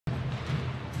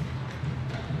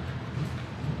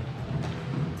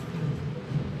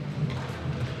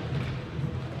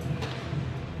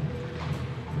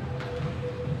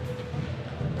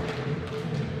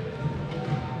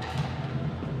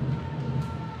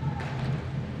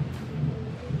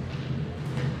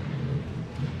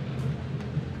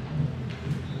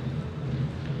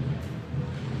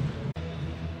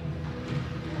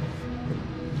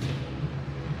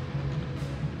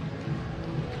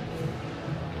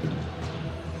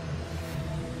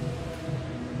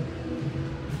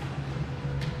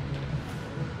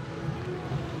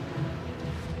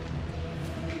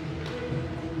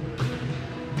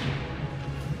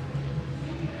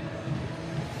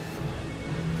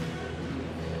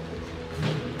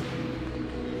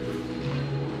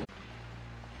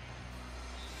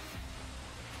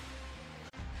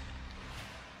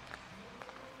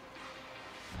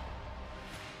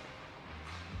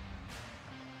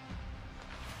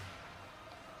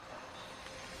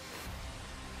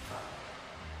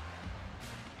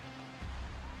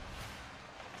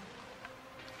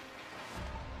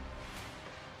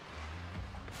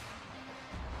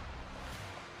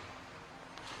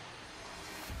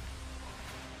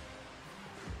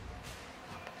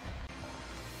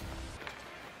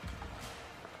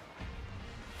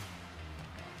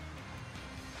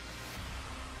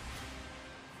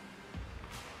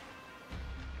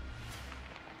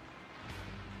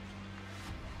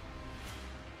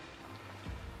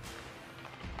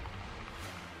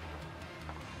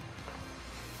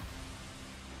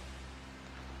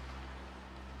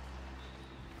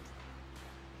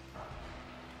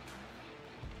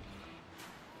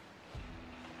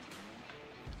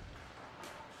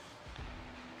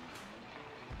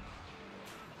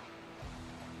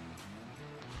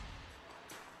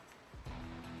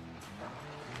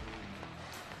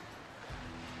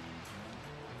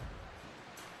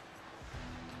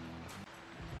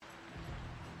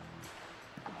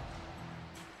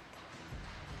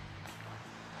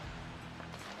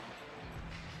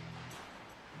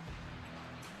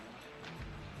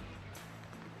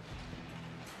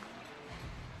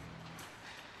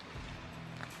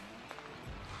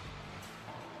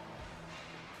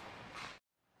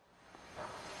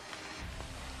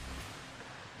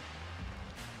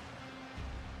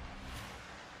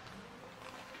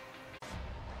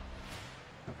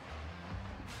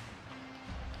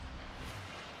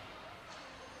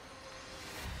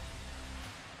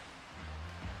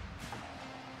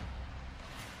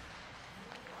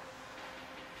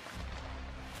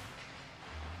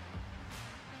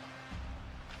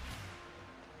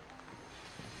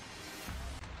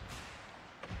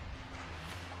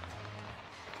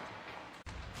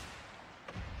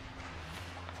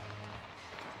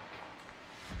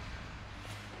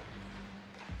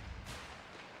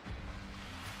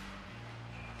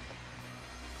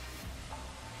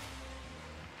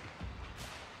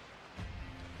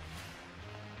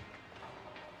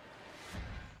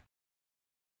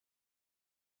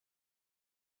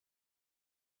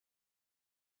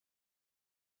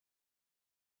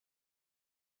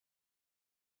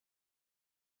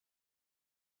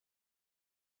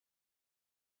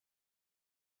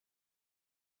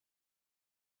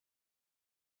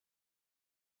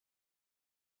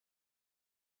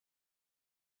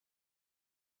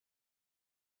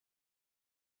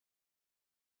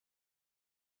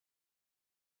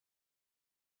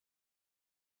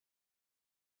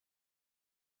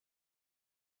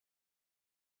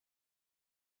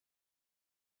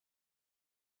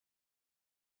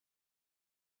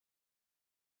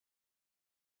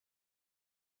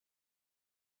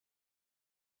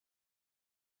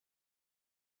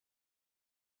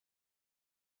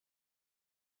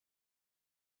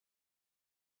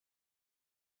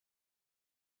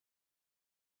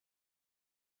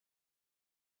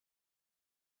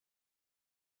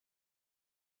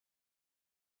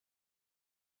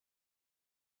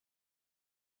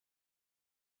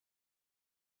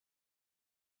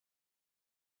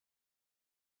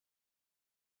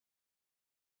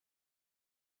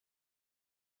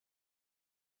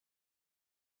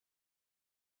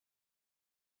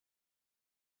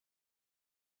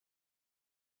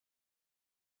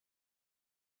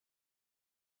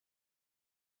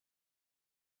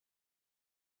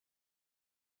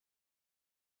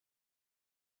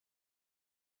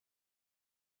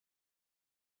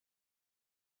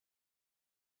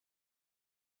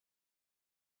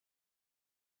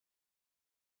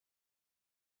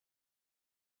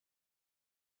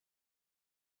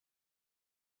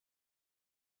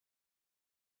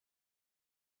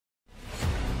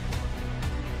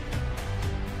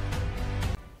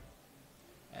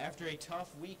After a tough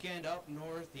weekend up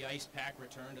north, the Ice Pack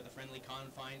returned to the friendly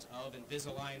confines of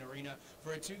Invisalign Arena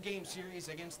for a two-game series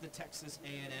against the Texas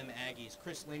A&M Aggies.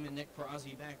 Chris Lehman, Nick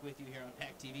Perazzi back with you here on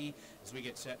PackTV as we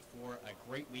get set for a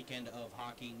great weekend of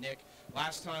hockey. Nick,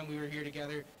 last time we were here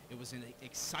together, it was an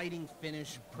exciting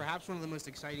finish, perhaps one of the most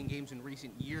exciting games in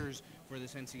recent years for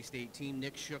this NC State team.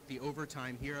 Nick shook the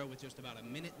overtime hero with just about a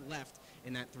minute left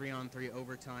in that 3-on-3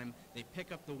 overtime. They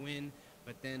pick up the win,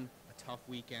 but then a tough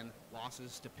weekend,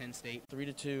 losses to Penn State.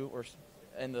 3-2 or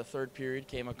in the third period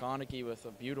came McConaughey with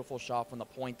a beautiful shot from the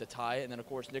point to tie it, and then of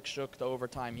course Nick shook the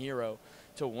overtime hero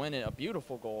to win it. A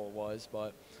beautiful goal it was,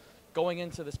 but going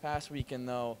into this past weekend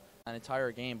though, an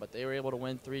entire game, but they were able to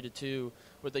win 3-2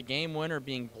 with the game winner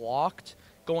being blocked,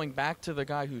 going back to the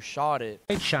guy who shot it.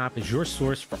 White Shop is your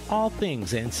source for all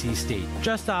things NC State.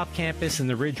 Just off campus in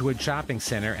the Ridgewood Shopping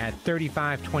Center at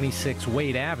 3526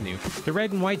 Wade Avenue, the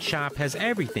Red and White Shop has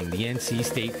everything the NC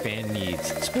State fan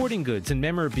needs. Sporting goods and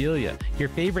memorabilia, your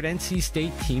favorite NC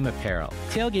State team apparel,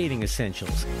 tailgating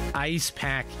essentials, Ice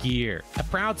Pack gear. A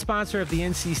proud sponsor of the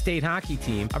NC State hockey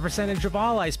team, a percentage of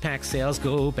all Ice Pack sales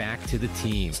go back to the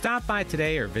team. Stop by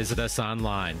today or visit us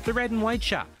online. The Red and White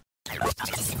Shop.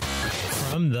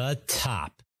 From the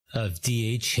top of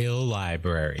D.H. Hill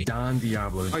Library, Don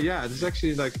Diablo. Oh yeah, this is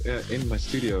actually like in my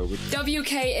studio.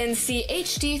 WKNC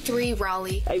HD3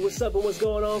 Raleigh. Hey, what's up and what's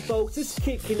going on, folks? This is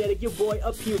Kid Kinetic, your boy,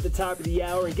 up here at the top of the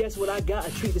hour. And guess what I got?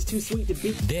 A treat that's too sweet to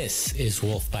beat. This is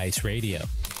Wolf Bites Radio.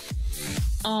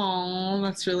 Oh,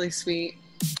 that's really sweet.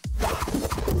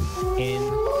 NC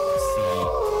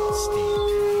State.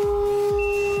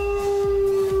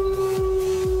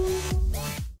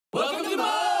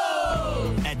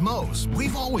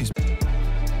 We've always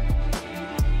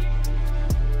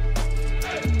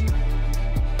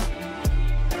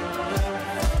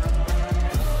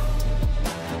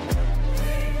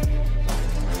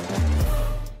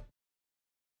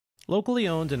Locally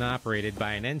owned and operated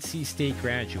by an NC State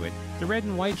graduate, the Red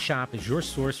and White Shop is your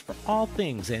source for all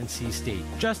things NC State.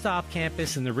 Just off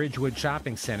campus in the Ridgewood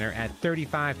Shopping Center at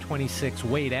 3526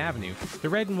 Wade Avenue, the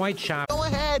Red and White Shop. Go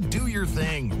ahead, do your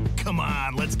thing. Come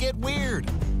on, let's get weird.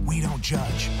 We don't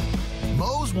judge.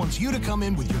 Moe's wants you to come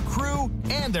in with your crew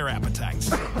and their appetites.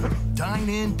 Dine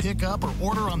in, pick up, or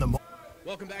order on the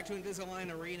Welcome back to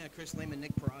Invisalign Arena. Chris Lehman,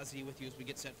 Nick Perazzi with you as we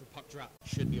get set for puck drop.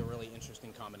 Should be a really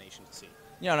interesting combination to see.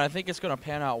 Yeah, and I think it's going to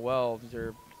pan out well.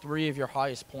 They're three of your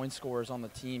highest point scorers on the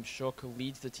team. Shook, who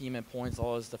leads the team in points,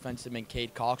 all his defenseman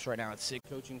Cade Cox right now at 6.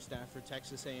 Coaching staff for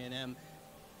Texas A&M,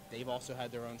 they've also had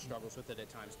their own struggles with it at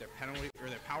times. Their penalty or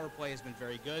their power play has been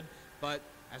very good, but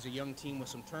as a young team with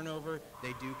some turnover,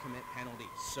 they do commit penalties.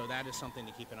 So that is something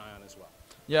to keep an eye on as well.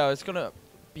 Yeah, it's going to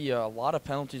be a lot of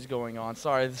penalties going on.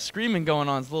 Sorry, the screaming going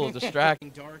on is a little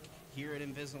distracting. Dark here at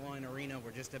Invisalign Arena.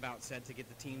 We're just about set to get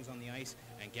the teams on the ice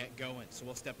and get going. So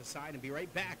we'll step aside and be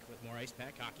right back with more Ice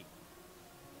Pack hockey.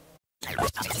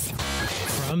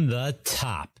 From the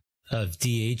top of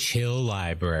D.H. Hill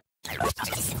Library.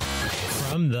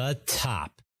 From the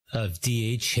top of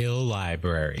D.H. Hill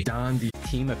Library, Don the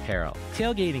Team Apparel,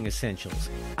 tailgating essentials,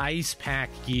 Ice Pack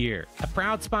gear. A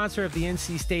proud sponsor of the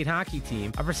NC State hockey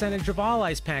team, a percentage of all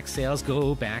Ice Pack sales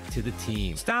go back to the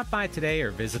team. Stop by today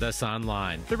or visit us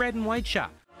online. The Red and White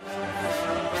Shop.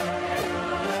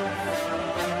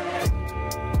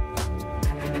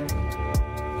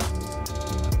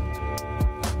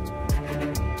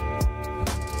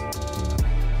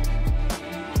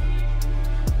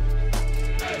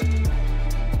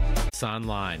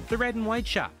 Online. The Red and White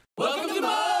Shop. Welcome to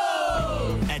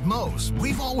Moe's! At Moe's,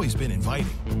 we've always been inviting,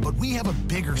 but we have a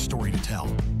bigger story to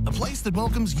tell. A place that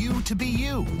welcomes you to be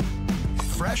you.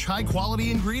 Fresh, high-quality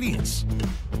ingredients.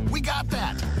 We got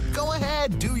that. Go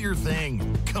ahead, do your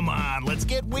thing. Come on, let's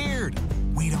get weird.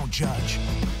 We don't judge.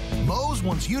 Moe's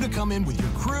wants you to come in with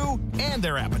your crew and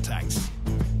their appetites.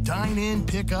 Dine in,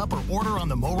 pick up, or order on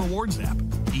the Mo Rewards app.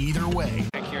 Either way.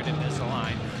 Back here at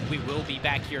Invisalign. We will be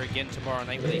back here again tomorrow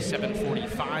night with a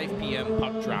 7:45 p.m.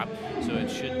 puck drop, so it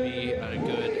should be a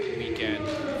good weekend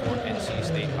for NC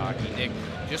State hockey. Nick,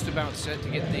 just about set to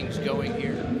get things going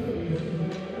here,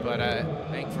 but I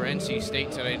think for NC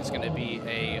State tonight it's going to be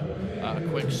a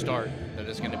quick start that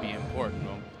is going to be important.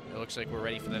 Well, it looks like we're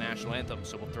ready for the national anthem,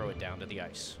 so we'll throw it down to the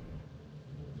ice.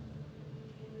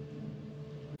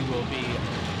 Will be the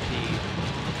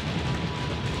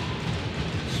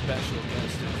special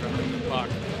guest in front of the puck.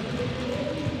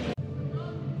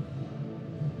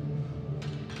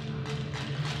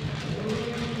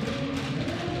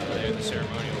 There's the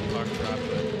ceremonial puck drop.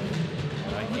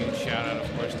 A huge shout out,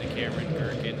 of course, to Cameron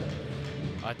Gerken.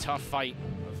 A tough fight,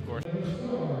 of course.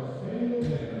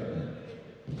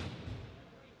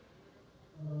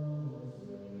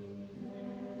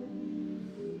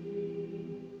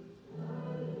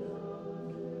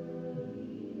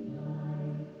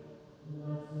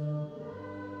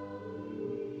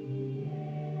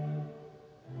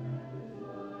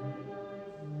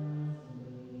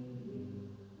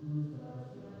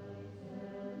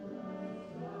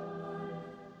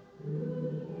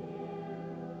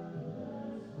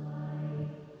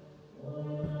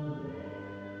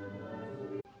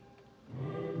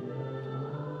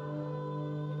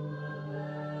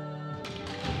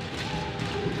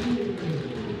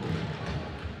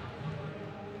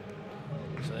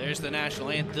 There's the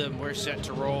national anthem. We're set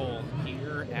to roll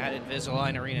here at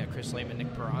Invisalign Arena. Chris Lehman,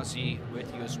 Nick Perazzi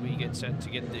with you as we get set to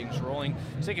get things rolling.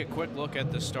 Let's take a quick look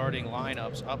at the starting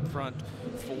lineups up front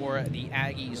for the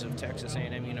Aggies of Texas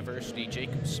A&M University.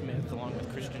 Jacob Smith along with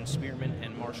Christian Spearman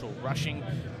and Marshall Rushing.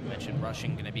 We mentioned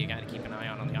Rushing going to be a guy to keep an eye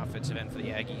on the offensive end for the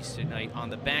Aggies tonight. On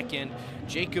the back end,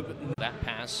 Jacob, that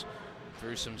pass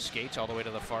through some skates all the way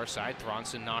to the far side.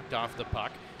 Thronson knocked off the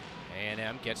puck.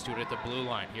 A&M gets to it at the blue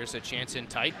line. Here's a chance in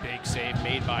tight. Big save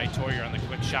made by Toyer on the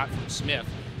quick shot from Smith.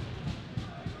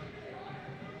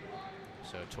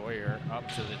 So Toyer up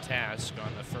to the task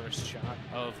on the first shot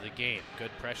of the game.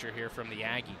 Good pressure here from the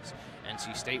Aggies.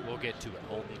 NC State will get to it.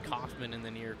 Holden Kaufman in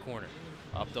the near corner.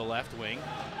 Up the left wing.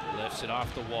 Lifts it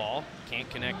off the wall. Can't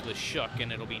connect with Shook,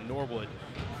 and it'll be Norwood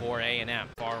for A&M.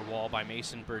 Far wall by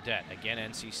Mason Burdett. Again,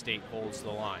 NC State holds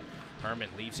the line. Herman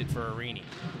leaves it for Arini.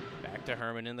 Back to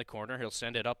Herman in the corner. He'll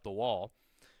send it up the wall.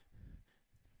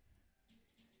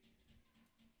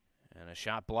 And a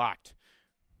shot blocked.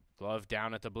 Glove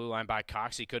down at the blue line by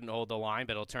Cox. He couldn't hold the line,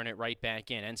 but he'll turn it right back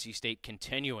in. NC State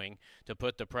continuing to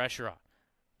put the pressure on.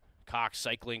 Cox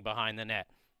cycling behind the net.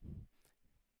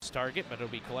 Target, but it'll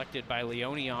be collected by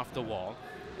Leone off the wall.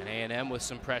 And A&M with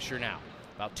some pressure now.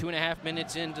 About 2.5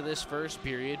 minutes into this first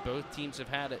period, both teams have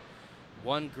had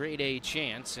one grade A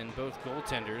chance, and both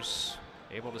goaltenders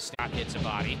able to stop. Hits a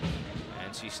body.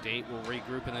 NC State will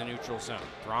regroup in the neutral zone.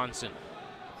 Thronson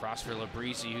across for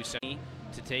Labrizzi, who sent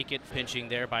to take it. Pinching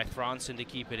there by Thronson to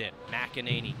keep it in.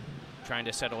 McEnany trying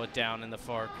to settle it down in the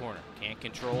far corner. Can't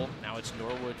control. Now it's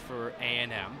Norwood for A&M.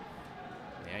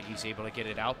 The Aggies able to get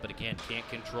it out, but again, can't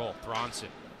control. Thronson,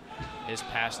 his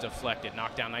pass deflected.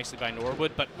 Knocked down nicely by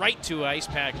Norwood, but right to an Ice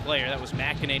Pack player. That was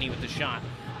McEnany with the shot.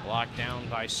 Blocked down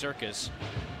by Circus.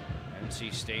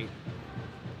 NC State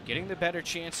getting the better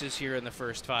chances here in the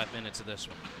first 5 minutes of this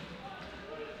one.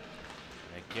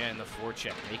 And again, the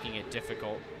forecheck making it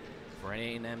difficult for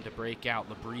A&M to break out.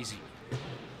 Labrizzi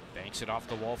banks it off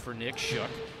the wall for Nick Shook.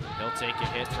 He'll take a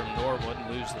hit from Norwood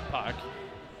and lose the puck.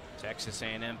 Texas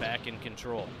A&M back in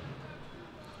control.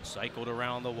 Cycled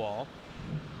around the wall.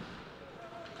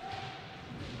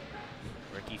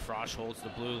 Ricky Frosch holds the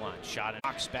blue line. Shot and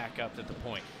knocks back up at the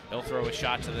point. He'll throw a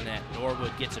shot to the net.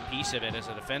 Norwood gets a piece of it as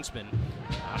a defenseman.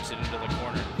 Knocks it into the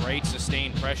corner. Great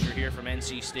sustained pressure here from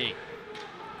NC State.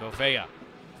 Govea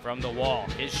from the wall.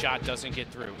 His shot doesn't get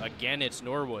through. Again, it's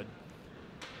Norwood.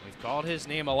 We've called his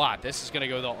name a lot. This is going to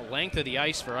go the length of the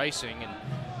ice for icing. And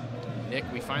Nick,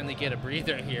 we finally get a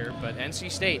breather here, but NC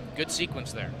State, good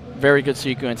sequence there. Very good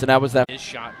sequence, and that was that. His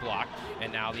shot blocked,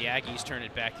 and now the Aggies turn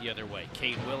it back the other way.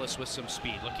 Cade Willis with some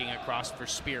speed, looking across for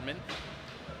Spearman.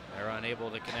 They're unable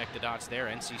to connect the dots there.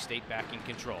 NC State back in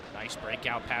control. Nice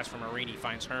breakout pass from Arini,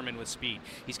 finds Herman with speed.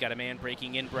 He's got a man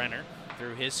breaking in, Brenner,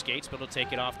 through his skates, but he'll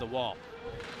take it off the wall.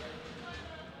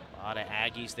 A lot of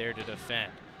Aggies there to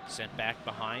defend. Sent back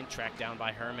behind, tracked down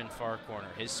by Herman, far corner.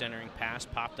 His centering pass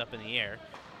popped up in the air.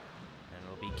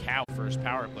 Be Cow first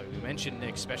power play. We mentioned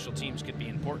Nick, special teams could be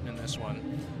important in this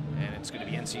one, and it's going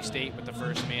to be NC State with the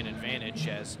first man advantage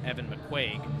as Evan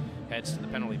McQuaig heads to the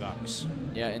penalty box.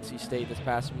 Yeah, NC State this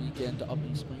past weekend up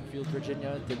in Springfield,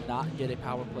 Virginia, did not get a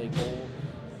power play goal.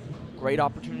 Great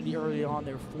opportunity early on.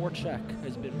 Their forecheck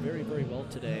has been very, very well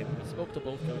today. We spoke to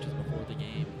both coaches before the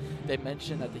game. They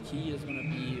mentioned that the key is going to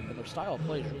be in their style of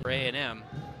play. For A&M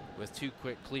with 2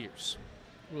 quick clears.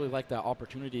 Really like that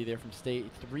opportunity there from State.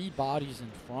 3 bodies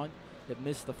in front that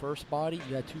missed the first body.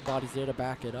 You had 2 bodies there to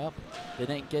back it up. They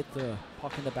didn't get the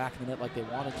puck in the back of the net like they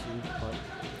wanted to, but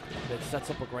it sets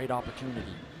up a great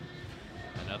opportunity.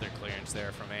 Another clearance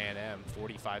there from A&M.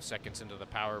 45 seconds into the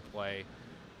power play.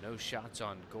 No shots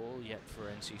on goal yet for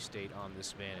NC State on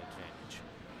this man advantage.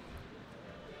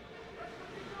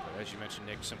 But as you mentioned,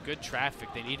 Nick, some good traffic.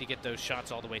 They need to get those shots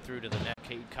all the way through to the net.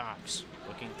 Cade Cox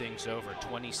looking things over.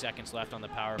 20 seconds left on the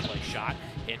power play. Shot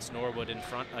hits Norwood in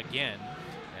front again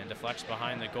and deflects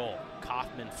behind the goal.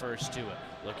 Kaufman first to it.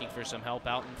 Looking for some help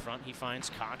out in front. He finds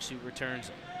Cox, who returns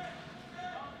it.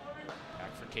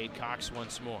 Back for Cade Cox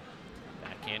once more.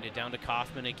 Backhanded down to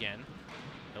Kaufman again.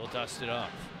 He'll dust it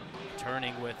off.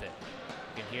 Turning with it.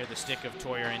 You can hear the stick of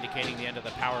Toyer indicating the end of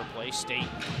the power play. State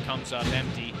comes up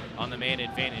empty on the man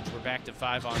advantage. We're back to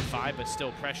 5-on-5, but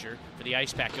still pressure for the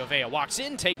Ice Pack. Govea walks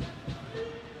in, take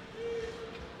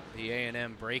the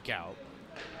A&M breakout.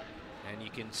 And you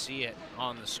can see it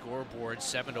on the scoreboard,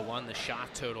 7-1, the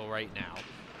shot total right now.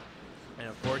 And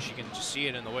of course, you can just see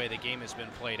it in the way the game has been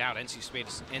played out. NC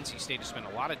State has spent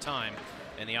a lot of time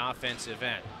in the offensive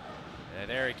end.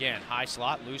 There again, high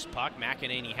slot, loose puck.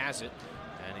 McEnany has it,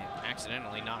 and he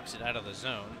accidentally knocks it out of the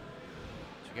zone.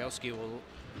 Jagelski will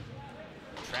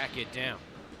track it down.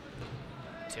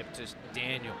 Tip to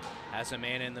Daniel. Has a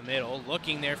man in the middle.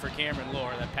 Looking there for Cameron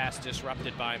Lohr. That pass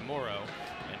disrupted by Morrow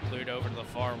and cleared over to the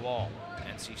far wall.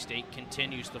 NC State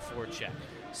continues the forecheck.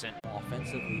 Sent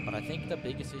offensively, but I think the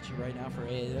biggest issue right now for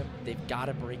A&M, they've got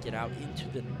to break it out into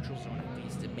the neutral zone at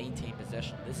least and maintain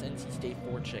possession. This NC State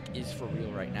forecheck is for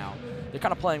real right now. They're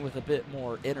kind of playing with a bit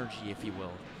more energy, if you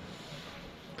will.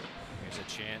 Here's a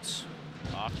chance.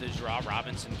 Off the draw,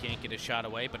 Robinson can't get a shot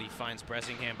away, but he finds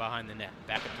Bresingham behind the net.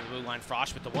 Back up to the blue line,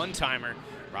 Frosch with the one-timer.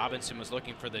 Robinson was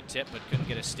looking for the tip, but couldn't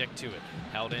get a stick to it.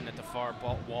 Held in at the far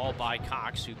wall by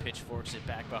Cox, who pitchforks it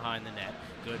back behind the net.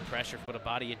 Good pressure for to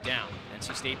body it down.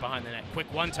 NC State behind the net.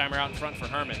 Quick one-timer out in front for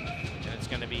Herman, and it's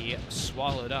going to be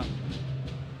swallowed up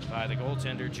by the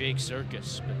goaltender, Jake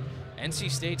Circus. But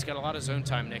NC State's got a lot of zone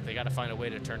time, Nick. They got to find a way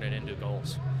to turn it into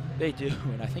goals. They do,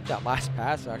 and I think that last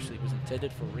pass actually was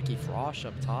intended for Ricky Frosch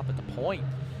up top at the point.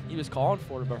 He was calling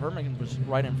for it, but Herman was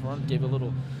right in front, gave a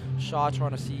little shot trying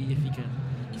to see if he can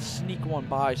sneak one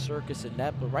by Circus in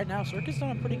net. But right now, Circus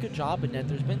done a pretty good job in net.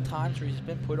 There's been times where he's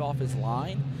been put off his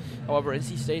line. However,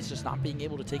 NC State's just not being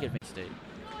able to take advantage of State.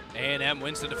 A&M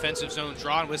wins the defensive zone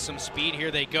draw with some speed.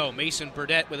 Here they go. Mason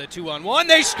Burdett with a 2-on-1.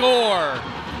 They score!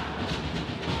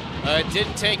 It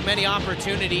didn't take many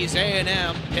opportunities.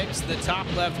 A&M picks the top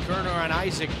left corner on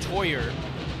Isaac Toyer.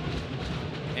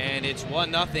 And it's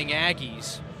 1-0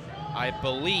 Aggies. I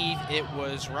believe it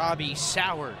was Robbie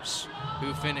Sowers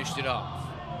who finished it off.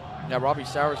 Now Robbie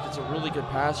Sowers gets a really good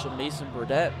pass from Mason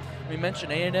Burdett. We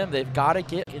mentioned A&M, they've got to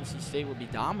get. NC State will be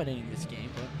dominating this game,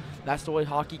 but that's the way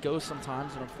hockey goes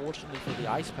sometimes, and unfortunately for the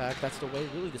Ice Pack, that's the way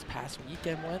really this past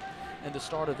weekend went, and the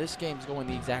start of this game is going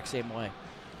the exact same way.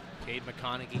 Cade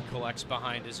McConaughey collects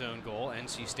behind his own goal.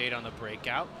 NC State on the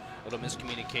breakout. Little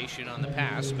miscommunication on the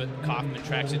pass, but Kaufman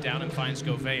tracks it down and finds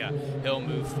Govea. He'll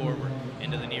move forward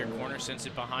into the near corner, sends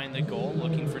it behind the goal,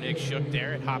 looking for Nick Shook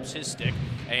there. It hops his stick.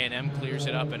 A&M clears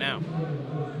it up and out.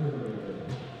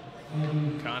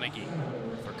 McConaughey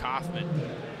for Kaufman.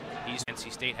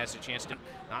 NC State has a chance to,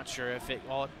 not sure if it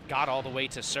got all the way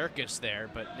to Circus there,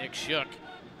 but Nick Shook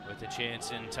with a chance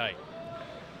in tight.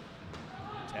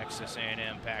 Texas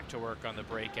A&M back to work on the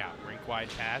breakout. Rink-wide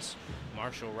pass.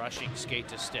 Marshall rushing, skate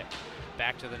to stick.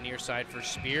 Back to the near side for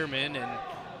Spearman, and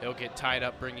he'll get tied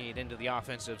up, bringing it into the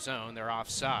offensive zone. They're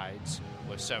offsides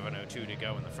with 7:02 to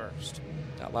go in the first.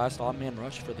 That last odd-man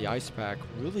rush for the Ice Pack,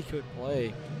 really good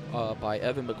play by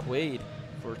Evan McQuaid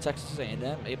for Texas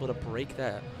A&M, able to break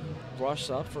that rush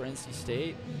up for NC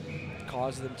State,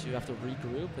 cause them to have to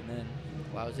regroup, and then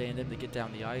allows A&M to get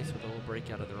down the ice with a little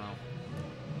breakout of their own.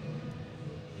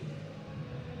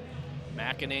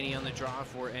 McEnany on the draw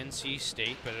for NC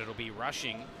State, but it'll be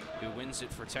Rushing who wins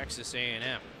it for Texas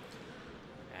A&M.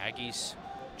 Aggies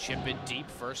chip it deep.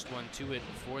 First one to it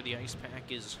for the Ice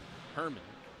Pack is Herman.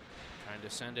 Trying to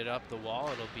send it up the wall.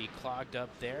 It'll be clogged up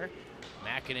there.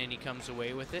 McEnany comes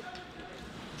away with it.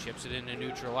 Chips it into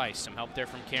neutral ice. Some help there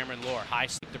from Cameron Lohr. High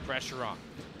stick the pressure on.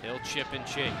 He'll chip and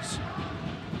chase.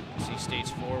 NC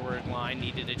State's forward line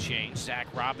needed a change. Zach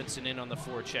Robinson in on the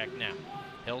forecheck now.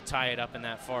 He'll tie it up in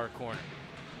that far corner.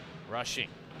 Rushing.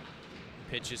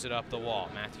 Pitches it up the wall.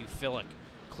 Matthew Fillick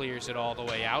clears it all the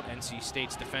way out. NC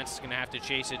State's defense is going to have to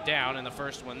chase it down, and the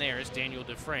first one there is Daniel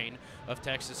Dufresne of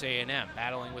Texas A&M,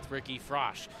 battling with Ricky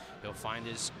Frosch. He'll find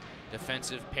his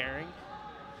defensive pairing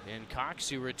in Cox,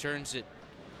 who returns it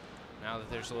now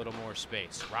that there's a little more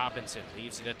space. Robinson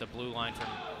leaves it at the blue line from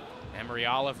Emery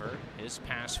Oliver. His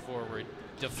pass forward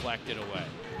deflected away.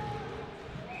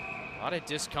 A lot of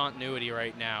discontinuity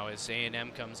right now as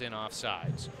A&M comes in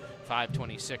offsides.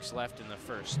 5:26 left in the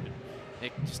first.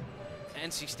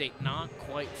 NC State not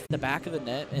quite the back of the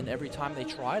net, and every time they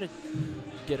try to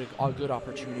get a good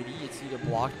opportunity, it's either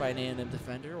blocked by an A&M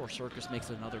defender or Circus makes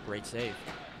another great save.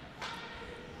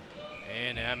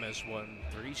 A&M has won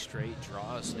 3 straight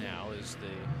draws now as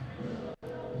the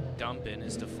dump in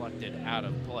is deflected out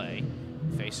of play.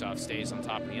 Faceoff stays on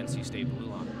top of the NC State blue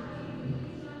line.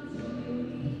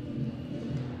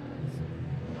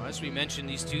 As we mentioned,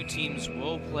 these two teams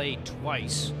will play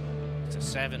twice. It's a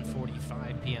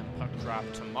 7:45 p.m. puck drop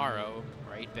tomorrow,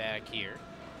 right back here.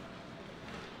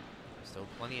 Still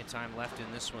plenty of time left in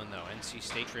this one, though. NC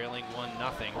State trailing 1-0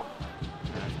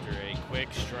 after a quick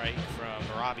strike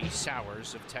from Robbie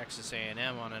Sowers of Texas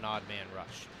A&M on an odd man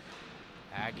rush.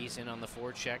 Aggies in on the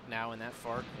forecheck now in that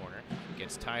far corner.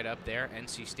 Gets tied up there.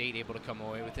 NC State able to come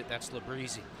away with it. That's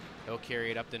Labrizzi. He'll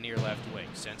carry it up the near left wing.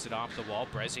 Sends it off the wall.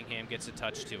 Bresingham gets a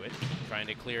touch to it. Trying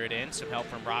to clear it in. Some help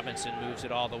from Robinson. Moves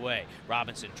it all the way.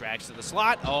 Robinson drags to the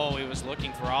slot. Oh, he was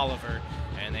looking for Oliver,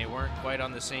 and they weren't quite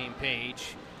on the same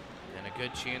page. And a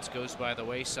good chance goes by the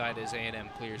wayside as A&M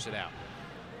clears it out.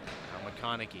 Now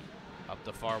McConaughey Up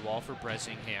the far wall for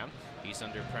Bresingham. He's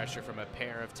under pressure from a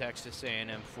pair of Texas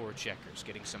A&M forecheckers.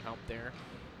 Getting some help there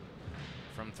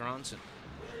from Thronson.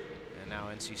 And now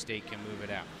NC State can move it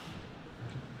out.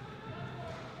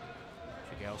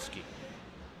 Jagelski.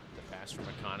 The pass from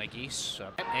McConaughey.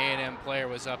 A&M player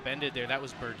was upended there. That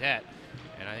was Burdett.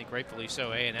 And I think rightfully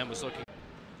so. A&M was looking.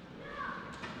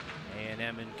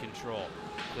 A&M in control.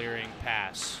 Clearing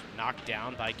pass. Knocked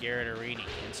down by Garrett Arini.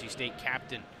 NC State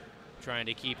captain trying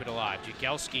to keep it alive.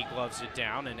 Jagelski gloves it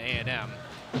down, and A&M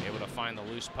able to find the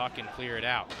loose puck and clear it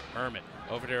out. Herman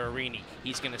over to Arini.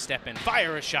 He's going to step in,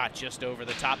 fire a shot just over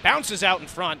the top. Bounces out in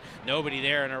front. Nobody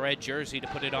there in a red jersey to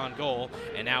put it on goal.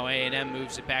 And now A&M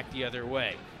moves it back the other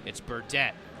way. It's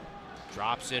Burdett.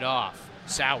 Drops it off.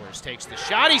 Sowers takes the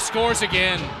shot. He scores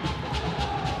again.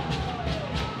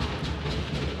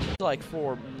 Like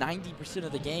for 90%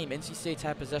 of the game, NC State's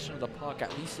had possession of the puck,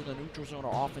 at least in the neutral zone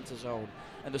or offensive zone,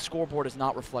 and the scoreboard is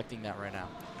not reflecting that right now.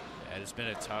 Yeah, it's been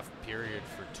a tough period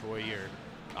for Toyer.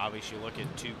 Obviously, you look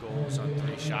at 2 goals on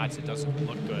 3 shots, it doesn't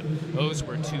look good. Those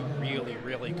were 2 really,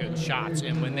 really good shots,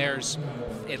 and when there's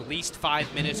at least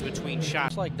 5 minutes between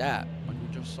shots like that, like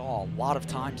we just saw a lot of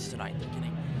times tonight, they're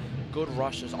getting good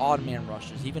rushes, odd man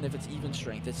rushes, even if it's even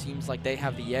strength. It seems like they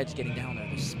have the edge getting down there,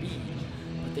 the speed,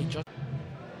 but they just.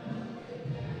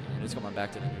 It's coming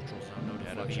back to the neutral zone. No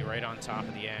deflection. It'll be right on top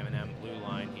of the A&M blue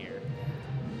line here.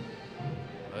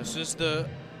 This is the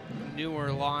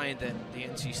newer line that the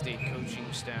NC State coaching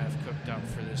staff cooked up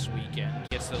for this weekend.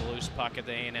 Gets the loose puck at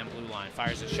the A&M blue line.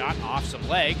 Fires a shot off some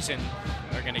legs, and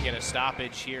they're going to get a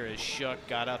stoppage here as Shook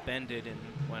got upended and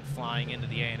went flying into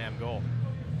the A&M goal.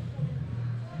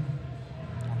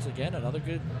 Once again, another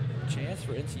good chance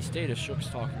for NC State as Shook's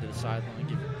talking to the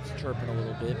sideline, chirping a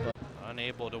little bit. But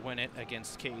unable to win it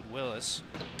against Cade Willis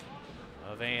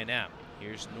of A&M.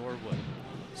 Here's Norwood,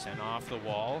 sent off the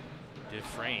wall.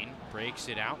 Dufresne breaks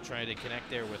it out, trying to connect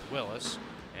there with Willis,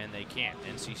 and they can't.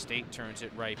 NC State turns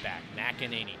it right back.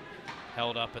 McEnany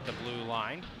held up at the blue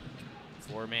line.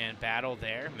 4-man battle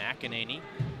there. McEnany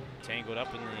tangled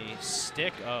up in the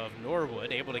stick of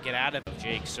Norwood, able to get out of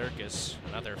Jake Circus.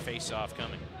 Another face-off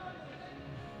coming.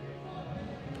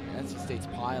 NC State's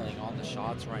piling on the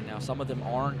shots right now. Some of them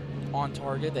aren't on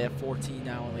target. They have 14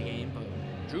 now in the game, but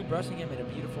Drew Bresingham made a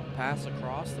beautiful pass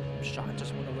across. The shot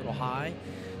just went a little high.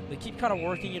 They keep kind of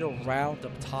working it around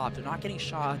up top. They're not getting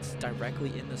shots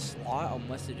directly in the slot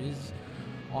unless it is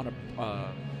on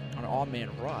an odd-man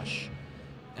rush.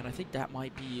 And I think that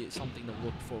might be something to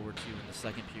look forward to in the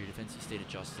second period if NC State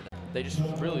adjusts to that. They just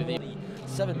really, the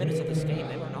 7 minutes of this game,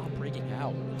 they were not breaking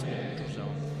out into the neutral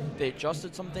zone. They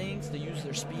adjusted some things. They used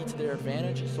their speed to their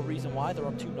advantage. It's the reason why they're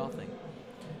up 2-0.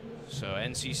 So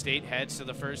NC State heads to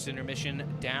the first intermission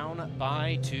down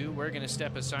by 2. We're going to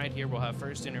step aside here. We'll have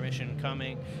first intermission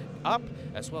coming up,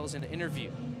 as well as an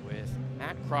interview with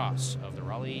Matt Cross of the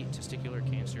Raleigh Testicular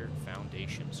Cancer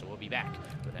Foundation. So we'll be back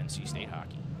with NC State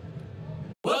hockey.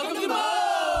 Welcome to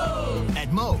Moe's!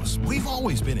 At Moe's, we've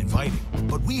always been inviting,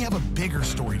 but we have a bigger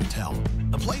story to tell.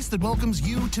 A place that welcomes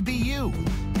you to be you.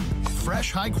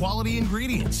 Fresh, high-quality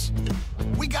ingredients.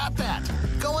 We got that.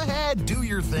 Go ahead, do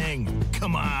your thing.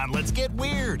 Come on, let's get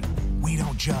weird. We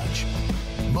don't judge.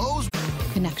 Moe's.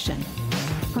 Connection.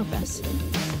 Purpose.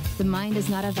 The mind is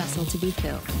not a vessel to be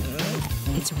filled.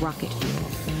 It's rocket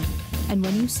fuel. And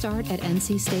when you start at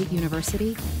NC State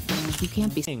University, you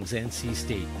can't be. NC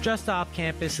State, just off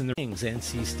campus in the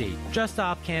NC State, just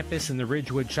off campus in the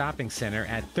Ridgewood Shopping Center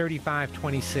at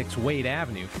 3526 Wade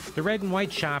Avenue. The Red and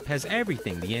White Shop has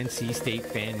everything the NC State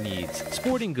fan needs: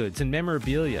 sporting goods and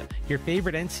memorabilia. Your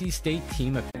favorite NC State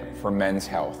team of for men's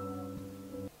health.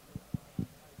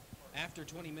 After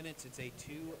 20 minutes, it's a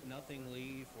 2-0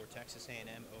 lead for Texas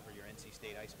A&M over your NC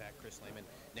State Ice Pack. Chris Lehman,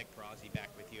 Nick Brazzi back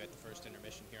with you at the first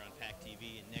intermission here on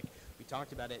PackTV. And Nick, we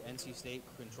talked about it, NC State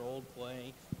controlled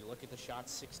play. You look at the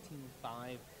shots,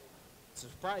 16-5. It's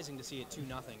surprising to see it 2-0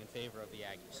 in favor of the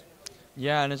Aggies.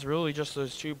 Yeah, and it's really just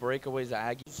those 2 breakaways the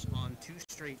Aggies. On 2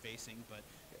 straight facing, but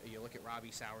you look at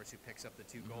Robbie Sowers, who picks up the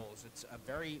 2 goals. It's a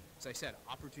very, as I said,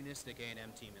 opportunistic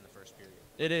A&M team in the first period.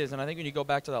 It is, and I think when you go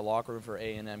back to that locker room for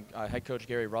A&M, head coach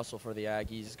Gary Russell for the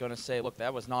Aggies is going to say, look,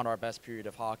 that was not our best period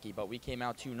of hockey, but we came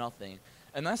out 2-0.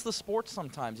 And that's the sport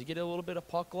sometimes. You get a little bit of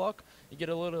puck luck. You get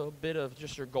a little bit of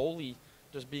just your goalie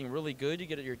just being really good. You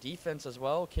get your defense as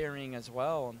well, carrying as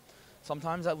well. And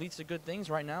sometimes that leads to good things.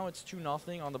 Right now it's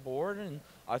 2-0 on the board, and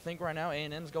I think right now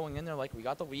A&M's going in there like we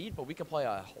got the lead, but we can play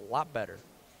a lot better.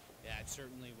 Yeah, it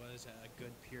certainly was a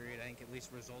good period, I think, at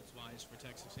least results-wise for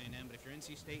Texas A&M. But if you're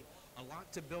NC State, a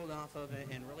lot to build off of it,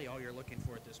 and really all you're looking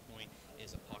for at this point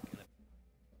is a puck in the.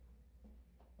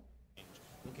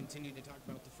 We'll continue continue to talk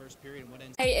about the first period and what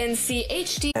ends.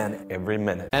 NCHD. And every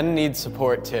minute. And needs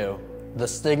support too. The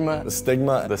stigma. The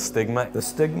stigma. The stigma. The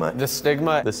stigma. The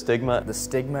stigma. The stigma. The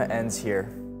stigma ends here.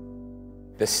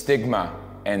 The stigma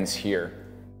ends here.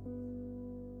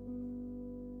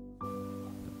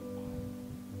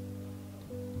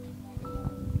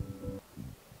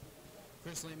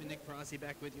 Chris Lehman, Nick Prozzi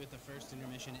back with you at the first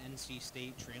intermission. NC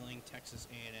State trailing Texas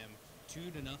A&M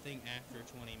 2-0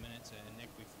 after 20 minutes. And Nick,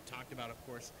 we've talked about, of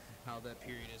course, how that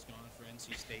period has gone for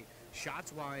NC State.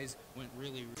 Shots-wise, went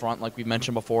really front, like we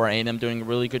mentioned before. A&M doing a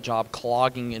really good job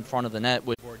clogging in front of the net.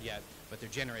 Yet, but they're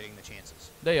generating the chances.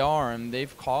 They are, and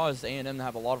they've caused A&M to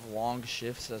have a lot of long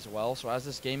shifts as well. So as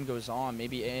this game goes on,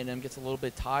 maybe A&M gets a little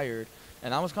bit tired.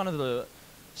 And that was kind of the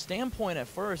standpoint at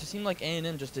first. It seemed like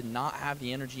A&M just did not have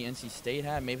the energy NC State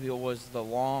had. Maybe it was the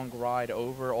long ride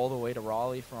over all the way to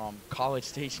Raleigh from College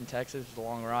Station, Texas. It was a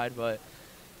long ride, but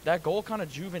that goal kind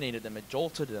of juvenated them. It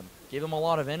jolted them, gave them a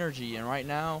lot of energy. And right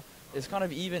now, it's kind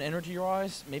of even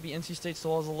energy-wise. Maybe NC State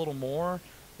still has a little more,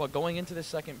 but going into the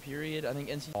second period, I think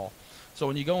NC. So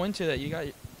when you go into that, you got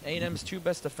A&M's two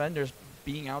best defenders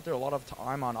being out there a lot of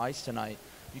time on ice tonight.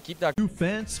 You keep that new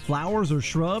fence, flowers, or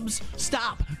shrubs?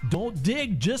 Stop! Don't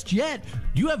dig just yet.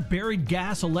 You have buried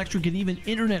gas, electric, and even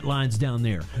internet lines down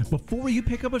there. Before you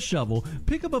pick up a shovel,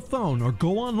 pick up a phone or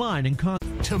go online and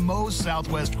contact to Moe's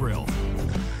Southwest Grill.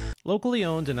 Locally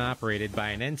owned and operated by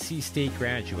an NC State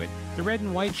graduate, the Red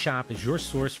and White Shop is your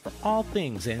source for all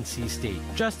things NC State.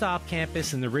 Just off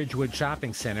campus in the Ridgewood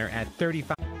Shopping Center at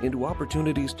 35. Into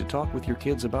opportunities to talk with your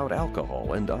kids about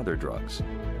alcohol and other drugs.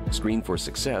 Screen for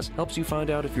Success helps you find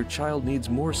out if your child needs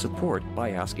more support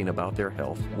by asking about their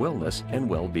health, wellness, and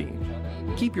well-being.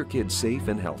 Keep your kids safe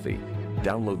and healthy.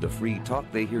 Download the free Talk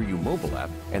They Hear You mobile app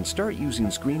and start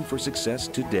using Screen for Success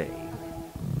today.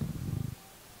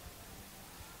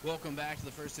 Welcome back to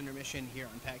the first intermission here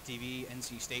on PackTV.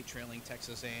 NC State trailing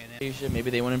Texas A&M.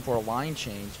 Maybe they went in for a line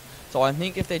change. So I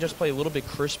think if they just play a little bit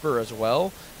crisper as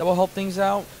well, that will help things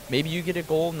out. Maybe you get a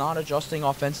goal not adjusting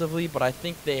offensively, but I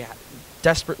think they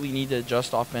desperately need to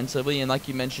adjust offensively. And like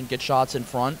you mentioned, get shots in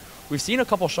front. We've seen a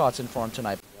couple shots in front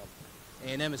tonight.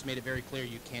 A&M has made it very clear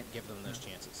you can't give them those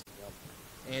chances.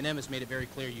 A&M has made it very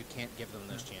clear you can't give them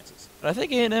those chances. But I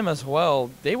think A&M as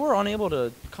well, they were unable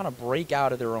to kind of break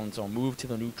out of their own zone, move to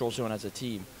the neutral zone as a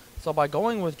team. So by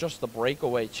going with just the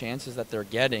breakaway chances that they're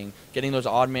getting those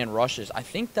odd man rushes, I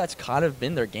think that's kind of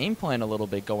been their game plan a little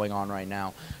bit going on right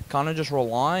now. Kind of just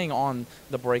relying on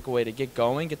the breakaway to get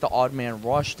going, get the odd man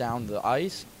rush down the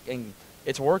ice, and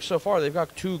it's worked so far. They've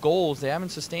got 2 goals. They haven't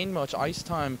sustained much ice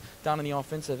time down in the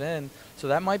offensive end. So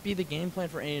that might be the game plan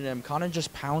for A&M. Kind of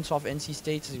just pounce off NC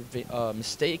State's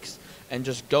mistakes and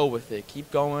just go with it.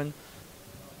 Keep going.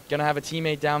 Going to have a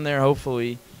teammate down there,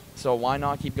 hopefully. So why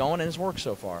not keep going? And it's worked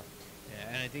so far.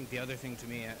 Yeah, and I think the other thing to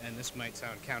me, and this might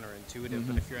sound counterintuitive,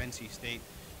 but if you're NC State,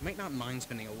 you might not mind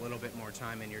spending a little bit more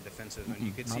time in your defensive zone.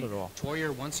 You could see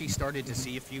Toyer, once he started to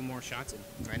see a few more shots,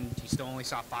 and he still only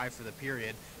saw 5 for the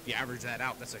period. If you average that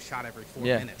out, that's a shot every 4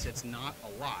 minutes. It's not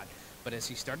a lot. But as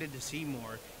he started to see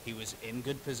more, he was in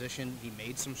good position. He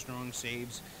made some strong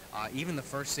saves. Even the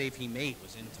first save he made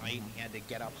was in tight. He had to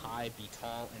get up high, be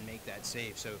tall, and make that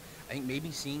save. So I think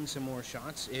maybe seeing some more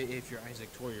shots, if you're Isaac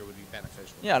Toyer, would be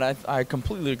beneficial. Yeah, and I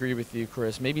completely agree with you,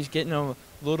 Chris. Maybe he's getting a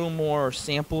little more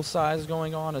sample size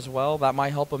going on as well. That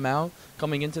might help him out.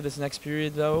 Coming into this next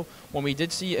period, though, when we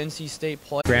did see NC State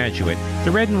play graduate,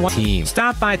 the Red and White team.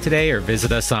 Stop by today or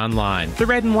visit us online. The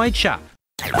Red and White Shop.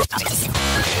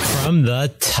 From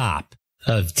the top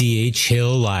of D.H.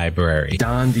 Hill Library,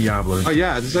 Don Diablo. Oh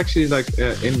yeah, this is actually like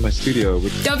in my studio.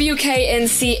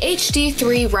 WKNC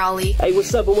HD3 Raleigh. Hey,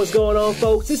 what's up and what's going on,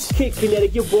 folks? This is Kid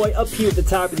Kinetic, your boy, up here at the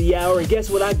top of the hour. And guess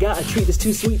what I got? A treat that's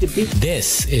too sweet to beat.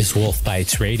 This is Wolf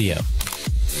Bites Radio.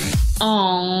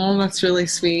 Oh, that's really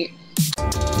sweet.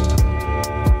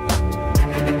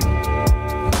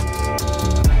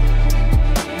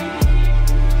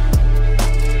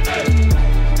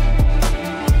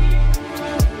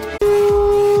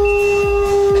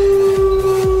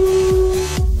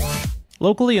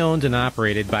 Locally owned and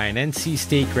operated by an NC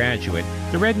State graduate,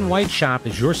 the Red and White Shop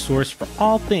is your source for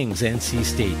all things NC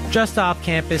State. Just off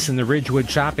campus in the Ridgewood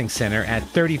Shopping Center at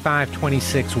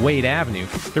 3526 Wade Avenue,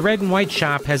 the Red and White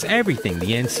Shop has everything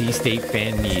the NC State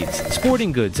fan needs.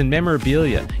 Sporting goods and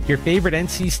memorabilia, your favorite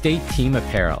NC State team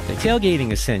apparel,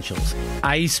 tailgating essentials,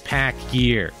 ice pack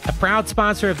gear. A proud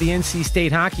sponsor of the NC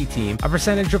State hockey team, a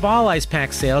percentage of all ice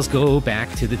pack sales go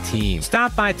back to the team.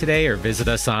 Stop by today or visit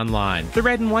us online. The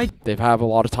Red and White. They've had a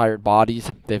lot of tired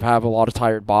bodies.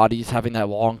 Having that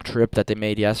long trip that they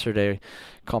made yesterday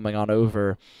coming on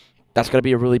over. That's going to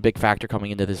be a really big factor coming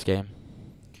into this game.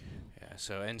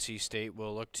 So NC State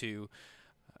will look to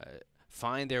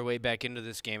find their way back into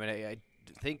this game. And I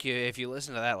think if you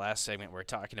listen to that last segment, we're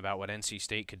talking about what NC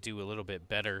State could do a little bit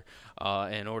better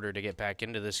in order to get back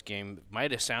into this game.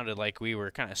 Might have sounded like we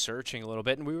were kind of searching a little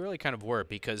bit, and we really kind of were,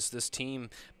 because this team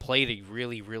played a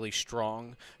really, really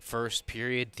strong first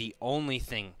period. The only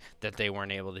thing that they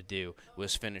weren't able to do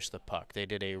was finish the puck. They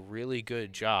did a really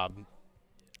good job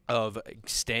of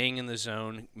staying in the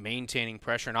zone, maintaining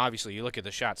pressure, and obviously you look at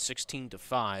the shot,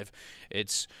 16-5.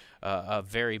 It's a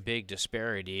very big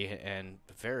disparity and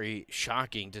very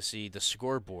shocking to see the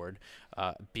scoreboard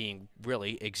being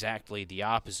really exactly the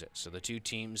opposite. So the two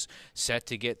teams set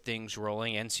to get things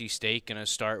rolling. NC State going to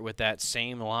start with that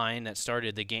same line that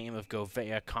started the game of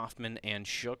Govea, Kaufman, and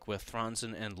Shook, with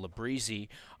Franzen and Labrizzi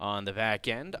on the back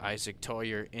end. Isaac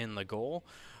Toyer in the goal.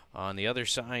 On the other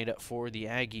side for the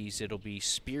Aggies, it'll be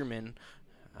Spearman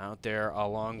out there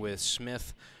along with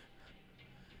Smith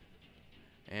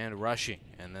and Rushing.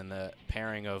 And then the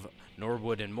pairing of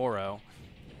Norwood and Morrow,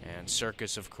 and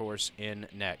Circus, of course, in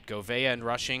net. Govea and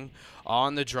Rushing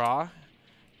on the draw.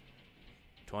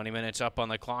 20 minutes up on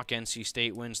the clock. NC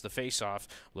State wins the faceoff.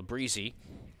 Labrizzi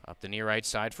up the near right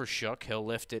side for Shook. He'll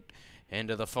lift it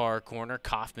into the far corner.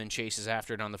 Kaufman chases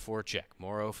after it on the forecheck.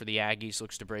 Morrow for the Aggies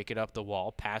looks to break it up the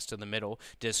wall. Pass to the middle,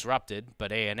 disrupted,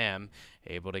 but A&M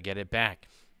able to get it back.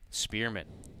 Spearman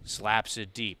slaps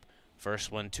it deep. First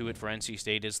one to it for NC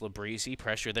State is Labrizzi.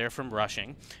 Pressure there from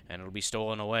Rushing, and it'll be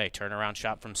stolen away. Turnaround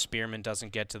shot from Spearman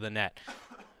doesn't get to the net.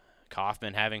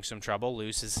 Kaufman having some trouble,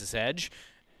 loses his edge,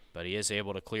 but he is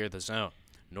able to clear the zone.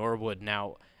 Norwood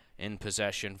now in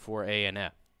possession for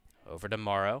A&M. Over to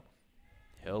Morrow.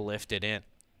 He'll lift it in.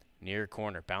 Near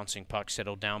corner. Bouncing puck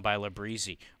settled down by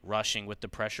Labrizzi. Rushing with the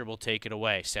pressure will take it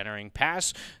away. Centering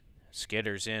pass.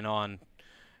 Skitters in on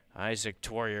Isaac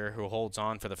Toyer, who holds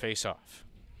on for the faceoff.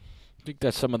 I think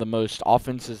that's some of the most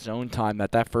offensive zone time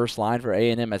that first line for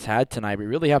A&M has had tonight. We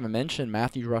really haven't mentioned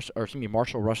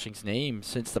Marshall Rushing's name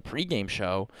since the pregame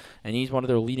show, and he's one of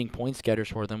their leading points getters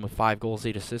for them with 5 goals,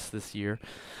 8 assists this year.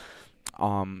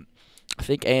 I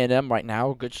think A&M right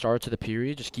now, good start to the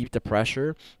period. Just keep the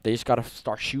pressure. They just got to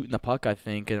start shooting the puck, I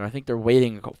think, and I think they're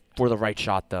waiting for the right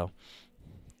shot, though.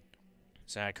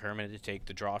 Zach Herman to take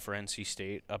the draw for NC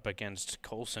State up against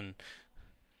Colson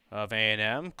of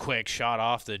A&M. Quick shot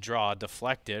off the draw,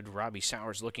 deflected. Robbie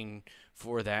Sowers looking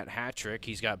for that hat trick.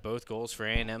 He's got both goals for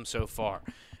A&M so far.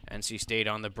 NC State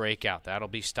on the breakout. That'll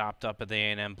be stopped up at the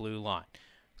A&M blue line.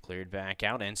 Cleared back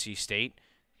out. NC State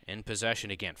in possession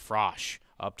again. Frosch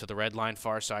up to the red line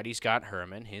far side. He's got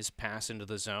Herman. His pass into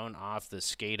the zone off the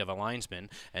skate of a linesman.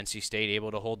 NC State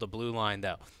able to hold the blue line,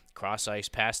 though. Cross-ice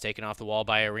pass taken off the wall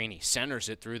by Arini. Centers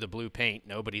it through the blue paint.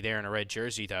 Nobody there in a red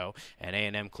jersey, though. And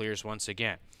A&M clears once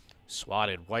again.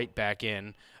 Swatted White back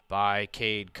in by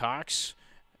Cade Cox.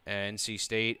 NC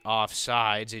State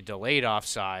offsides, a delayed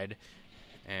offside.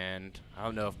 And I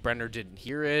don't know if Brenner didn't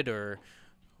hear it or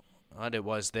what it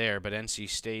was there, but NC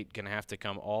State going to have to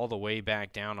come all the way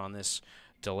back down on this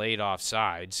delayed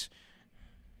offsides.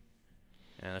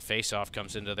 And the faceoff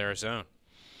comes into their zone.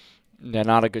 Yeah,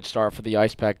 not a good start for the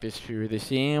Ice Pack this year. They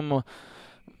seem a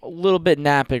little bit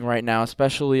napping right now,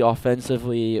 especially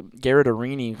offensively. Garrett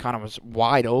Arini kind of was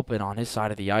wide open on his side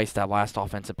of the ice that last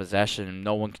offensive possession, and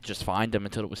no one could just find him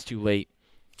until it was too late.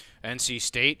 NC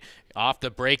State off the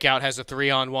breakout has a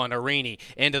 3-on-1. Arini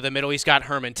into the middle. He's got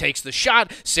Herman. Takes the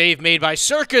shot. Save made by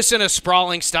Circus and a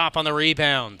sprawling stop on the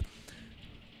rebound.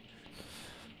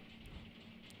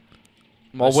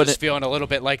 Well, this is feeling a little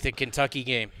bit like the Kentucky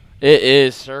game. It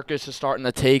is. Circus is starting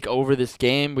to take over this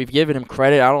game. We've given him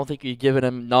credit. I don't think we've given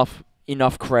him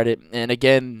enough credit. And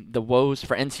again, the woes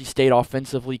for NC State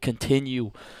offensively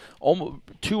continue. Almost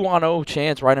 2-on-0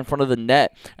 chance right in front of the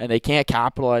net, and they can't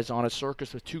capitalize on it.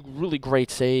 Circus with 2 really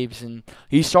great saves, and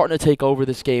he's starting to take over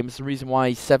this game. It's the reason why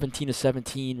he's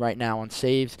 17-17 right now on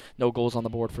saves. No goals on the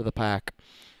board for the Pack.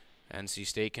 NC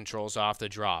State controls off the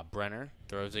draw. Brenner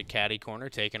throws it caddy corner,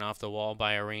 taken off the wall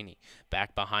by Arini.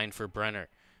 Back behind for Brenner.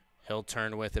 He'll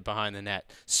turn with it behind the net.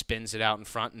 Spins it out in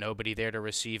front. Nobody there to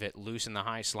receive it. Loose in the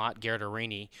high slot. Garrett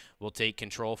Arini will take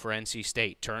control for NC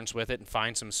State. Turns with it and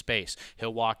finds some space.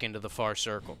 He'll walk into the far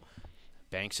circle.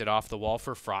 Banks it off the wall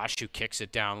for Frosch, who kicks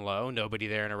it down low. Nobody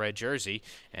there in a red jersey.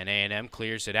 And A&M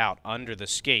clears it out under the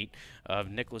skate of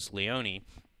Nicholas Leone.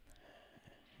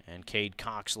 And Cade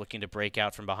Cox looking to break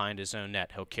out from behind his own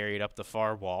net. He'll carry it up the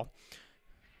far wall.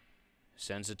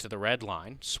 Sends it to the red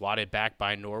line. Swatted back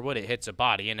by Norwood. It hits a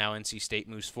body, and now NC State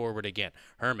moves forward again.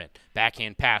 Herman,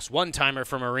 backhand pass. One-timer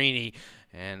from Arini.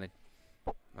 And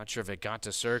I'm not sure if it got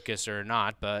to Circus or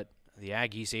not, but the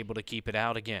Aggies able to keep it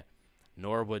out again.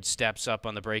 Norwood steps up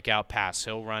on the breakout pass.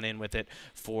 He'll run in with it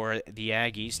for the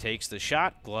Aggies. Takes the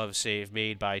shot. Glove save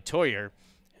made by Toyer.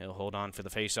 He'll hold on for the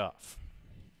face-off.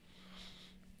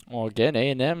 Well, again,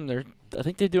 A&M, I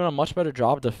think they're doing a much better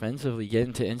job defensively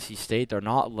getting to NC State. They're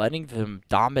not letting them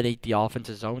dominate the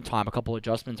offensive zone time. A couple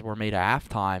adjustments were made at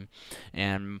halftime,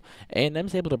 and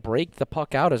A&M's able to break the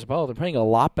puck out as well. They're playing a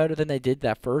lot better than they did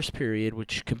that first period,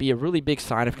 which could be a really big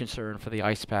sign of concern for the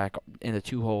Ice Pack in the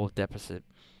 2-hole deficit.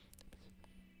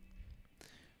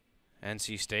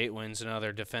 NC State wins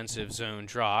another defensive zone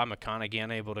draw. McConaughey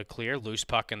unable to clear. Loose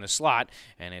puck in the slot,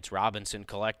 and it's Robinson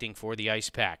collecting for the Ice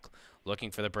Pack.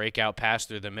 Looking for the breakout pass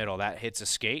through the middle. That hits a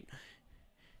skate.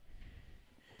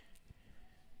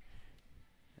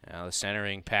 Now the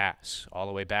centering pass all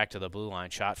the way back to the blue line.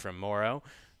 Shot from Morrow.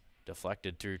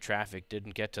 Deflected through traffic.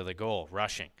 Didn't get to the goal.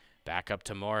 Rushing. Back up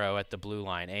to Morrow at the blue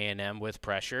line. A&M with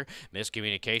pressure.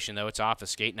 Miscommunication, though. It's off a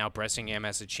skate. Now Bressingham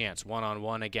has a chance.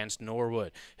 One-on-one against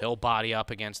Norwood. He'll body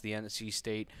up against the NC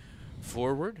State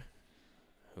forward,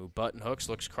 who button hooks,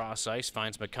 looks cross ice,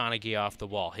 finds McConaughey off the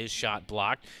wall. His shot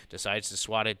blocked, decides to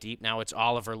swat it deep. Now it's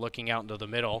Oliver looking out into the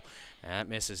middle. That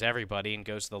misses everybody and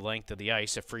goes the length of the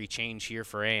ice. A free change here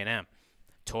for A&M.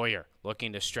 Toyer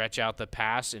looking to stretch out the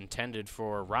pass intended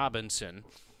for Robinson.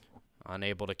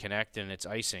 Unable to connect, and it's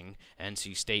icing.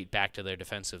 NC State back to their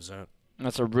defensive zone.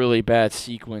 That's a really bad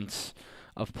sequence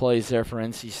of plays there for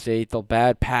NC State. The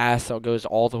bad pass that goes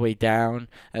all the way down,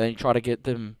 and then you try to get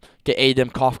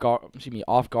A&M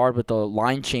off guard with the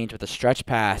line change with a stretch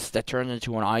pass that turns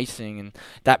into an icing, and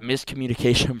that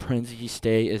miscommunication for NC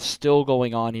State is still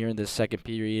going on here in this second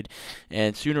period,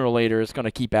 and sooner or later it's going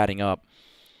to keep adding up.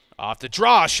 Off the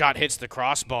draw, shot hits the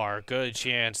crossbar. Good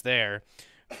chance there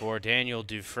for Daniel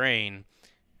Dufresne,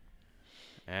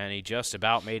 and he just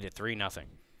about made it 3-0.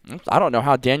 I don't know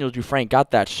how Daniel Dufresne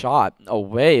got that shot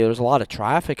away. There was a lot of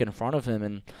traffic in front of him,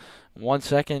 and 1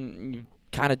 second you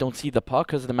kind of don't see the puck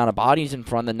because of the amount of bodies in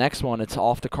front. The next one, it's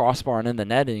off the crossbar and in the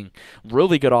netting.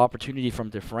 Really good opportunity from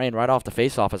Dufresne right off the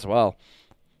faceoff as well.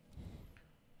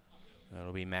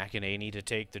 That'll be McEnany to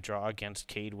take the draw against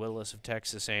Cade Willis of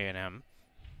Texas A&M.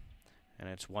 And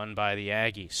it's won by the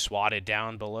Aggies. Swatted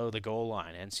down below the goal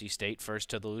line. NC State first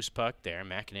to the loose puck there.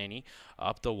 McEnany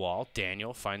up the wall.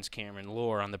 Daniel finds Cameron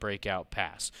Lohr on the breakout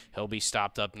pass. He'll be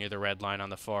stopped up near the red line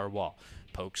on the far wall.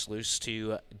 Pokes loose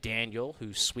to Daniel,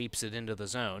 who sweeps it into the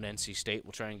zone. NC State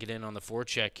will try and get in on the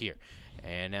forecheck here.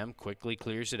 A&M quickly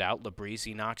clears it out.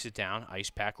 Labrizzi knocks it down.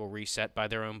 Ice Pack will reset by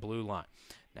their own blue line.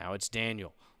 Now it's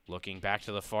Daniel looking back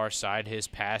to the far side. His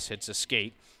pass hits a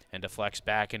skate and deflects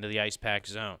back into the Ice Pack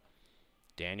zone.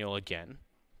 Daniel again,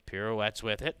 pirouettes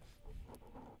with it,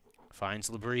 finds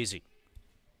Labrizzi.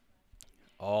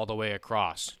 All the way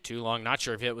across. Too long, not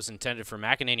sure if it was intended for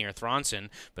McEnany or Thronson,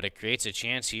 but it creates a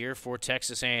chance here for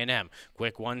Texas A&M.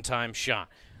 Quick one-time shot.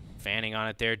 Fanning on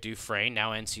it there, Dufresne.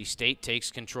 Now NC State takes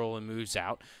control and moves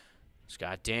out.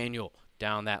 Scott Daniel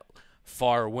down that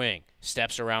far wing.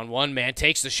 Steps around one man,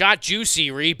 takes the shot.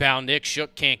 Juicy rebound. Nick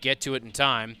Shook can't get to it in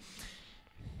time.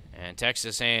 And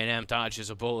Texas A&M dodges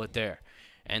a bullet there.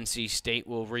 NC State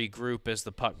will regroup as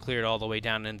the puck cleared all the way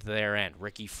down into their end.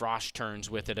 Ricky Frosch turns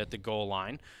with it at the goal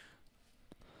line.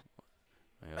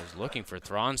 I was looking for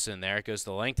Thronson there. It goes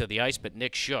the length of the ice, but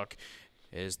Nick Shook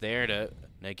is there to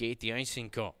negate the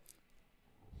icing call.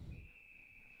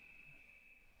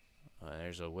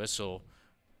 There's a whistle.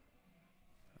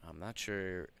 I'm not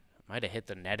sure. Might have hit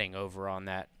the netting over on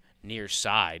that near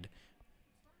side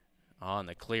on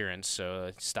the clearance, so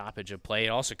a stoppage of play. It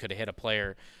also could have hit a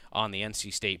player on the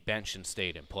NC State bench and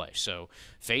stayed in play. So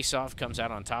face-off comes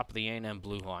out on top of the A&M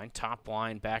blue line. Top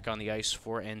line back on the ice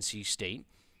for NC State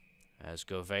as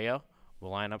Govea will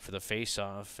line up for the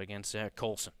face-off against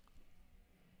Colson.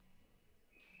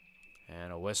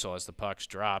 And a whistle as the puck's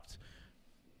dropped.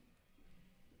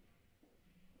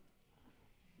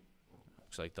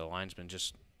 Looks like the linesman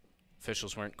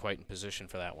officials weren't quite in position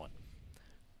for that one.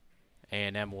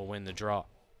 A&M will win the draw.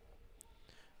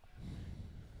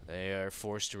 They are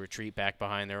forced to retreat back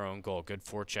behind their own goal. Good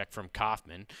forecheck from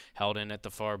Kaufman, held in at the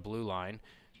far blue line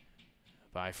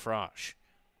by Frosch.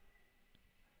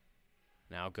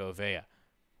 Now Govea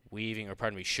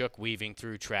Shook weaving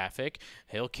through traffic.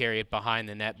 He'll carry it behind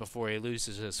the net before he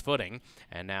loses his footing.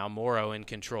 And now Morrow in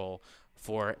control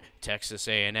for Texas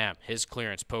A&M. His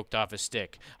clearance poked off his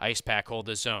stick. Ice Pack hold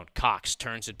the zone. Cox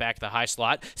turns it back to the high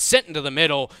slot. Sent into the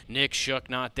middle. Nick Shook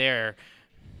not there.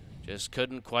 Just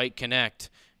couldn't quite connect.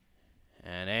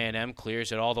 And A&M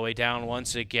clears it all the way down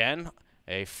once again.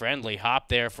 A friendly hop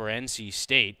there for NC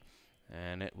State.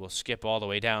 And it will skip all the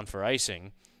way down for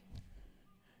icing.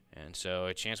 And so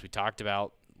a chance we talked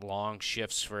about long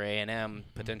shifts for A&M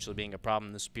potentially being a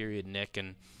problem this period, Nick,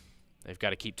 and they've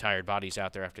got to keep tired bodies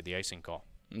out there after the icing call.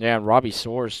 Yeah, and Robbie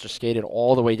Soares just skated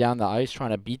all the way down the ice trying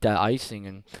to beat that icing,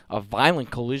 and a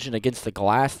violent collision against the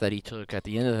glass that he took at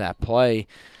the end of that play.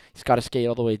 He's got to skate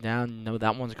all the way down. You know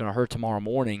that one's going to hurt tomorrow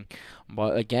morning.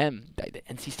 But again, the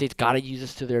NC State's got to use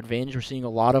this to their advantage. We're seeing a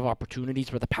lot of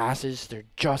opportunities where the passes, they're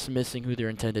just missing who they're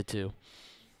intended to.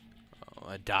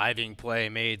 A diving play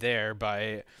made there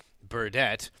by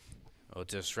Burdett will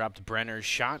disrupt Brenner's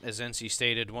shot as NC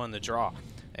State had won the draw.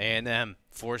 A&M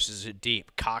forces it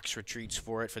deep. Cox retreats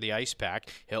for it for the ice pack.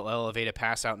 He'll elevate a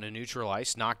pass out into neutral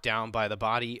ice, knocked down by the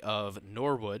body of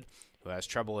Norwood, who has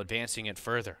trouble advancing it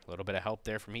further. A little bit of help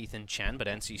there from Ethan Chen, but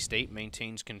NC State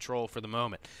maintains control for the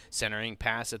moment. Centering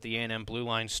pass at the A&M blue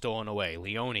line stolen away.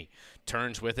 Leone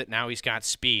turns with it. Now he's got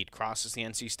speed. Crosses the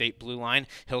NC State blue line.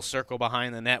 He'll circle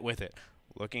behind the net with it.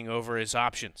 Looking over his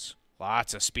options.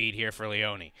 Lots of speed here for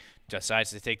Leone.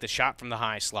 Decides to take the shot from the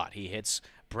high slot. He hits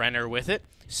Brenner with it.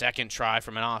 Second try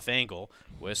from an off angle.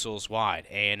 Whistles wide.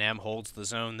 A&M holds the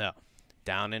zone, though.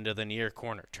 Down into the near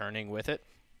corner. Turning with it.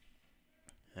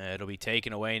 It'll be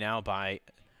taken away now by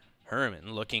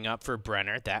Herman. Looking up for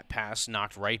Brenner. That pass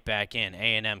knocked right back in.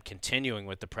 A&M continuing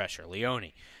with the pressure.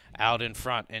 Leone out in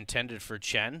front. Intended for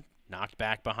Chen. Knocked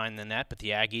back behind the net, but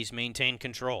the Aggies maintain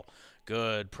control.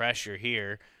 Good pressure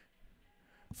here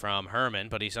from Herman,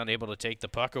 but he's unable to take the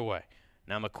puck away.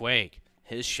 Now McQuaig,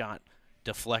 his shot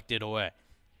deflected away.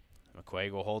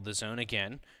 McQuaig will hold the zone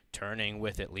again, turning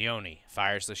with it. Leone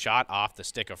fires the shot off the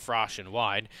stick of Frosch and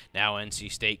wide. Now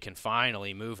NC State can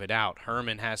finally move it out.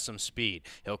 Herman has some speed.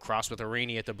 He'll cross with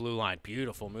Arini at the blue line.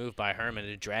 Beautiful move by Herman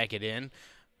to drag it in.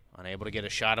 Unable to get a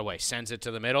shot away. Sends it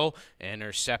to the middle.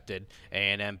 Intercepted.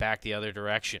 A&M back the other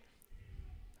direction.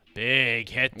 Big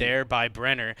hit there by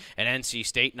Brenner, and NC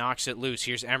State knocks it loose.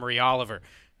 Here's Emery Oliver.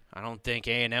 I don't think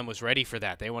A&M was ready for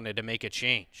that. They wanted to make a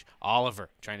change. Oliver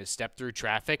trying to step through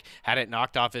traffic. Had it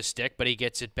knocked off his stick, but he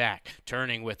gets it back.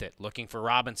 Turning with it. Looking for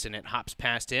Robinson. It hops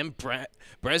past him.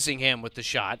 Bresingham with the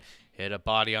shot. Hit a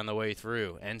body on the way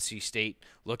through. NC State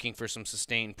looking for some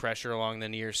sustained pressure along the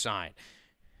near side.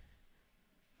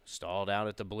 Stalled out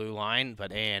at the blue line,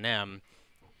 but A&M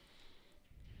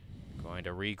going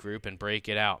to regroup and break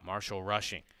it out. Marshall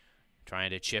rushing, trying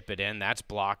to chip it in. That's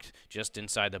blocked just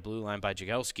inside the blue line by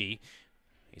Jagelski.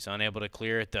 He's unable to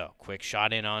clear it, though. Quick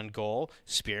shot in on goal.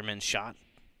 Spearman's shot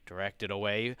directed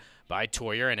away by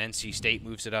Toyer, and NC State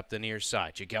moves it up the near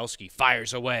side. Jagelski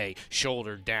fires away,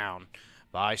 shouldered down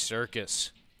by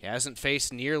Circus. He hasn't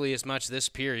faced nearly as much this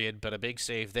period, but a big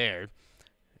save there.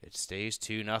 It stays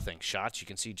 2-0. Shots you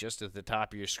can see just at the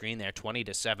top of your screen there,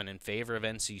 20-7 in favor of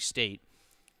NC State.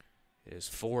 It is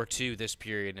 4-2 this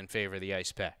period in favor of the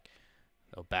Ice Pack.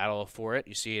 They'll battle for it.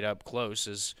 You see it up close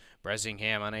as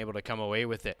Bresingham unable to come away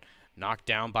with it. Knocked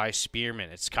down by Spearman.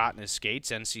 It's caught in his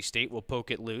skates. NC State will poke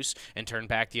it loose and turn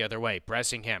back the other way.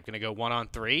 Bresingham going to go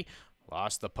 1-on-3.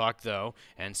 Lost the puck, though.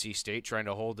 NC State trying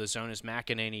to hold the zone as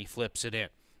McEnany flips it in.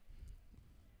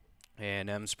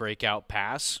 A&M's breakout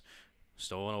pass.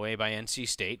 Stolen away by NC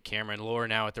State. Cameron Lohr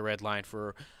now at the red line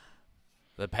for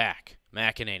the Pack.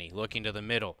 McEnany looking to the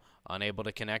middle. Unable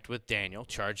to connect with Daniel.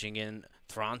 Charging in,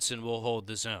 Thronson will hold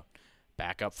the zone.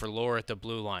 Back up for Lohr at the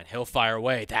blue line. He'll fire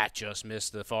away. That just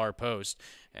missed the far post.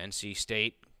 NC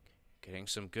State getting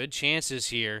some good chances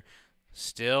here.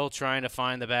 Still trying to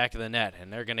find the back of the net.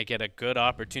 And they're going to get a good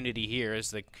opportunity here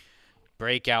as the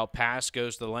breakout pass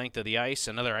goes the length of the ice.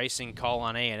 Another icing call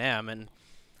on A&M. And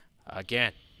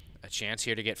again, a chance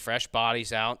here to get fresh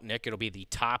bodies out. Nick, it'll be the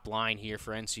top line here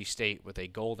for NC State with a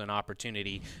golden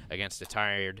opportunity against a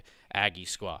tired Aggie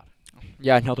squad.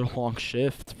 Yeah, another long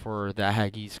shift for the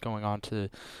Aggies going on to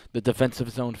the defensive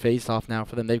zone faceoff now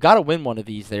for them. They've got to win one of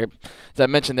these there. As I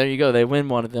mentioned, there you go. They win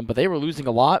one of them, but they were losing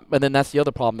a lot, and then that's the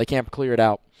other problem. They can't clear it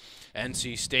out.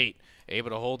 NC State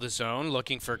able to hold the zone,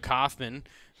 looking for Kaufman.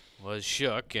 Was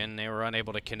shook, and they were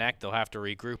unable to connect. They'll have to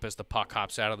regroup as the puck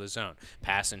hops out of the zone.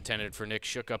 Pass intended for Nick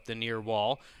Shook up the near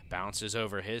wall. Bounces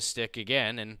over his stick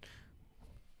again, and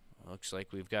looks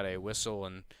like we've got a whistle,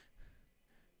 and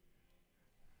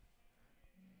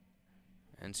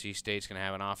NC State's going to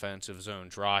have an offensive zone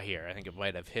draw here. I think it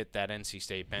might have hit that NC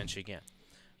State bench again.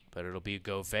 But it'll be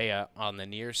Govea on the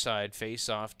near side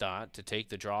face-off dot to take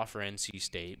the draw for NC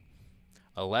State.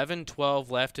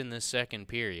 11-12 left in the second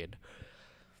period.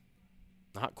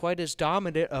 Not quite as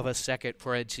dominant of a second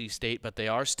for NC State, but they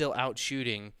are still out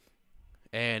shooting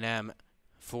A&M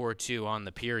 4-2 on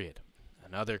the period.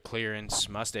 Another clearance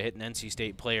must have hit an NC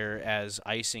State player as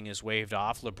icing is waved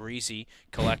off. Labrisi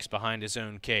collects behind his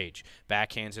own cage.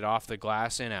 Backhands it off the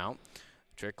glass and out.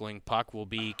 Trickling puck will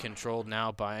be controlled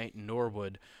now by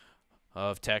Norwood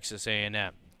of Texas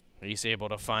A&M. He's able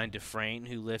to find Dufresne,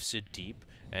 who lifts it deep.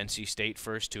 NC State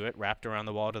first to it, wrapped around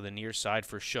the wall to the near side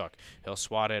for Shook. He'll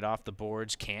swat it off the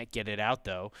boards, can't get it out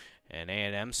though, and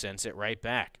A&M sends it right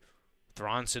back.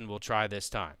 Thronson will try this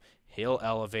time. He'll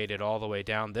elevate it all the way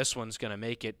down. This one's going to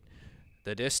make it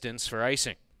the distance for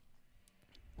icing.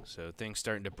 So things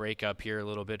starting to break up here a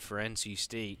little bit for NC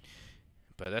State.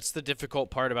 But that's the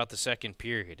difficult part about the second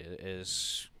period,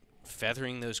 is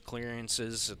feathering those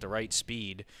clearances at the right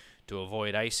speed to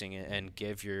avoid icing and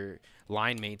give your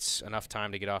line mates enough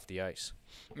time to get off the ice.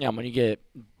 Yeah, when you get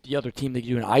the other team that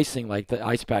you do an icing like the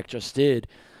Ice Pack just did,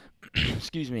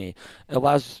 excuse me, it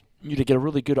allows you to get a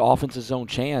really good offensive zone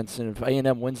chance. And if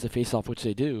A&M wins the faceoff, which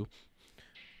they do.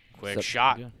 Quick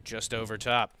shot, just over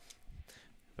top.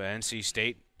 But NC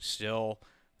State still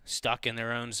stuck in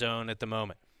their own zone at the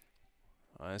moment.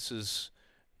 This has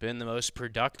been the most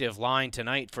productive line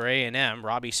tonight for A&M.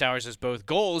 Robbie Sowers has both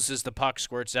goals as the puck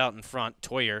squirts out in front.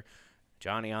 Toyer,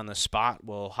 Johnny on the spot,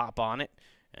 will hop on it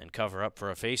and cover up for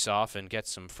a faceoff and get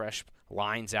some fresh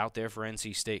lines out there for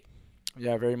NC State.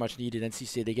 Yeah, very much needed. NC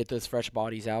State, they get those fresh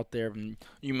bodies out there. And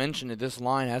you mentioned that this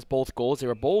line has both goals. They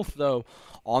were both, though,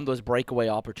 on those breakaway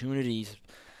opportunities.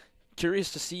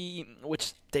 Curious to see,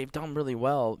 which they've done really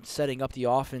well, setting up the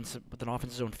offense with an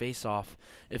offensive zone faceoff,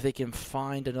 if they can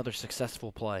find another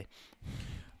successful play.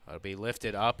 It'll be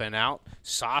lifted up and out.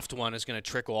 Soft one is going to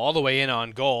trickle all the way in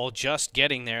on goal. Just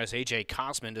getting there is A.J.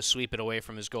 Kosman to sweep it away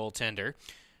from his goaltender.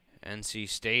 NC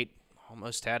State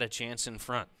almost had a chance in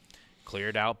front.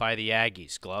 Cleared out by the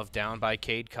Aggies. Glove down by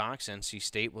Cade Cox. NC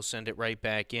State will send it right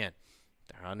back in.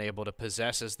 They're unable to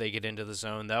possess as they get into the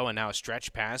zone, though, and now a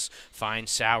stretch pass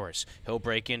finds Sowers. He'll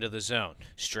break into the zone.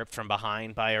 Stripped from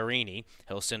behind by Arini.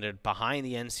 He'll send it behind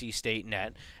the NC State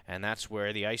net, and that's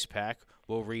where the Ice Pack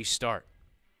will restart.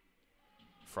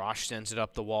 Frosch sends it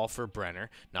up the wall for Brenner.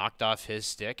 Knocked off his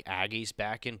stick. Aggies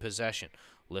back in possession.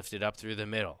 Lifted up through the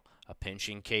middle. A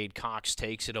pinching Cade Cox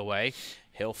takes it away.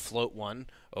 He'll float one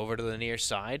over to the near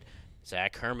side.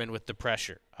 Zach Herman with the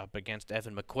pressure up against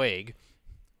Evan McQuaig.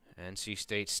 NC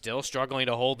State still struggling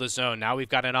to hold the zone. Now we've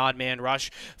got an odd man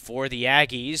rush for the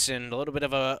Aggies, and a little bit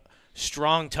of a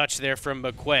strong touch there from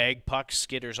McQuaig. Puck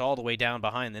skitters all the way down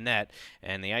behind the net,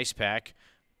 and the Ice Pack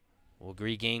will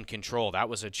regain control. That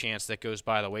was a chance that goes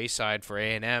by the wayside for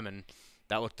A&M, and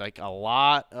that looked like a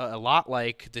lot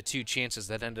like the two chances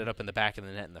that ended up in the back of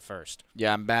the net in the first.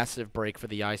 Yeah, massive break for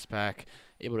the Ice Pack.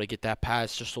 Able to get that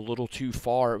pass just a little too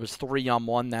far. It was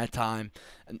 3-on-1 that time.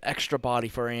 An extra body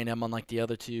for A&M unlike the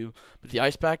other two. But the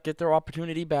Ice Pack get their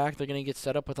opportunity back. They're going to get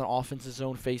set up with an offensive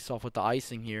zone face-off with the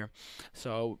icing here.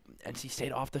 So NC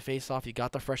State off the face-off. You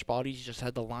got the fresh bodies. You just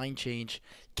had the line change.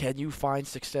 Can you find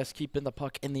success keeping the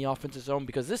puck in the offensive zone?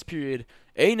 Because this period,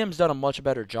 A&M's done a much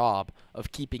better job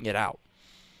of keeping it out.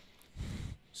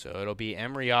 So it'll be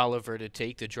Emery Oliver to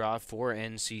take the draw for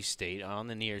NC State on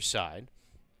the near side.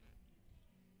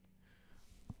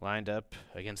 Lined up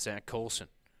against Zach Colson.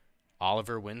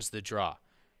 Oliver wins the draw.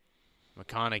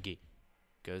 McConaughey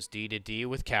goes D to D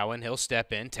with Cowan. He'll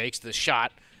step in, takes the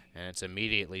shot, and it's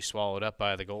immediately swallowed up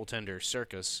by the goaltender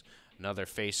Circus. Another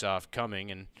face-off coming,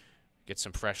 and get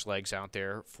some fresh legs out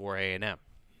there for A&M.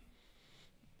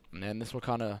 And then this will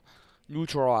kind of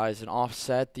neutralize and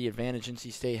offset the advantage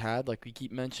NC State had, like we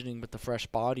keep mentioning with the fresh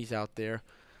bodies out there.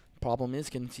 Problem is,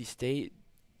 can NC State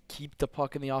keep the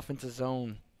puck in the offensive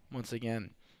zone once again?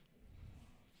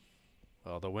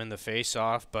 Well, they'll win the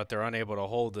face-off, but they're unable to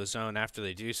hold the zone after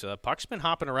they do so. The puck's been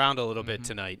hopping around a little bit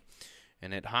tonight,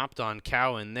 and it hopped on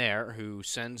Cowan there, who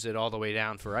sends it all the way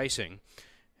down for icing.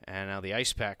 And now the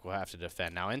Ice Pack will have to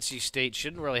defend. Now, NC State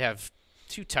shouldn't really have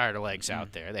too tired of legs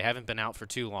out there. They haven't been out for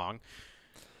too long,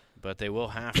 but they will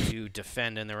have to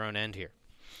defend in their own end here.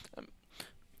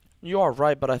 You are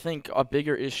right, but I think a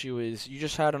bigger issue is you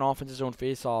just had an offensive zone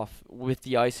face-off with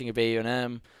the icing of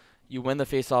A&M. You win the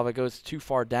face-off, it goes too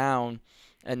far down,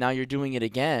 and now you're doing it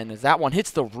again. As that one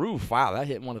hits the roof, wow, that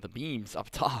hit one of the beams up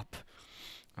top.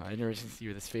 Interesting to see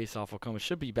where this face-off will come. It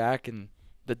should be back in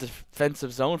the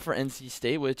defensive zone for NC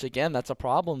State, which, again, that's a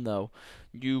problem, though.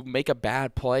 You make a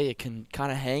bad play, it can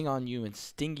kind of hang on you and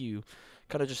sting you,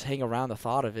 kind of just hang around the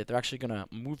thought of it. They're actually going to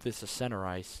move this to center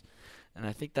ice, and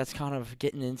I think that's kind of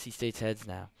getting NC State's heads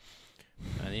now.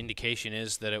 The indication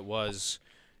is that it was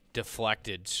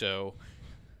deflected, so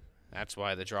that's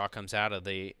why the draw comes out of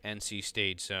the NC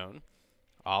State zone.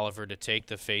 Oliver to take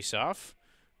the face-off.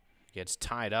 Gets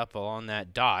tied up along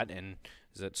that dot, and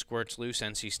as it squirts loose,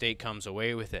 NC State comes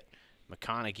away with it.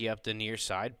 McConaughey up the near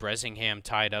side. Bresingham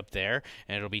tied up there,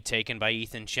 and it'll be taken by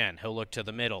Ethan Chen. He'll look to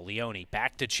the middle. Leone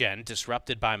back to Chen,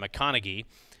 disrupted by McConaughey,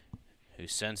 who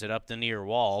sends it up the near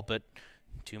wall, but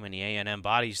too many A&M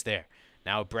bodies there.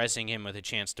 Now Bresingham with a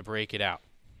chance to break it out.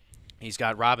 He's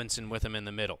got Robinson with him in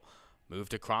the middle.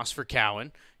 Moved across for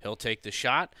Cowan. He'll take the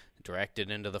shot, directed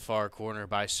into the far corner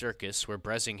by Circus, where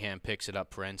Bresingham picks it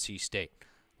up for NC State.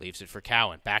 Leaves it for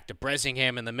Cowan. Back to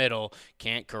Bresingham in the middle.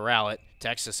 Can't corral it.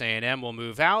 Texas A&M will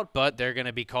move out, but they're going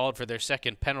to be called for their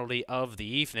second penalty of the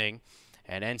evening.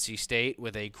 And NC State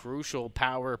with a crucial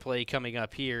power play coming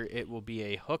up here. It will be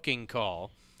a hooking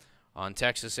call on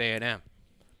Texas A&M.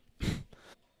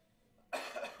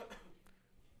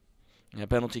 A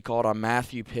penalty called on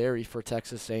Matthew Perry for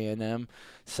Texas A&M.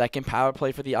 Second power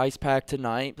play for the Ice Pack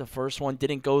tonight. The first one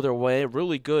didn't go their way.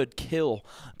 Really good kill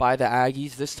by the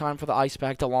Aggies. This time for the Ice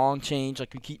Pack, the long change,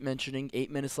 like we keep mentioning, 8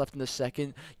 minutes left in the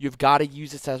second. You've got to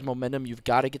use this as momentum. You've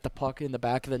got to get the puck in the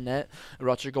back of the net.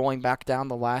 Rutger going back down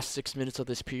the last 6 minutes of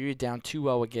this period, down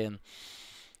 2-0 again.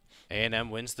 A&M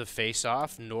wins the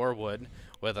faceoff. Norwood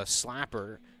with a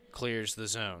slapper clears the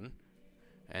zone.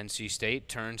 NC State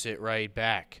turns it right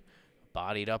back.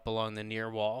 Bodied up along the near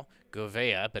wall.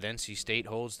 Govea, but NC State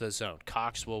holds the zone.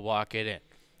 Cox will walk it in.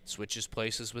 Switches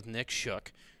places with Nick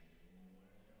Shook.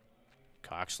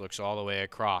 Cox looks all the way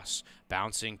across.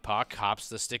 Bouncing puck, hops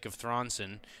the stick of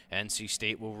Thronson. NC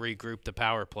State will regroup the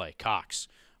power play. Cox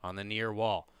on the near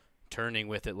wall. Turning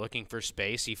with it, looking for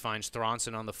space. He finds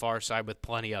Thronson on the far side with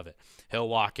plenty of it. He'll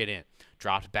walk it in.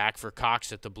 Dropped back for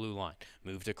Cox at the blue line.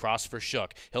 Moved across for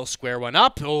Shook. He'll square one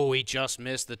up. Oh, he just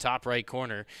missed the top right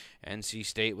corner. NC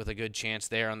State with a good chance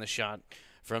there on the shot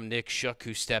from Nick Shook,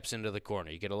 who steps into the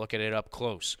corner. You get a look at it up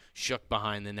close. Shook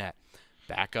behind the net.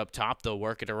 Back up top, they'll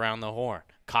work it around the horn.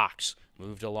 Cox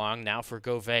moved along now for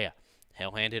Govea.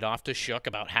 He'll hand it off to Shook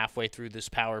about halfway through this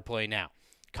power play now.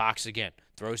 Cox again.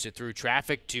 Throws it through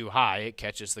traffic too high. It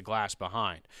catches the glass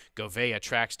behind. Govea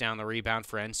tracks down the rebound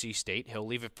for NC State. He'll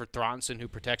leave it for Thronson, who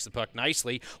protects the puck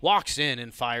nicely. Walks in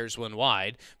and fires one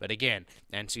wide. But again,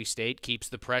 NC State keeps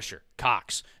the pressure.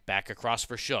 Cox back across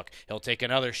for Shook. He'll take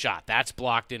another shot. That's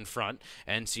blocked in front.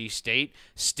 NC State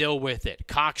still with it.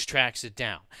 Cox tracks it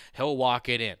down. He'll walk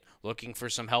it in. Looking for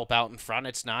some help out in front.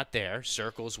 It's not there.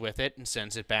 Circles with it and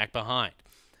sends it back behind.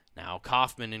 Now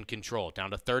Kaufman in control,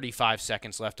 down to 35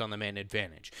 seconds left on the man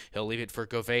advantage. He'll leave it for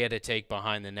Govea to take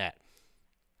behind the net.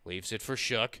 Leaves it for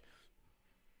Shook.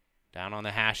 Down on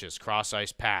the hashes,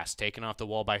 cross-ice pass, taken off the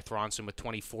wall by Thronson with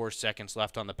 24 seconds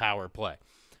left on the power play.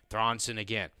 Thronson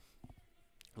again.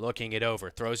 Looking it over,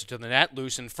 throws it to the net,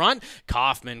 loose in front.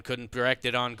 Kaufman couldn't direct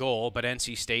it on goal, but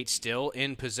NC State still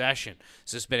in possession.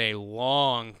 This has been a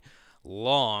long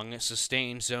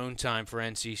sustained zone time for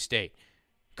NC State.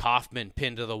 Kaufman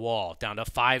pinned to the wall. Down to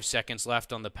 5 seconds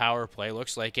left on the power play.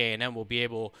 Looks like A&M will be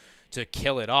able to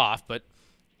kill it off, but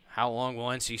how long will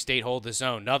NC State hold the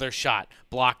zone? Another shot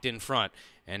blocked in front.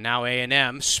 And now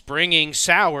A&M springing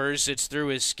Sowers. It's through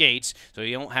his skates, so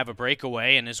he won't have a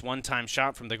breakaway, and his one-time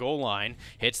shot from the goal line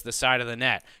hits the side of the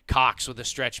net. Cox with a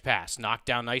stretch pass. Knocked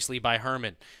down nicely by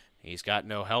Herman. He's got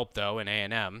no help, though, in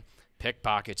A&M.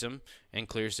 Pickpockets him and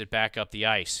clears it back up the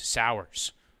ice.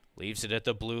 Sowers leaves it at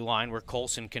the blue line where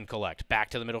Colson can collect. Back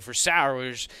to the middle for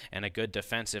Sowers, and a good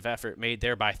defensive effort made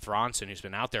there by Thronson, who's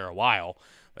been out there a while.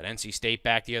 But NC State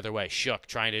back the other way. Shook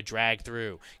trying to drag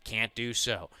through. Can't do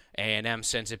so. A&M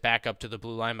sends it back up to the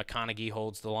blue line. McConaughey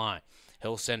holds the line.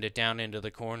 He'll send it down into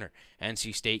the corner.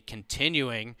 NC State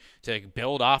continuing to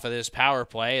build off of this power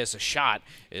play as a shot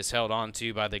is held on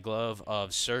to by the glove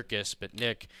of Circus. But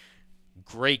Nick,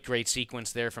 great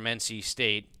sequence there from NC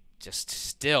State. Just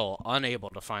still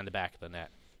unable to find the back of the net.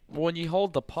 When you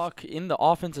hold the puck in the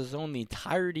offensive zone the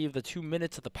entirety of the 2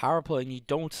 minutes of the power play and you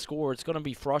don't score, it's going to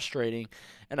be frustrating.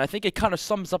 And I think it kind of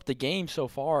sums up the game so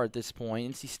far at this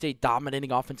point. NC State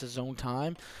dominating offensive zone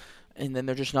time, and then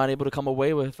they're just not able to come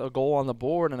away with a goal on the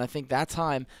board. And I think that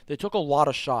time they took a lot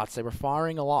of shots. They were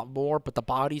firing a lot more, but the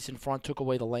bodies in front took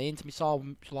away the lanes. We saw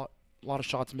a lot of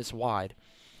shots miss wide.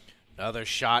 Another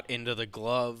shot into the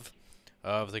glove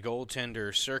of the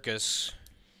goaltender Circus.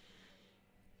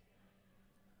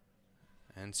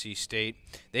 NC State,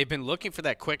 they've been looking for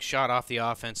that quick shot off the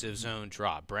offensive zone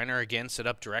drop. Brenner again set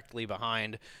up directly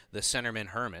behind the centerman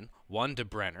Herman. One to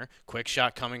Brenner. Quick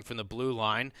shot coming from the blue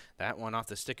line. That one off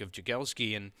the stick of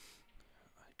Jagelski and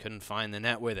couldn't find the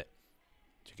net with it.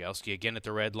 Jagelski again at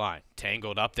the red line.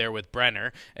 Tangled up there with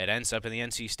Brenner. It ends up in the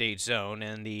NC State zone,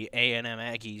 and the A&M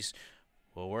Aggies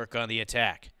will work on the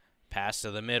attack. Pass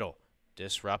to the middle.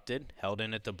 Disrupted. Held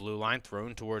in at the blue line.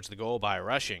 Thrown towards the goal by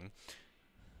Rushing.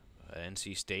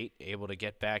 NC State able to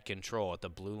get back control. At the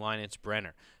blue line, it's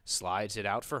Brenner. Slides it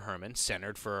out for Herman,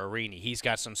 centered for Arini. He's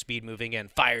got some speed moving in,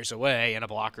 fires away, and a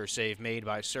blocker save made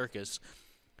by Circus.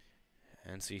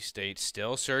 NC State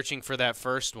still searching for that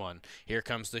first one. Here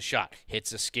comes the shot.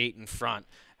 Hits a skate in front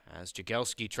as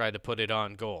Jagelski tried to put it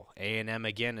on goal. A&M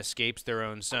again escapes their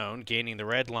own zone, gaining the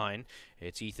red line.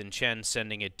 It's Ethan Chen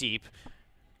sending it deep.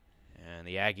 And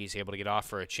the Aggies able to get off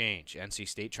for a change. NC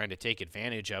State trying to take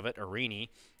advantage of it. Arini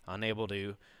unable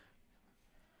to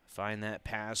find that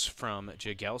pass from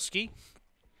Jagelski.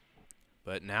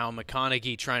 But now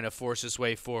McConaughey trying to force his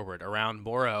way forward around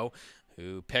Morrow,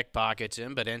 who pickpockets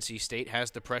him, but NC State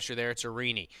has the pressure there. It's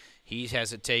Arini. He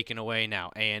has it taken away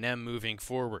now. A&M moving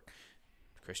forward.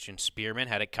 Christian Spearman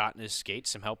had it caught in his skate.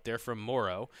 Some help there from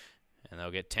Morrow. And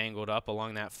they'll get tangled up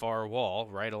along that far wall,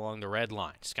 right along the red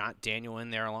line. Scott Daniel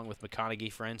in there along with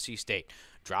McConaughey for NC State.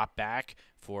 Drop back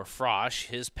for Frosch.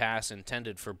 His pass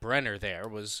intended for Brenner there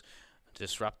was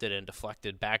disrupted and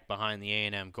deflected back behind the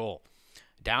A&M goal.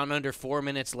 Down under 4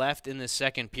 minutes left in the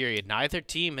second period. Neither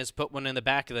team has put one in the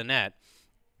back of the net.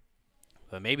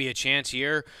 But maybe a chance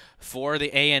here for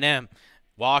the A&M.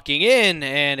 Walking in,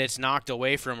 and it's knocked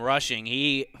away from Rushing.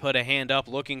 He put a hand up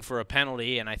looking for a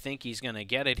penalty, and I think he's going to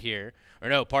get it here. Or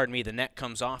no, pardon me, the net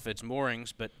comes off its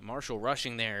moorings, but Marshall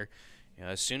Rushing there,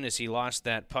 as soon as he lost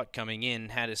that puck coming in,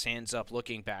 had his hands up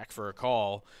looking back for a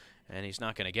call, and he's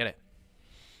not going to get it.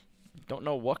 Don't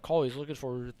know what call he's looking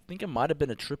for. I think it might have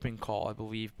been a tripping call, I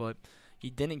believe, but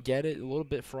he didn't get it. A little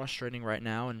bit frustrating right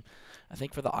now, and I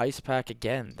think for the Ice Pack,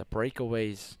 again, the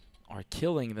breakaways are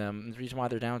killing them. The reason why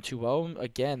they're down 2-0,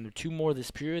 again, 2 more this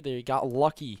period. They got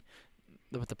lucky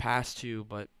with the past 2,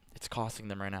 but it's costing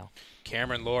them right now.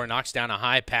 Cameron Lohr knocks down a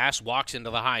high pass, walks into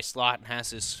the high slot, and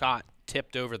has his shot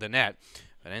tipped over the net.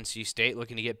 But NC State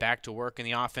looking to get back to work in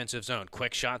the offensive zone.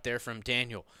 Quick shot there from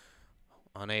Daniel.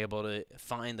 Unable to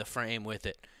find the frame with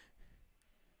it.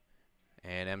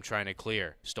 And M trying to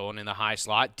clear. Stolen in the high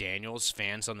slot. Daniels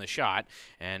fans on the shot.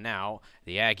 And now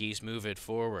the Aggies move it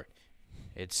forward.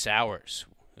 It's Sowers,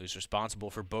 who's responsible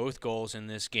for both goals in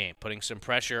this game. Putting some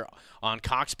pressure on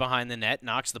Cox behind the net.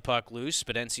 Knocks the puck loose,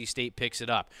 but NC State picks it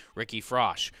up. Ricky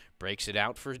Frosch breaks it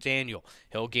out for Daniel.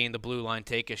 He'll gain the blue line,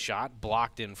 take a shot.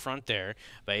 Blocked in front there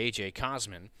by A.J.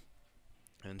 Cosman.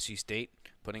 NC State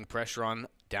putting pressure on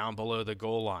down below the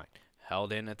goal line.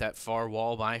 Held in at that far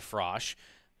wall by Frosch.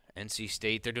 NC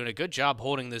State, they're doing a good job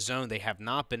holding the zone. They have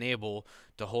not been able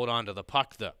to hold on to the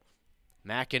puck, though.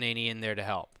 McEnany in there to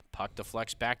help. Puck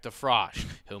deflects back to Frosch.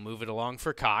 He'll move it along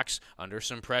for Cox. Under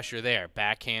some pressure there.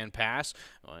 Backhand pass.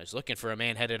 Well, he's looking for a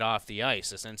man headed off the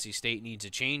ice. As NC State needs a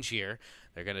change here,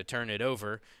 they're going to turn it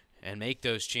over and make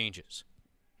those changes.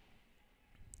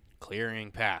 Clearing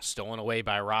pass. Stolen away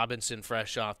by Robinson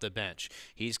fresh off the bench.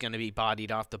 He's going to be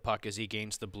bodied off the puck as he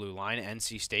gains the blue line.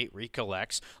 NC State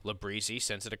recollects. Labrizzi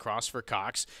sends it across for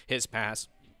Cox. His pass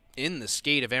in the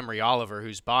skate of Emery Oliver,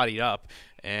 who's bodied up,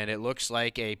 and it looks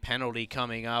like a penalty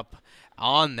coming up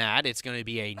on that. It's going to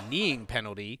be a kneeing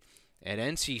penalty at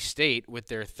NC State with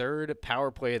their third power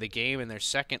play of the game and their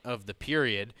second of the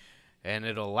period, and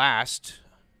it'll last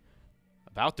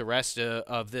about the rest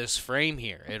of this frame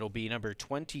here. It'll be number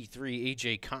 23,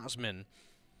 A.J. Cosman,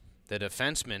 the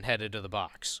defenseman, headed to the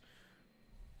box.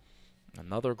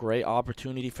 Another great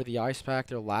opportunity for the Ice Pack,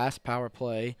 their last power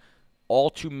play. All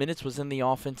 2 minutes was in the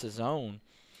offensive zone.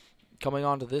 Coming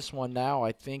on to this one now,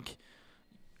 I think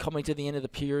coming to the end of the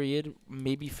period,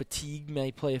 maybe fatigue may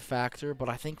play a factor, but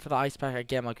I think for the Ice Pack,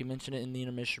 again, like we mentioned it in the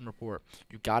intermission report,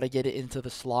 you got to get it into the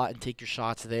slot and take your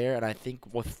shots there, and I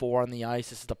think with 4 on the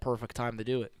ice, this is the perfect time to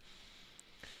do it.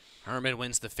 Herman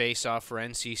wins the faceoff for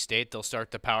NC State. They'll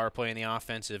start the power play in the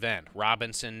offensive end.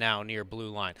 Robinson now near blue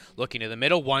line. Looking to the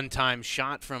middle, one-time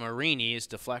shot from Arini is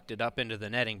deflected up into the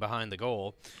netting behind the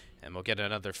goal. And we'll get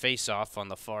another face-off on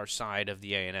the far side of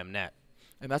the A&M net.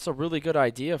 And that's a really good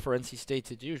idea for NC State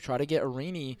to do. Try to get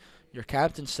Arini, your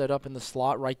captain, set up in the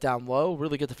slot right down low.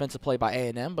 Really good defensive play by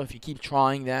A&M, but if you keep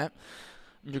trying that,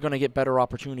 you're going to get better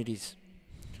opportunities.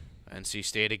 NC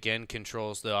State again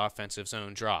controls the offensive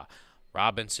zone draw.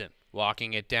 Robinson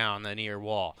walking it down the near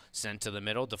wall. Sent to the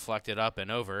middle, deflected up and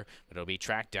over, but it'll be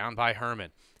tracked down by Herman.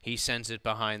 He sends it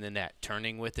behind the net.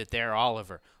 Turning with it there,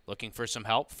 Oliver. Looking for some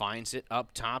help. Finds it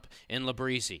up top in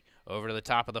Labrizzi. Over to the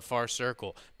top of the far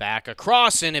circle. Back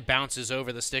across, and it bounces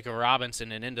over the stick of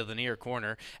Robinson and into the near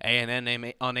corner.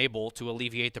 A&M unable to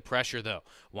alleviate the pressure, though.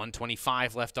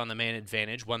 1:25 left on the man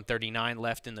advantage. 1:39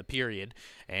 left in the period.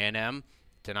 A&M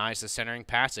denies the centering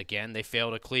pass again. They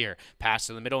fail to clear. Pass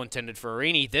to the middle intended for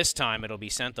Arini. This time it'll be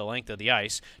sent the length of the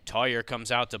ice. Tauyer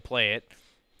comes out to play it.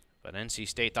 But NC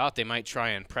State thought they might try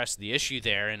and press the issue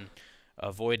there, and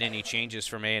avoid any changes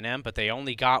from A&M, but they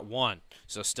only got one.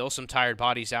 So still some tired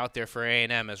bodies out there for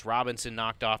A&M as Robinson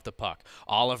knocked off the puck.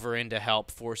 Oliver in to help,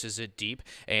 forces it deep.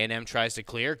 A&M tries to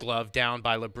clear, glove down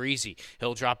by Labrizzi.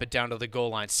 He'll drop it down to the goal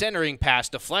line. Centering pass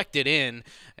deflected in,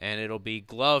 and it'll be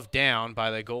gloved down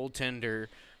by the goaltender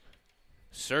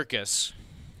Circus.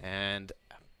 And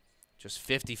just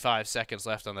 55 seconds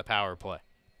left on the power play.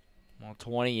 Well,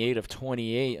 28 of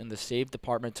 28 in the save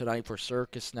department tonight for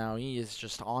Circus now. He is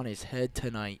just on his head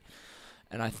tonight.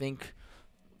 And I think,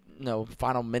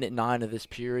 final minute 9 of this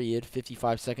period,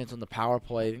 55 seconds on the power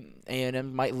play,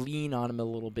 A&M might lean on him a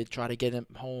little bit, try to get him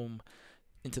home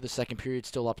into the second period,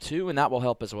 still up 2, and that will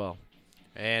help as well.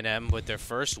 A&M with their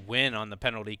first win on the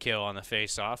penalty kill on the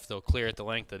face-off. They'll clear at the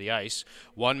length of the ice.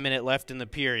 1 minute left in the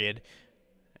period,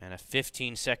 and a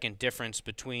 15-second difference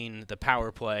between the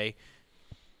power play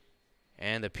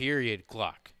and the period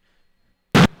clock.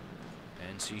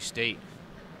 NC State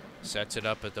sets it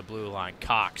up at the blue line.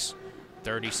 Cox,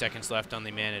 30 seconds left on the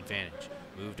man advantage.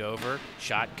 Moved over,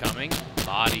 shot coming,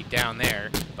 bodied down there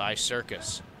by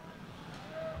Circus.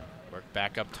 Work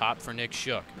back up top for Nick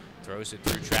Shook. Throws it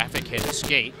through traffic, hit a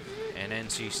skate, and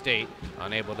NC State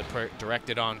unable to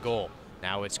direct it on goal.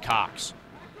 Now it's Cox.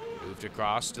 Moved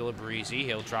across to Labrizzi.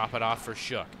 He'll drop it off for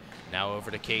Shook. Now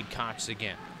over to Cade Cox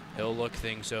again. He'll look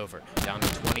things over. Down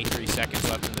to 23 seconds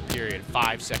left in the period.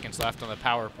 5 seconds left on the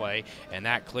power play, and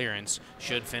that clearance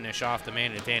should finish off the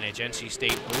man advantage. NC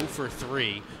State 0 for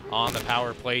 3 on the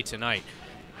power play tonight.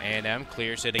 A&M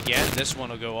clears it again. This one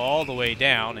will go all the way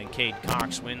down, and Cade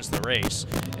Cox wins the race.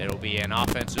 It'll be an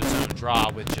offensive zone draw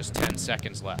with just 10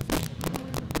 seconds left.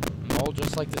 Well,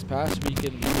 just like this past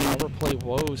weekend, the power play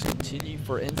woes continue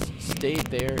for NC State.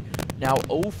 They're now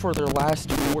 0 for their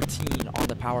last 14 on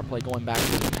the power play going back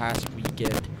to this past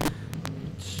weekend.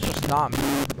 It's just not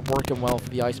working well for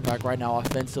the Ice Pack right now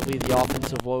offensively. The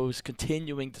offensive woes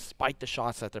continuing despite the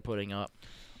shots that they're putting up.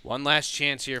 One last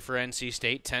chance here for NC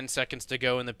State. 10 seconds to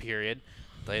go in the period.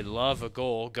 They love a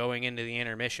goal going into the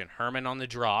intermission. Herman on the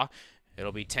draw.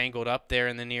 It'll be tangled up there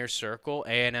in the near circle.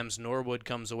 A&M's Norwood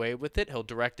comes away with it. He'll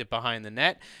direct it behind the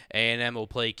net. A&M will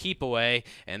play keep away,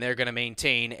 and they're going to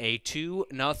maintain a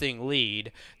 2-0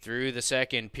 lead through the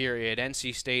second period.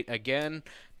 NC State again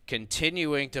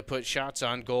continuing to put shots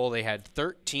on goal. They had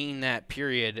 13 that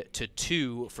period to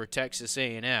 2 for Texas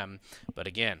A&M, but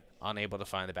again, unable to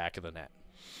find the back of the net.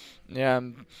 Yeah,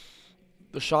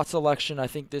 the shot selection, I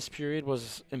think this period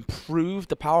was improved.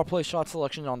 The power play shot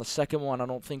selection on the second one I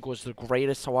don't think was the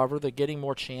greatest. However, they're getting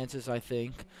more chances, I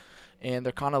think. And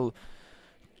they're kind of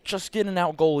just getting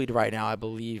out goalied right now, I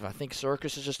believe. I think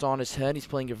Circus is just on his head. He's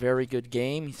playing a very good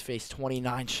game. He's faced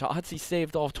 29 shots. He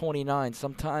saved all 29.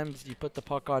 Sometimes you put the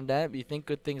puck on net, you think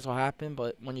good things will happen,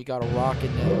 but when you got a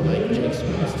rocket net like Jake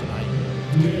Swiss tonight.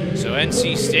 So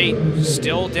NC State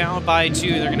still down by 2.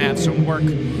 They're going to have some work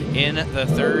in the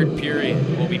third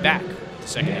period. We'll be back with the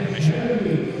second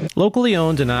intermission. Locally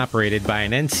owned and operated by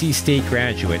an NC State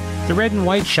graduate, the Red and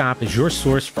White Shop is your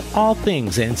source for all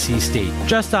things NC State.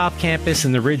 Just off campus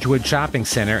in the Ridgewood Shopping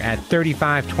Center at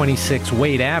 3526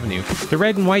 Wade Avenue, the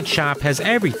Red and White Shop has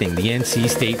everything the NC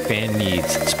State fan needs.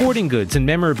 Sporting goods and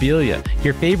memorabilia,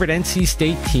 your favorite NC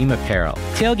State team apparel,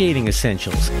 tailgating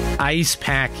essentials, Ice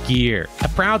Pack gear. A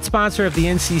proud sponsor of the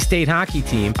NC State hockey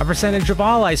team, a percentage of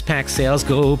all Ice Pack sales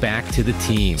go back to the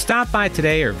team. Stop by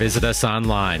today or visit us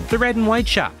online. The Red and White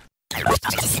Shop.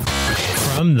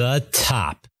 From the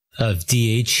top of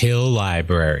D.H. Hill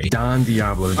Library, Don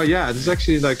Diablo. Oh yeah, this is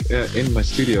actually in my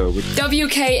studio.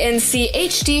 WKNC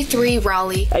HD3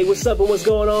 Raleigh. Hey, what's up and what's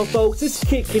going on, folks? This is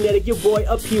Kid Kinetic, your boy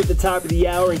up here at the top of the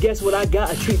hour, and guess what I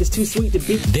got? A treat that's too sweet to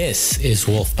beat. This is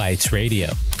Wolf Bites Radio.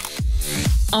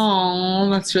 Oh,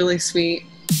 that's really sweet.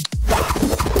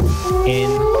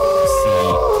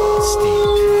 NC State.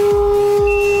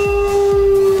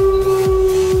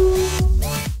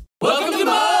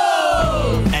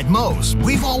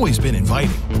 We've always been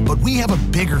inviting, but we have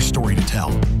a bigger story to tell.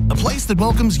 A place that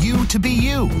welcomes you to be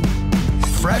you.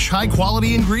 Fresh,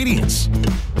 high-quality ingredients.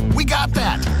 We got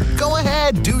that. Go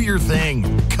ahead, do your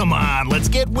thing. Come on, let's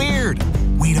get weird.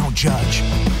 We don't judge.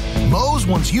 Moe's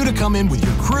wants you to come in with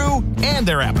your crew and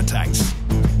their appetites.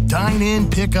 Dine in,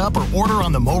 pick up, or order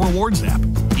on the Mo Rewards app.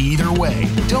 Either way,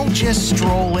 don't just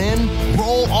stroll in,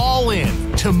 roll all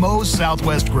in to Moe's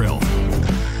Southwest Grill.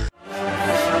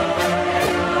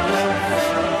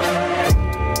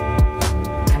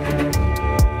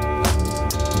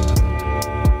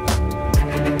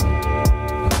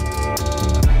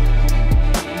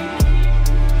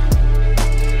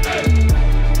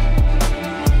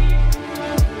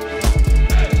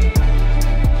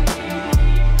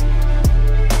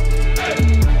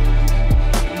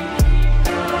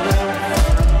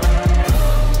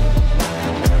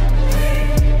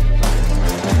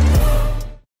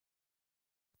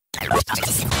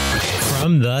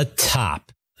 from the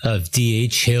top of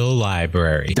D.H. Hill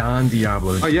Library. Don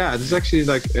Diablo. Oh yeah, this is actually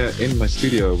like in my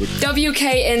studio.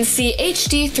 WKNC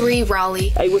HD3 Raleigh.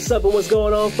 Hey, what's up and what's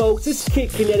going on, folks? This is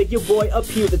Kid Kinetic, your boy, up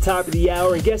here at the top of the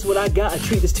hour. And guess what I got? A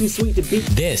treat that's too sweet to beat.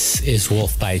 This is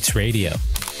Wolf Bites Radio.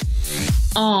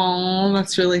 Oh,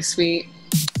 that's really sweet.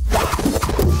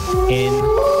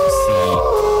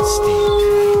 NC State.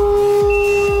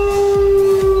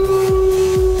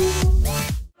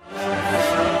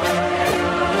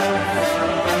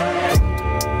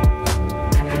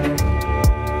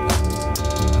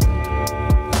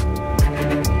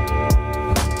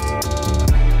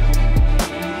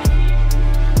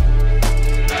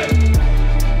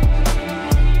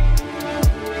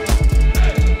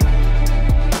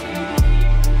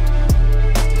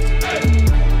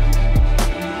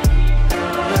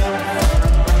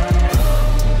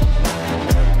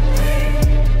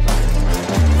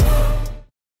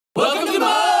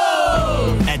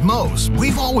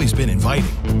 Always been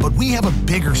inviting, but we have a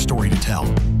bigger story to tell.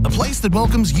 A place that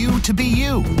welcomes you to be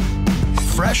you.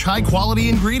 Fresh, high-quality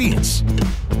ingredients.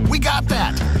 We got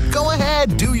that. Go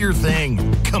ahead, do your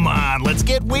thing. Come on, let's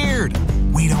get weird.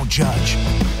 We don't judge.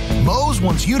 Moe's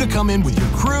wants you to come in with your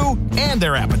crew and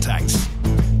their appetites.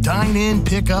 Dine in,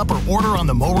 pick up, or order on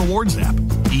the Mo Rewards app.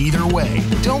 Either way,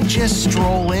 don't just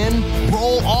stroll in,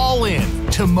 roll all in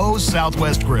to Moe's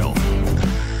Southwest Grill.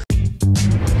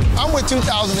 I'm with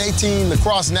 2018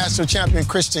 lacrosse national champion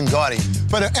Christian Gaudy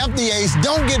for the FDA's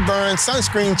Don't Get Burned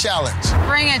Sunscreen Challenge.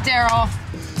 Bring it, Daryl.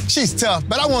 She's tough,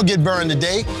 but I won't get burned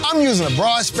today. I'm using a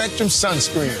broad spectrum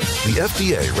sunscreen. The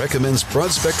FDA recommends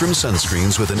broad spectrum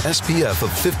sunscreens with an SPF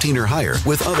of 15 or higher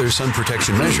with other sun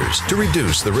protection measures to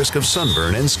reduce the risk of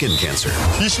sunburn and skin cancer.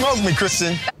 You smoked me,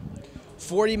 Christian.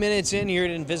 40 minutes in here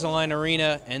at Invisalign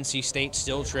Arena, NC State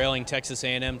still trailing Texas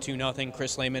A&M 2-0.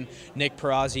 Chris Lehman, Nick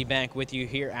Perazzi back with you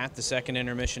here at the second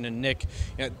intermission. And Nick,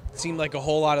 it seemed like a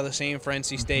whole lot of the same for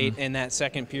NC State in that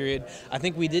second period. I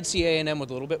think we did see A&M with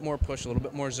a little bit more push, a little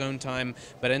bit more zone time,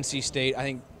 but NC State, I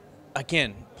think,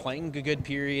 again, playing a good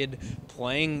period,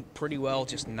 playing pretty well,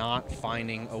 just not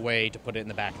finding a way to put it in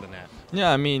the back of the net.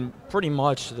 Yeah, I mean, pretty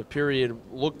much the period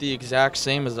looked the exact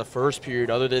same as the first period,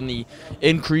 other than the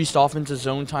increased offensive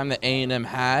zone time that A&M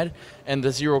had and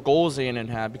the 0 goals A&M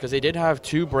had, because they did have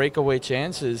 2 breakaway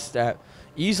chances that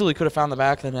easily could have found the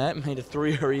back of the net, made it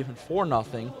 3 or even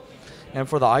 4-0. And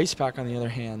for the Ice Pack, on the other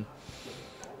hand,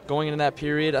 going into that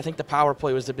period, I think the power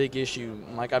play was the big issue.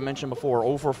 Like I mentioned before,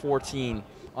 over 14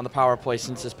 on the power play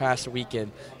since this past weekend.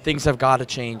 Things have got to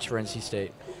change for NC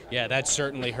State. Yeah, that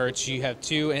certainly hurts. You have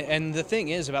 2, and the thing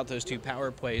is about those 2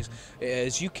 power plays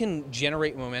is you can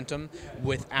generate momentum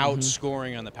without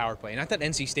scoring on the power play. And I thought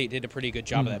NC State did a pretty good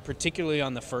job of that, particularly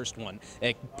on the first one.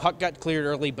 Puck got cleared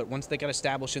early, but once they got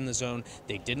established in the zone,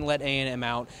 they didn't let A&M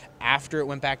out. After it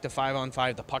went back to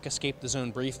 5-on-5, the puck escaped the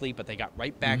zone briefly, but they got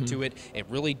right back to it. It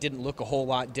really didn't look a whole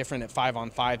lot different at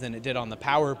 5-on-5 than it did on the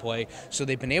power play. So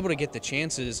they've been able to get the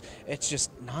chances. It's just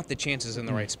not the chances in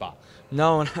the right spot.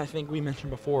 No, and I think we mentioned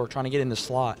before, trying to get in the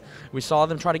slot. We saw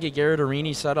them try to get Garrett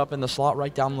Arini set up in the slot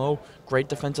right down low. Great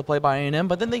defensive play by A&M,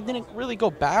 but then they didn't really go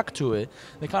back to it.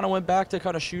 They kind of went back to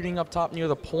kind of shooting up top near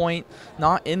the point,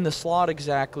 not in the slot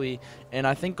exactly. And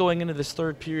I think going into this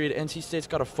third period, NC State's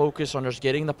got to focus on just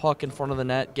getting the puck in front of the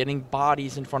net, getting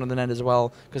bodies in front of the net as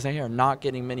well, because they are not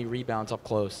getting many rebounds up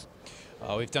close.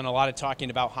 We've done a lot of talking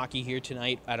about hockey here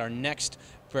tonight. At our next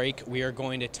break, we are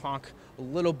going to talk a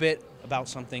little bit about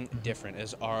something different,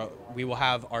 as we will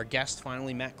have our guest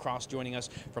finally, Matt Cross, joining us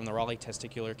from the Raleigh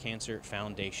Testicular Cancer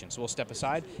Foundation. So we'll step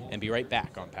aside and be right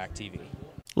back on PackTV.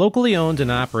 Locally owned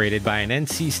and operated by an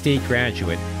NC State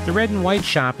graduate, the Red and White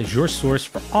Shop is your source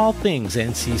for all things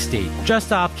NC State.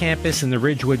 Just off campus in the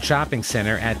Ridgewood Shopping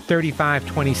Center at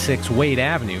 3526 Wade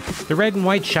Avenue, the Red and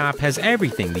White Shop has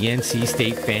everything the NC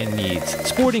State fan needs.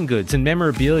 Sporting goods and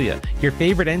memorabilia, your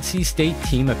favorite NC State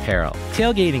team apparel,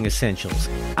 tailgating essentials,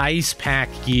 Ice Pack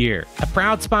gear. A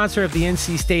proud sponsor of the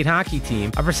NC State hockey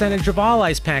team, a percentage of all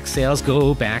Ice Pack sales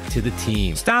go back to the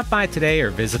team. Stop by today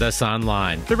or visit us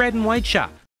online. The Red and White Shop.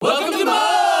 Welcome to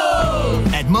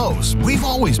Moe's! At Moe's, we've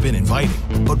always been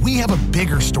inviting, but we have a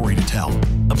bigger story to tell.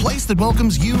 A place that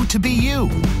welcomes you to be you.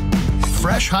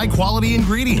 Fresh, high-quality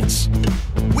ingredients.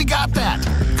 We got that.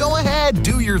 Go ahead,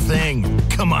 do your thing.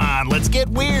 Come on, let's get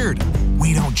weird.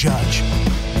 We don't judge.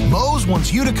 Moe's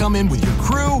wants you to come in with your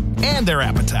crew and their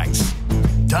appetites.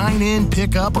 Dine in,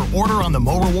 pick up, or order on the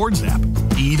Mo Rewards app.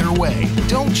 Either way,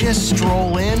 don't just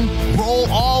stroll in, roll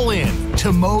all in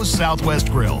to Moe's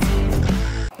Southwest Grill.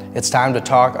 It's time to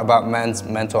talk about men's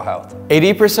mental health.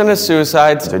 80% of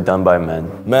suicides are done by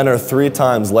men. Men are 3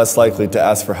 times less likely to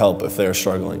ask for help if they are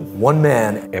struggling. 1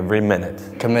 man every minute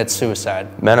commits suicide.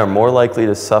 Men are more likely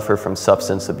to suffer from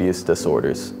substance abuse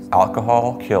disorders.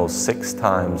 Alcohol kills 6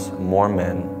 times more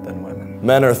men than women.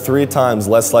 Men are 3 times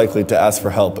less likely to ask for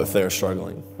help if they are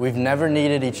struggling. We've never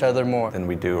needed each other more than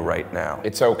we do right now.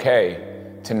 It's okay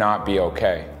to not be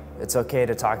okay. It's okay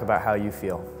to talk about how you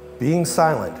feel. Being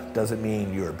silent doesn't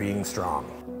mean you're being strong.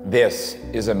 This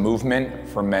is a movement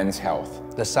for men's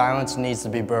health. The silence needs to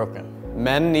be broken.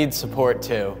 Men need support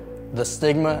too. The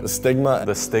stigma. The stigma.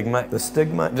 The stigma. The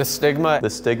stigma. The stigma. The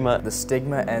stigma. The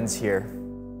stigma ends here.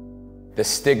 The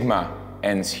stigma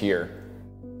ends here.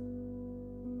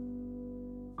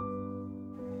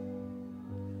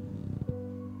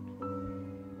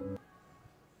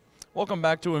 Welcome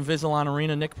back to Invisalign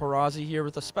Arena. Nick Perazzi here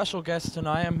with a special guest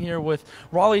tonight. I'm here with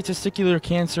Raleigh Testicular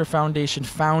Cancer Foundation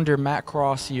founder Matt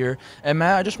Cross here. And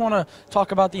Matt, I just want to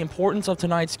talk about the importance of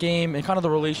tonight's game and kind of the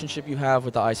relationship you have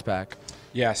with the Ice Pack.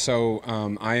 Yeah, so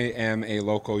I am a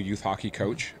local youth hockey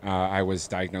coach. I was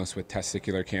diagnosed with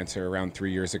testicular cancer around 3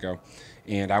 years ago,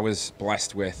 and I was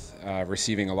blessed with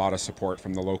receiving a lot of support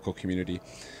from the local community.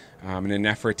 In an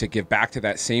effort to give back to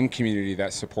that same community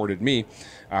that supported me,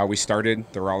 we started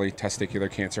the Raleigh Testicular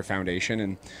Cancer Foundation,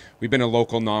 and we've been a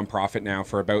local nonprofit now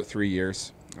for about 3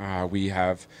 years. We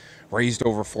have raised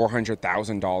over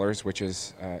 $400,000, which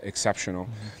is exceptional.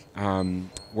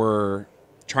 We're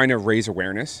trying to raise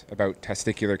awareness about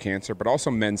testicular cancer, but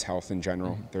also men's health in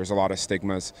general. There's a lot of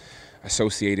stigmas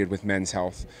associated with men's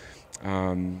health.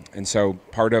 And so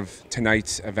part of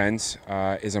tonight's events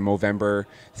is a Movember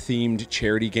themed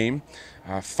charity game.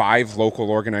 5 local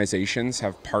organizations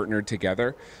have partnered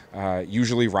together,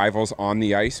 usually rivals on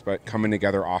the ice, but coming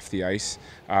together off the ice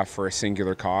for a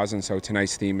singular cause. And so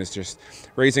tonight's theme is just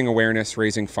raising awareness,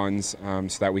 raising funds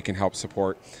so that we can help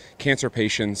support cancer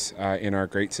patients in our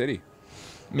great city.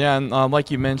 Yeah, and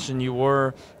like you mentioned, you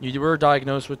were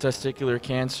diagnosed with testicular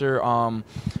cancer.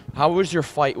 How was your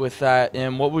fight with that,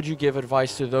 and what would you give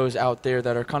advice to those out there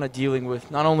that are kind of dealing with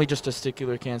not only just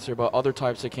testicular cancer, but other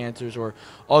types of cancers or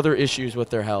other issues with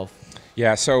their health?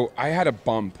 Yeah, so I had a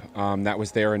bump that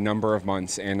was there a number of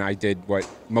months, and I did what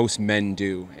most men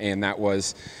do, and that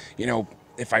was,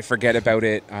 if I forget about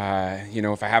it,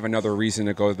 if I have another reason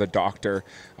to go to the doctor,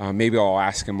 maybe I'll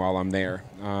ask him while I'm there.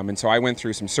 And so I went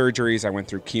through some surgeries, I went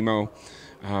through chemo,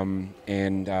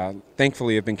 and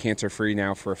thankfully I've been cancer-free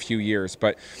now for a few years.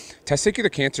 But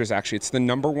testicular cancer is actually, it's the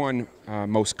 #1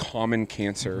 most common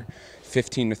cancer,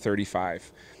 15 to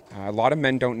 35. A lot of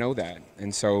men don't know that.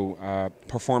 And so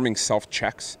performing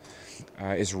self-checks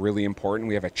is really important.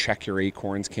 We have a Check Your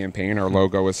Acorns campaign. Our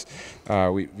logo is,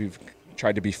 we've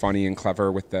tried to be funny and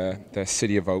clever with the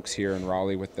City of Oaks here in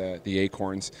Raleigh with the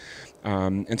acorns.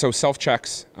 And so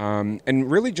self-checks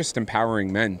and really just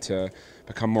empowering men to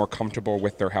become more comfortable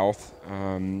with their health.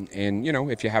 And,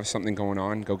 if you have something going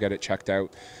on, go get it checked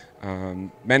out.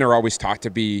 Men are always taught to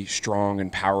be strong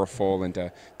and powerful and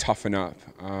to toughen up.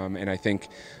 And I think,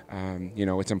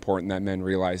 it's important that men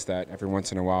realize that every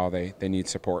once in a while they need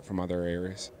support from other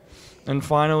areas. And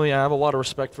finally, I have a lot of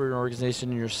respect for your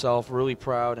organization and yourself. Really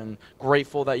proud and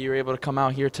grateful that you're able to come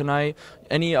out here tonight.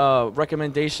 Any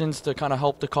recommendations to kind of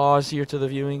help the cause here to the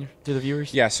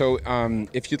viewers? Yeah, so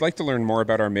if you'd like to learn more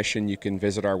about our mission, you can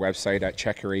visit our website at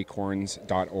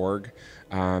checkyouracorns.org.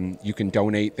 You can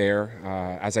donate there.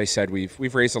 As I said,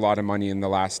 we've raised a lot of money in the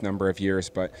last number of years,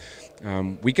 but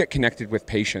we get connected with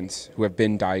patients who have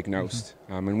been diagnosed,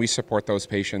 and we support those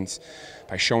patients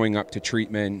by showing up to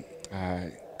treatment,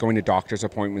 going to doctor's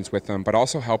appointments with them, but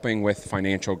also helping with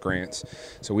financial grants.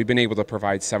 So we've been able to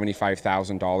provide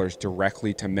 $75,000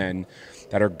 directly to men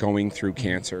that are going through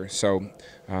cancer. So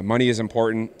money is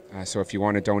important. So if you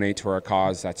want to donate to our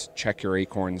cause, that's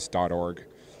checkyouracorns.org.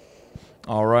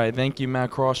 All right, thank you,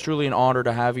 Matt Cross. Truly an honor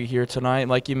to have you here tonight.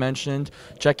 Like you mentioned,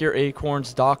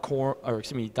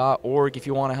 checkyouracorns.org if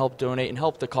you want to help donate and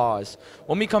help the cause.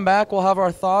 When we come back, we'll have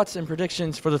our thoughts and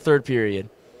predictions for the third period.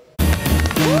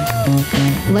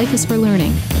 Life is for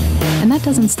learning, and that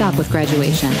doesn't stop with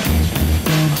graduation.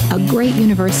 A great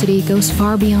university goes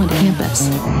far beyond campus.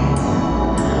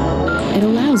 It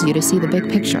allows you to see the big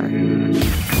picture.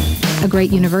 A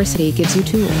great university gives you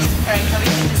tools,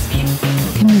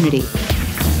 community,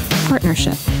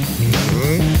 partnership,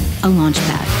 a launch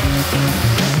pad.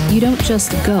 You don't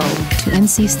just go to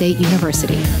NC State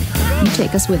University. You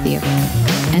take us with you.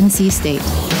 NC State.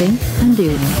 Think and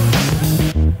do.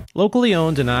 Locally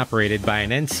owned and operated by an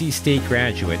NC State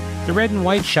graduate, the Red and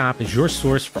White Shop is your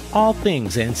source for all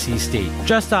things NC State.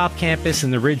 Just off campus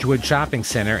in the Ridgewood Shopping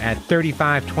Center at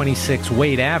 3526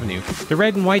 Wade Avenue, the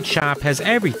Red and White Shop has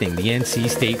everything the NC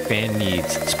State fan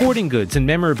needs. Sporting goods and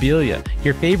memorabilia,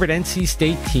 your favorite NC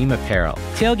State team apparel,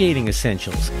 tailgating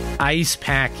essentials, ice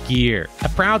pack gear. A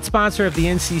proud sponsor of the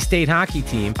NC State hockey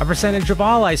team, a percentage of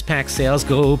all ice pack sales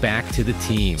go back to the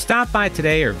team. Stop by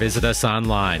today or visit us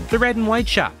online. The Red and White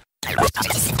Shop.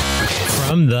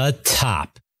 From the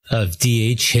top of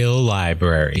D.H. Hill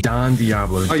Library, Don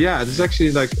Diablo. Oh yeah, this is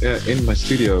actually like in my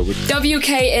studio.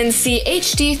 WKNC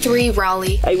HD3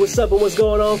 Raleigh. Hey, what's up and what's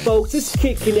going on, folks? This is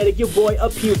Kid Kinetic, your boy,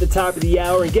 up here at the top of the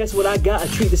hour. And guess what I got?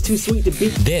 A treat that's too sweet to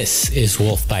beat. This is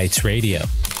Wolf Bites Radio.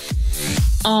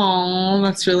 Oh,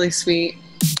 that's really sweet.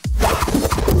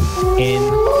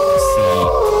 NC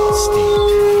State.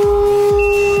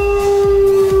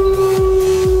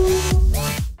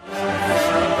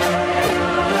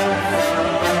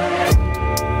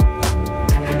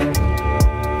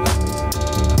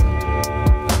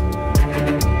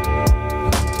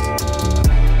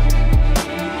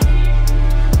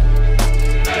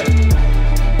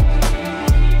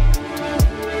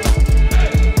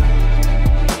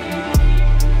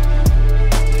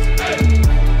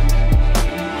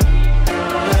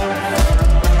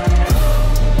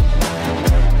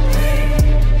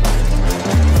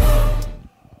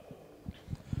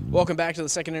 Welcome back to the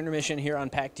second intermission here on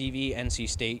PackTV. NC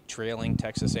State trailing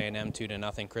Texas A&M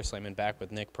 2-0. Chris Lehman back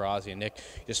with Nick Perazzi. And Nick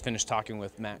just finished talking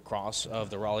with Matt Cross of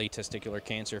the Raleigh Testicular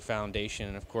Cancer Foundation.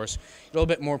 And, of course, a little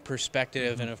bit more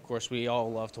perspective. And, of course, we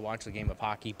all love to watch the game of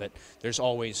hockey, but there's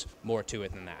always more to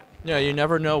it than that. Yeah, you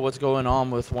never know what's going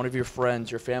on with one of your friends,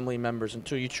 your family members,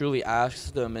 until you truly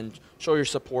ask them and show your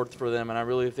support for them. And I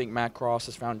really think Matt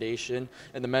Cross's foundation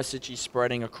and the message he's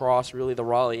spreading across really the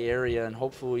Raleigh area and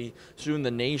hopefully soon the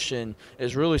nation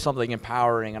is really something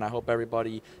empowering. And I hope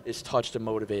everybody is touched and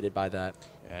motivated by that.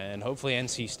 And hopefully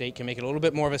NC State can make it a little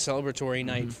bit more of a celebratory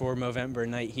night for Movember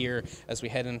night here as we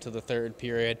head into the third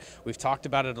period. We've talked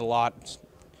about it a lot. It's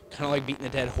kind of like beating a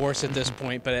dead horse at this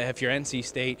point, but if you're NC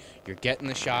State, you're getting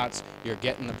the shots, you're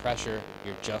getting the pressure,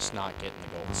 you're just not getting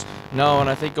the goals. No, and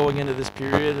I think going into this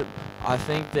period, I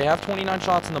think they have 29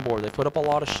 shots on the board. They put up a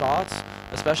lot of shots,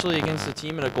 especially against a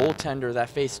team and a goaltender that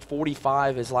faced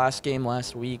 45 his last game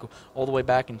last week, all the way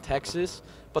back in Texas.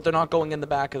 But they're not going in the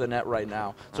back of the net right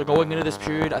now. So going into this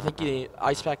period, I think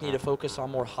Ice Pack need to focus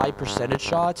on more high percentage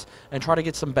shots and try to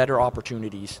get some better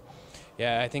opportunities.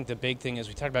 Yeah, I think the big thing is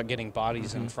we talked about getting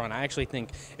bodies in front. I actually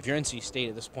think if you're NC State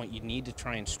at this point, you need to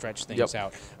try and stretch things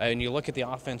out. And you look at the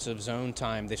offensive zone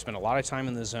time, they spend a lot of time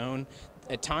in the zone.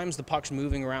 At times, the puck's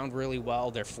moving around really well.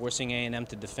 They're forcing A&M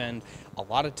to defend. A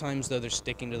lot of times, though, they're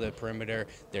sticking to the perimeter.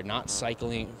 They're not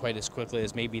cycling quite as quickly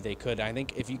as maybe they could. I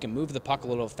think if you can move the puck a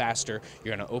little faster,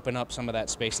 you're going to open up some of that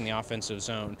space in the offensive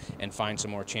zone and find some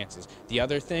more chances. The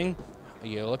other thing,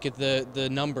 you look at the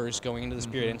numbers going into this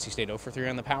period. NC State 0 for 3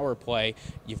 on the power play.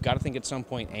 You've got to think at some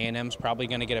point A&M's probably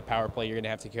going to get a power play you're going to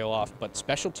have to kill off. But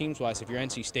special teams-wise, if you're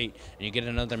NC State and you get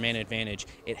another man advantage,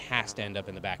 it has to end up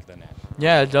in the back of the net.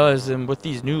 Yeah, it does. And with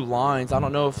these new lines, I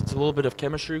don't know if it's a little bit of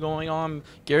chemistry going on.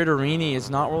 Garrett Arini has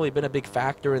not really been a big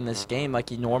factor in this game like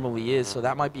he normally is, so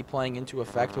that might be playing into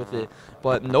effect with it.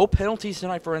 But no penalties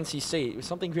tonight for NC State. It was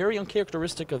something very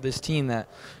uncharacteristic of this team that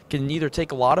can either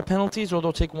take a lot of penalties or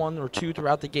they'll take one or two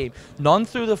throughout the game. None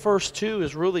through the first two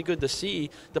is really good to see.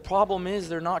 The problem is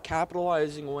they're not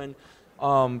capitalizing when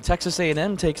Texas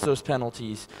A&M takes those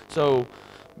penalties. So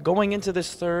going into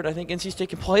this third, I think NC State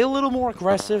can play a little more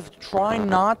aggressive, try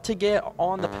not to get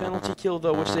on the penalty kill,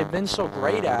 though, which they've been so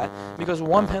great at, because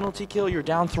one penalty kill, you're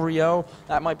down 3-0,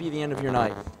 that might be the end of your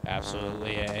night.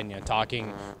 Absolutely, and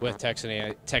talking with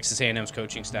Texas A&M's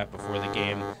coaching staff before the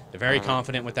game, they're very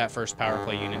confident with that first power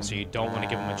play unit, so you don't want to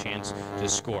give them a chance to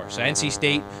score. So NC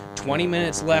State, 20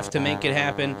 minutes left to make it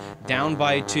happen, down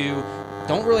by 2.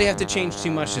 Don't really have to change too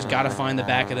much, just got to find the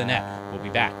back of the net. We'll be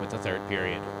back with the third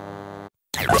period.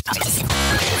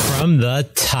 From the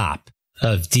top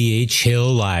of D.H.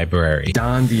 Hill Library,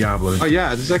 Don Diablo. Oh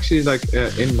yeah, this is actually like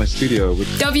in my studio.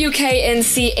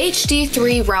 WKNC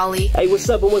HD3 Raleigh. Hey, what's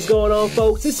up and what's going on,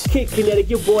 folks? This is Kid Kinetic,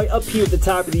 your boy, up here at the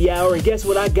top of the hour. And guess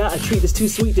what I got? A treat that's too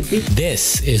sweet to beat.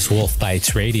 This is Wolf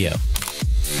Bites Radio.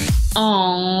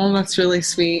 Oh, that's really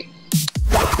sweet.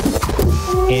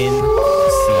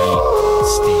 NC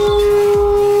State.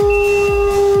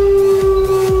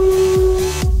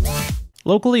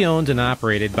 Locally owned and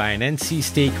operated by an NC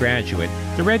State graduate,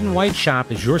 the Red and White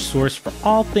Shop is your source for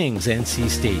all things NC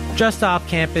State. Just off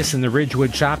campus in the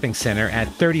Ridgewood Shopping Center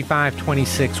at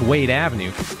 3526 Wade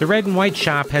Avenue, the Red and White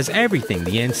Shop has everything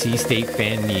the NC State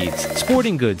fan needs.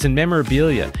 Sporting goods and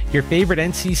memorabilia, your favorite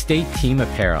NC State team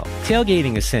apparel,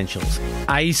 tailgating essentials,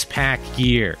 ice pack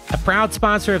gear. A proud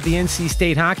sponsor of the NC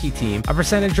State hockey team, a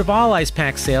percentage of all ice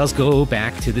pack sales go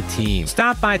back to the team.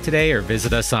 Stop by today or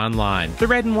visit us online. The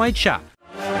Red and White Shop.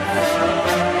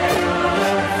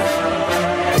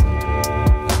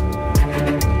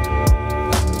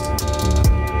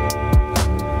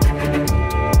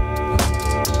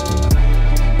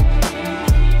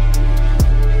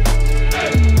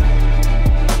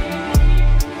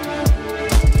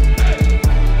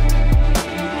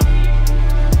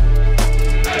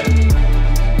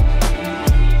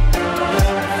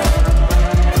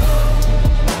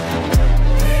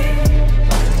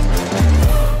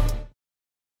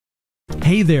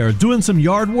 Hey there, doing some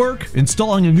yard work?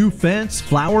 Installing a new fence,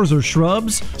 flowers, or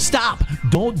shrubs? Stop!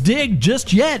 Don't dig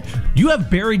just yet! You have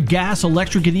buried gas,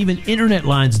 electric, and even internet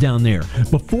lines down there.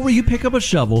 Before you pick up a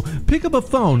shovel, pick up a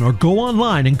phone or go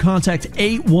online and contact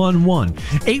 811.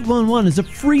 811 is a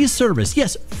free service.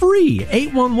 Yes, free!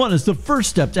 811 is the first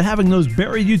step to having those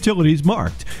buried utilities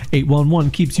marked.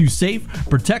 811 keeps you safe,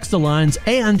 protects the lines,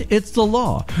 and it's the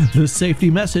law. This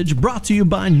safety message brought to you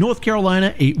by North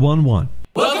Carolina 811.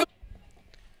 Welcome.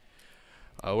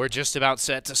 We're just about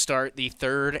set to start the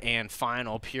third and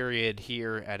final period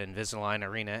here at Invisalign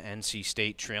Arena. NC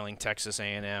State trailing Texas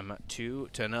A&M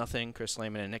 2-0. Chris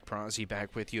Lehman and Nick Prozzi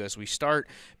back with you as we start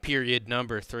period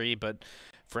number 3. But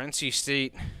for NC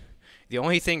State, the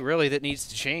only thing really that needs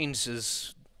to change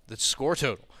is the score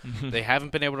total. They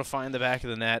haven't been able to find the back of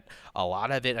the net. A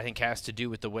lot of it, I think, has to do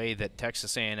with the way that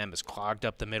Texas A&M has clogged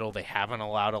up the middle. They haven't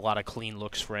allowed a lot of clean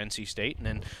looks for NC State, and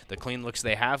then the clean looks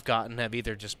they have gotten have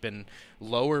either just been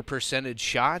lower percentage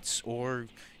shots, or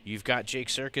you've got Jake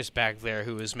Circus back there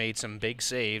who has made some big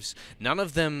saves. None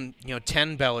of them,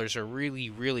 10-bellers are really,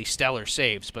 really stellar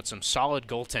saves, but some solid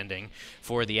goaltending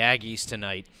for the Aggies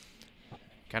tonight.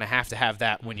 Kind of have to have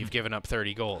that when you've given up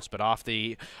 30 goals. But off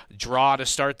the draw to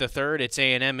start the third, it's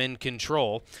A&M in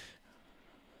control.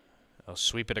 They'll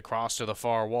sweep it across to the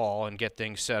far wall and get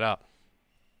things set up.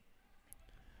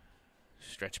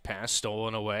 Stretch pass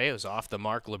stolen away. It was off the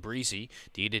mark. Labrizzi,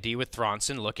 D-to-D with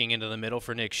Thronson, looking into the middle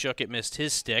for Nick Shook. It missed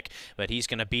his stick, but he's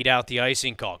going to beat out the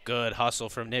icing call. Good hustle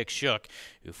from Nick Shook,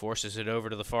 who forces it over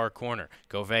to the far corner.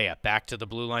 Govea back to the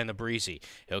blue line. Labrizzi,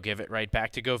 he'll give it right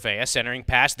back to Govea. Centering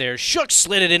pass there. Shook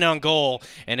slid it in on goal,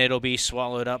 and it'll be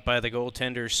swallowed up by the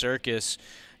goaltender Circus.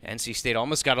 NC State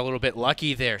almost got a little bit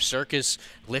lucky there. Circus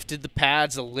lifted the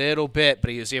pads a little bit,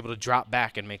 but he was able to drop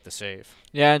back and make the save.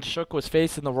 Yeah, and Shook was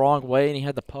facing the wrong way, and he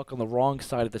had the puck on the wrong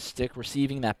side of the stick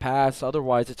receiving that pass.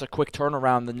 Otherwise, it's a quick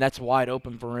turnaround. The net's wide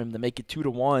open for him to make it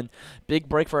 2-1. Big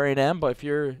break for A&M, but if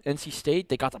you're NC State,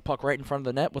 they got the puck right in front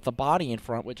of the net with the body in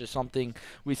front, which is something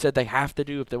we said they have to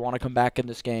do if they want to come back in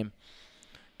this game.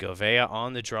 Govea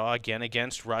on the draw again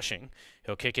against Rushing.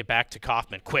 He'll kick it back to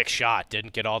Kaufman. Quick shot.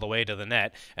 Didn't get all the way to the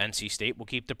net. NC State will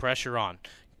keep the pressure on.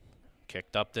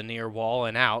 Kicked up the near wall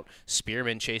and out.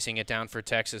 Spearman chasing it down for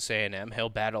Texas A&M. He'll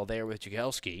battle there with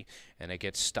Jagelski, and it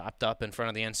gets stopped up in front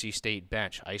of the NC State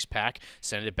bench. Ice pack,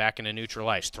 send it back into neutral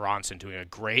ice. Thronson doing a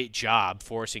great job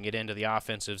forcing it into the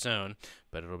offensive zone,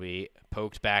 but it'll be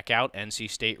poked back out. NC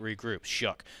State regroups.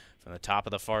 Shook from the top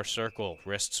of the far circle,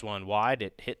 wrists one wide.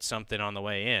 It hit something on the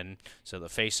way in, so the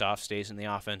faceoff stays in the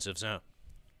offensive zone.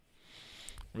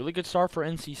 Really good start for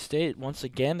NC State. Once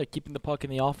again, they're keeping the puck in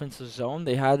the offensive zone.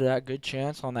 They had that good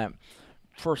chance on that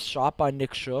first shot by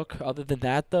Nick Shook. Other than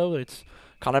that, though, it's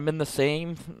kind of been the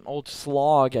same old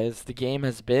slog as the game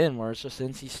has been, where it's just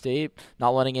NC State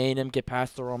not letting A&M get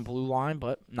past their own blue line,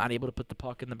 but not able to put the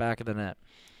puck in the back of the net.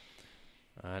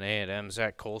 On A&M,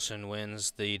 Zach Colson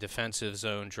wins the defensive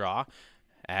zone draw.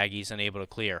 Aggies unable to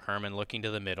clear. Herman looking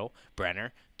to the middle.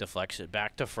 Brenner deflects it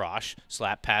back to Frosch.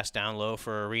 Slap pass down low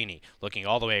for Arini. Looking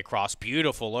all the way across.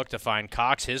 Beautiful look to find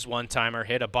Cox. His one-timer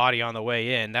hit a body on the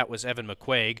way in. That was Evan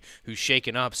McQuaig, who's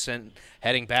shaken up,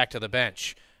 heading back to the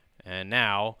bench. And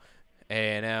now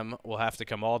A&M will have to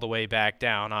come all the way back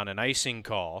down on an icing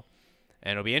call.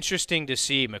 And it'll be interesting to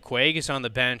see. McQuaig is on the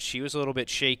bench. He was a little bit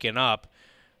shaken up.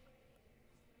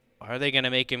 Are they going to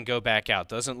make him go back out?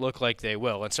 Doesn't look like they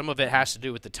will. And some of it has to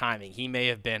do with the timing. He may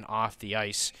have been off the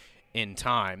ice in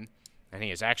time, and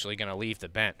he is actually going to leave the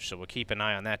bench. So we'll keep an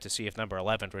eye on that to see if number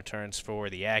 11 returns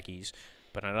for the Aggies.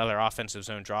 But another offensive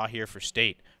zone draw here for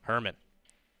State. Herman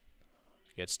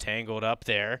gets tangled up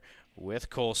there with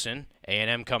Colson.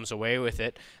 A&M comes away with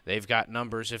it. They've got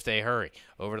numbers if they hurry.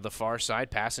 Over to the far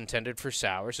side, pass intended for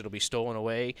Sowers. It'll be stolen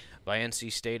away by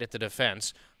NC State at the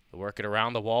defense. They'll work it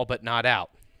around the wall, but not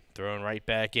out. Thrown right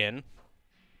back in,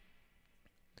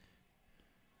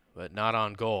 but not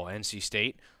on goal. NC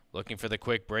State looking for the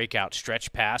quick breakout.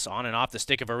 Stretch pass on and off the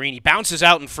stick of Arini. Bounces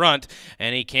out in front,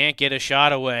 and he can't get a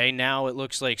shot away. Now it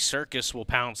looks like Circus will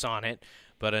pounce on it,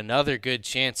 but another good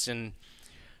chance. And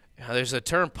there's a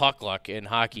term puck luck in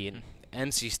hockey, and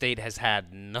NC State has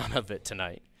had none of it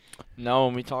tonight. No,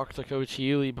 when we talked to Coach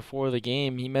Healy before the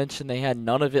game, he mentioned they had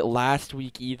none of it last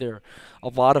week either. A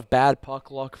lot of bad puck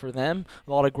luck for them,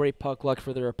 a lot of great puck luck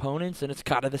for their opponents, and it's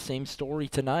kind of the same story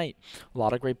tonight. A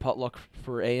lot of great puck luck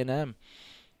for A&M.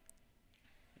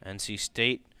 NC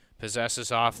State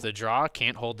possesses off the draw,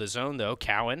 can't hold the zone though.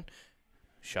 Cowan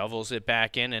shovels it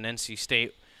back in, and NC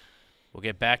State will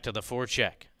get back to the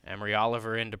forecheck. Emery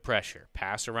Oliver into pressure.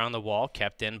 Pass around the wall,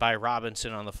 kept in by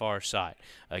Robinson on the far side.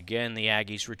 Again, the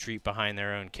Aggies retreat behind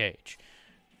their own cage.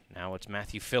 Now it's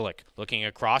Matthew Fillick looking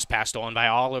across, passed on by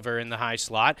Oliver in the high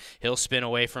slot. He'll spin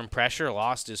away from pressure,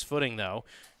 lost his footing though.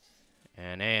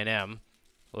 And A&M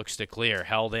looks to clear,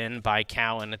 held in by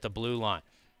Cowan at the blue line.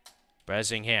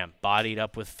 Bresingham bodied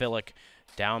up with Fillick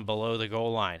down below the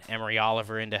goal line. Emery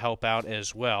Oliver in to help out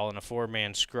as well in a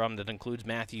four-man scrum that includes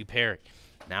Matthew Perry.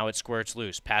 Now it squirts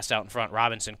loose. Pass out in front.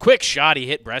 Robinson. Quick shot. He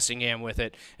hit Bresingham with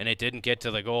it, and it didn't get to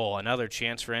the goal. Another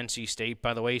chance for NC State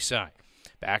by the wayside.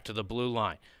 Back to the blue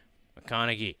line.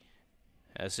 McConaughey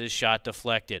has his shot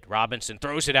deflected. Robinson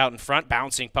throws it out in front.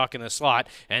 Bouncing puck in the slot.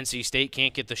 NC State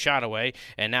can't get the shot away.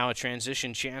 And now a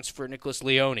transition chance for Nicholas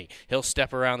Leone. He'll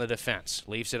step around the defense.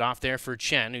 Leaves it off there for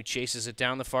Chen, who chases it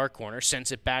down the far corner.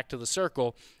 Sends it back to the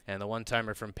circle. And the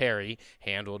one-timer from Perry,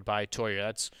 handled by Toyer.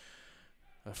 That's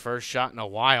the first shot in a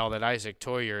while that Isaac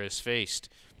Toyer has faced.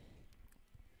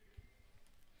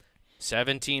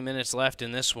 17 minutes left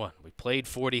in this one. We played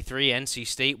 43. NC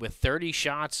State with 30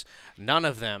 shots. None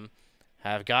of them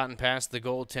have gotten past the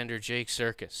goaltender, Jake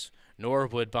Circus.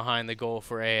 Norwood behind the goal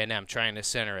for A&M, trying to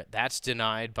center it. That's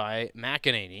denied by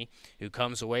McEnany, who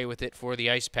comes away with it for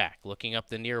the Ice Pack. Looking up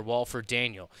the near wall for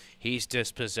Daniel. He's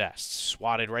dispossessed.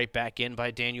 Swatted right back in by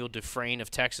Daniel Dufresne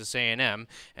of Texas A&M.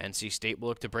 NC State will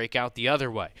look to break out the other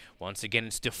way. Once again,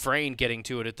 it's Dufresne getting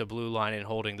to it at the blue line and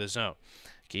holding the zone.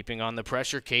 Keeping on the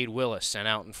pressure, Cade Willis sent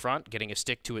out in front, getting a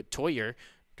stick to it. Toyer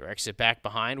directs it back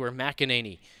behind where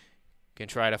McEnany can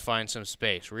try to find some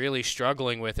space. Really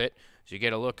struggling with it as you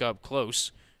get a look up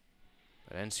close.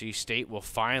 But NC State will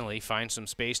finally find some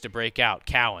space to break out.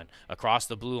 Cowan across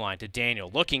the blue line to Daniel.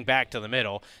 Looking back to the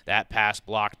middle. That pass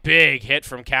blocked. Big hit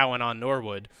from Cowan on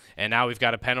Norwood. And now we've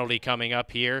got a penalty coming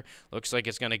up here. Looks like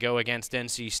it's going to go against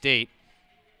NC State.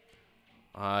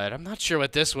 And I'm not sure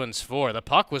what this one's for. The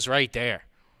puck was right there.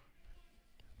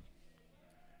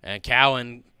 And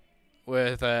Cowan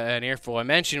with an earful. I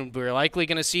mentioned we were likely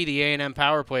going to see the A&M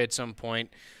power play at some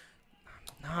point.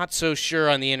 Not so sure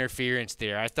on the interference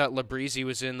there. I thought Labrizzi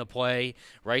was in the play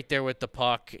right there with the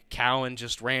puck. Cowan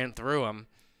just ran through him.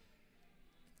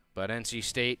 But NC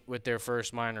State with their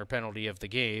first minor penalty of the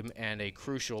game and a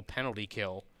crucial penalty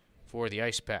kill for the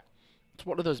Ice Pack. It's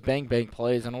one of those bang-bang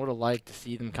plays, and I would have liked to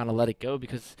see them kind of let it go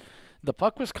because the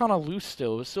puck was kind of loose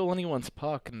still. It was still anyone's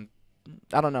puck, and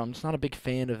I don't know. I'm just not a big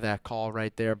fan of that call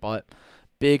right there, but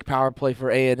big power play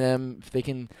for A&M. If they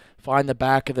can find the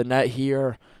back of the net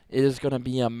here, it is going to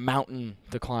be a mountain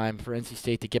to climb for NC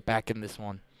State to get back in this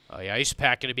one. The Ice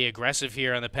Pack going to be aggressive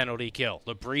here on the penalty kill.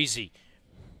 Labrizzi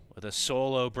with a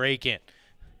solo break-in.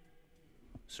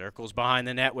 Circles behind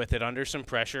the net with it under some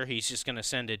pressure. He's just going to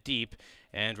send it deep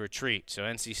and retreat. So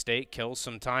NC State kills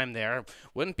some time there.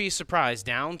 Wouldn't be surprised.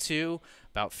 Down to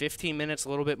about 15 minutes, a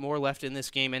little bit more left in this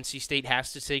game. NC State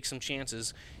has to take some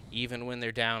chances even when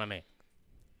they're down a man.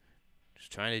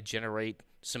 Just trying to generate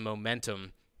some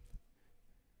momentum.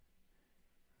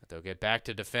 But they'll get back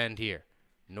to defend here.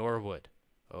 Norwood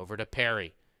over to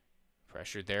Perry.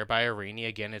 Pressured there by Arini.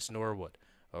 Again, it's Norwood.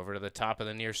 Over to the top of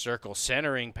the near circle.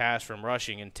 Centering pass from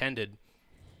Rushing intended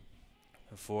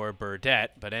for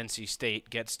Burdett, but NC State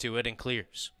gets to it and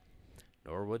clears.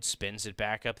 Norwood spins it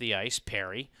back up the ice.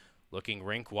 Perry looking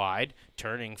rink wide.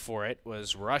 Turning for it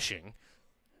was Rushing.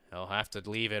 He'll have to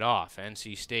leave it off.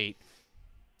 NC State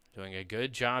doing a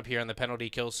good job here on the penalty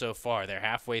kill so far. They're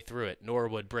halfway through it.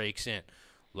 Norwood breaks in.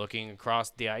 Looking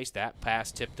across the ice. That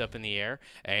pass tipped up in the air.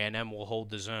 A&M will hold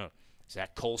the zone.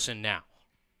 Zach Colson now.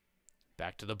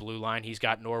 Back to the blue line. He's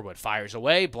got Norwood. Fires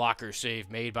away. Blocker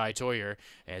save made by Toyer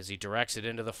as he directs it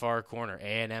into the far corner.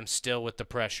 A&M still with the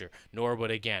pressure. Norwood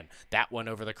again. That one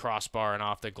over the crossbar and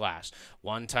off the glass.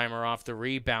 One-timer off the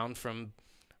rebound from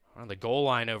On the goal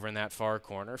line over in that far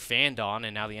corner, fanned on,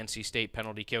 and now the NC State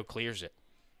penalty kill clears it.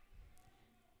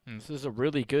 And this is a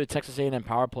really good Texas A&M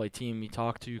power play team. We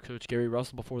talked to Coach Gary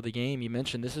Russell before the game. He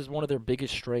mentioned this is one of their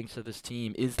biggest strengths of this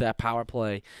team is that power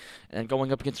play. And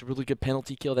going up against a really good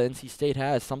penalty kill that NC State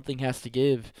has, something has to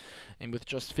give. And with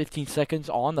just 15 seconds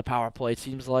on the power play, it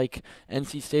seems like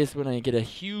NC State is going to get a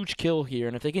huge kill here.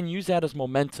 And if they can use that as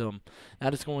momentum,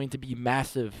 that is going to be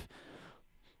massive.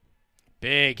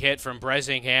 Big hit from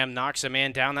Bresingham, knocks a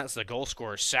man down. That's the goal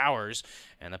scorer, Sowers.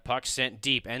 And the puck sent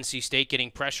deep. NC State getting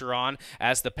pressure on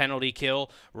as the penalty kill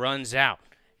runs out.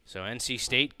 So NC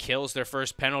State kills their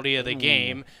first penalty of the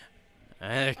game.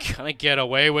 Gonna get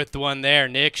away with one there.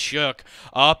 Nick Shook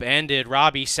upended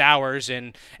Robbie Sowers,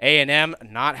 and A&M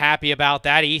not happy about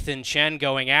that. Ethan Chen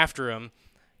going after him.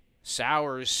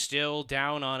 Sowers still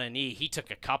down on a knee. He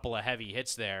took a couple of heavy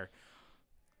hits there.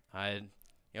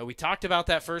 We talked about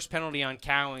that first penalty on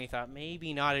Cal, and we thought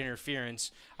maybe not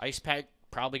interference. Ice Pack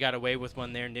probably got away with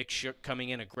one there. Nick Shook coming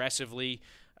in aggressively.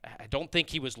 I don't think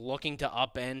he was looking to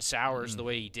upend Sowers the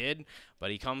way he did,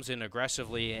 but he comes in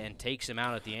aggressively and takes him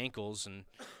out at the ankles, and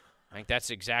I think that's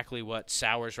exactly what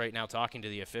Sowers right now talking to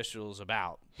the officials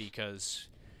about, because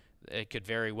it could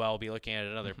very well be looking at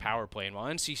another power play. And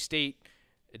while NC State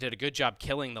did a good job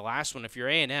killing the last one, if you're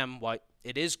A&M, while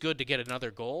it is good to get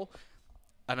another goal,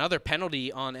 another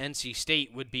penalty on NC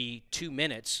State would be 2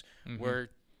 minutes where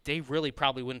they really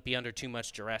probably wouldn't be under too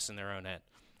much duress in their own end.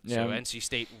 Yeah. So NC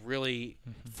State really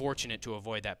fortunate to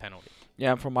avoid that penalty.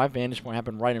 Yeah, from my vantage point, it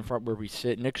happened right in front where we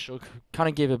sit. Nick Shook kind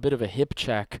of gave a bit of a hip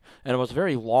check, and it was a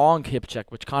very long hip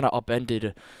check, which kind of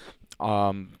upended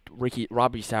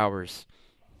Robbie Sowers.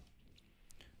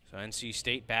 So NC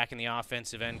State back in the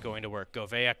offensive end going to work.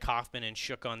 Govea, Kaufman, and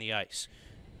Shook on the ice.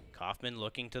 Kaufman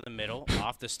looking to the middle,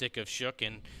 off the stick of Shook,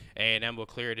 and A&M will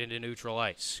clear it into neutral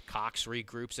ice. Cox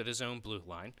regroups at his own blue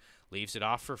line, leaves it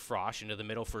off for Frosch, into the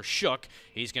middle for Shook.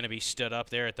 He's going to be stood up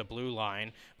there at the blue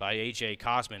line by A.J.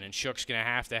 Cosman, and Shook's going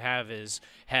to have his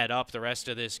head up the rest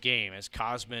of this game as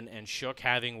Cosman and Shook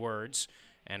having words,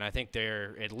 and I think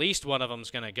at least one of them's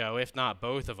going to go, if not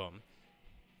both of them.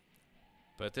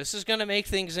 But this is going to make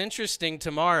things interesting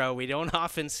tomorrow. We don't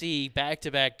often see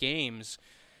back-to-back games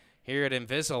here at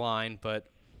Invisalign,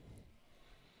 but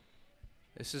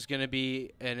this is going to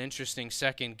be an interesting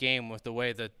second game with the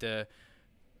way that the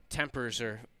tempers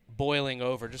are boiling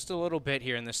over just a little bit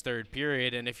here in this third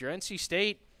period. And if you're NC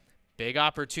State, big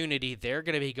opportunity. They're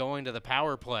going to be going to the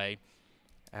power play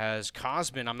as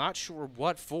Cosman, I'm not sure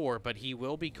what for, but he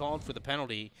will be called for the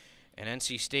penalty, and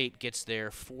NC State gets their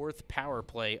fourth power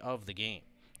play of the game.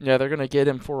 Yeah, they're going to get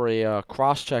him for a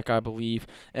cross-check, I believe.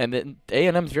 And then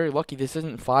A&M's very lucky. This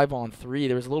isn't 5-on-3.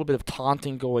 There was a little bit of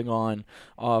taunting going on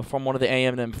from one of the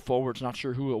A&M forwards. Not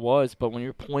sure who it was, but when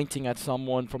you're pointing at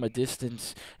someone from a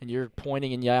distance and you're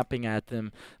pointing and yapping at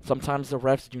them, sometimes the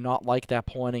refs do not like that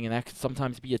pointing, and that can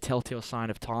sometimes be a telltale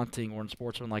sign of taunting or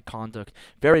unsportsmanlike conduct.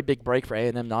 Very big break for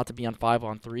A&M not to be on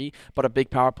 5-on-3, but a big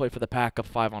power play for the Pack of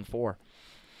 5-on-4.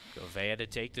 Govea to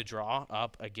take the draw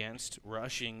up against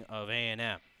Rushing of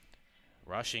A&M.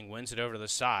 Rushing wins it over to the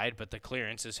side, but the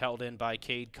clearance is held in by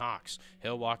Cade Cox.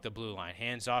 He'll walk the blue line.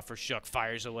 Hands off for Shook.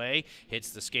 Fires away.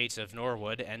 Hits the skates of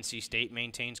Norwood. NC State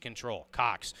maintains control.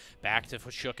 Cox back to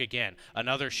Shook again.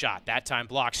 Another shot. That time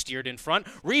blocked. Steered in front.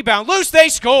 Rebound. Loose. They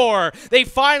score. They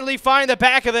finally find the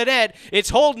back of the net. It's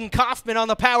Holden Kaufman on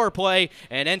the power play,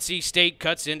 and NC State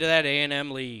cuts into that A&M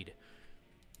lead.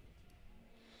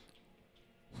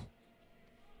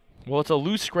 Well, it's a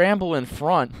loose scramble in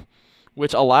front,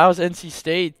 which allows NC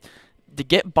State to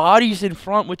get bodies in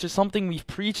front, which is something we've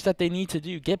preached that they need to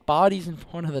do. Get bodies in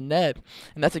front of the net.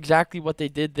 And that's exactly what they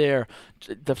did there.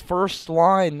 The first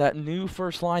line, that new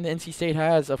first line that NC State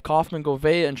has of Kaufman,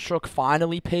 Govea, and Shook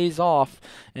finally pays off.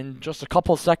 And just a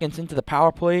couple seconds into the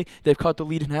power play, they've cut the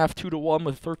lead in half 2-1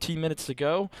 with 13 minutes to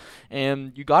go.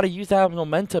 And you got to use that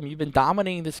momentum. You've been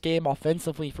dominating this game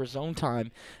offensively for zone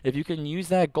time. If you can use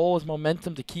that goal as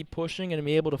momentum to keep pushing and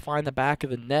be able to find the back of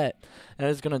the net, that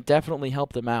is going to definitely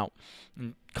help them out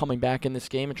and coming back in this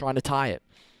game and trying to tie it.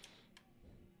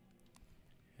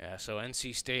 Yeah, so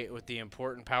NC State with the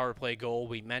important power play goal.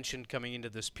 We mentioned coming into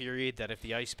this period that if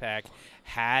the Ice Pack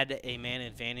had a man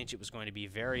advantage, it was going to be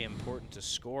very important to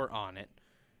score on it.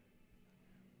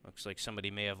 Looks like somebody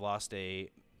may have lost a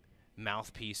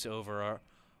mouthpiece over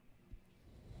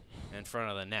in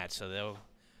front of the net, so they'll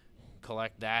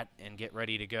collect that and get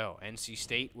ready to go. NC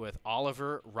State with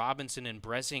Oliver, Robinson, and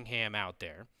Bresingham out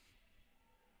there.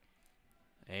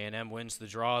 A&M wins the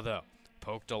draw, though.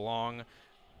 Poked along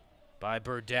by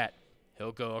Burdette.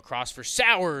 He'll go across for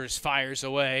Sowers. Fires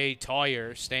away.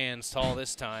 Toyer stands tall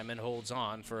this time and holds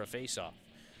on for a faceoff.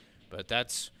 But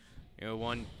that's,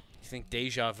 one, you think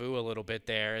deja vu a little bit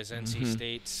there as NC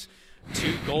State's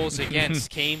 2 goals against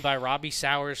came by Robbie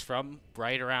Sowers from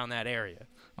right around that area.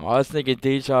 Oh, I was thinking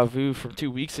deja vu from 2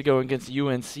 weeks ago against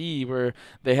UNC where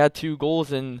they had 2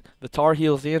 goals and the Tar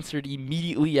Heels answered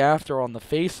immediately after on the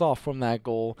face-off from that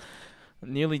goal.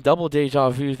 Nearly double deja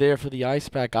vu there for the Ice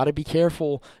Pack. Got to be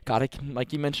careful. Got to,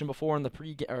 like you mentioned before in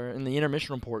the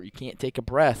intermission report, you can't take a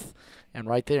breath. And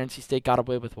right there, NC State got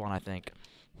away with one, I think.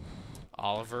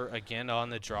 Oliver again on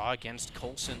the draw against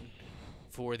Colson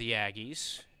for the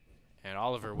Aggies. And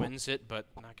Oliver wins it, but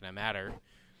not going to matter.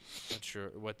 Not sure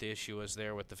what the issue was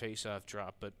there with the face-off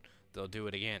drop, but they'll do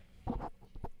it again.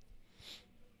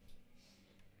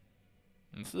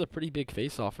 This is a pretty big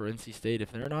face-off for NC State.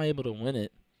 If they're not able to win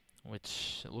it,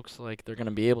 which it looks like they're going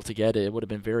to be able to get it, it would have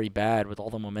been very bad with all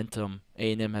the momentum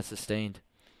A&M has sustained.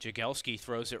 Jagielski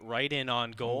throws it right in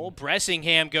on goal.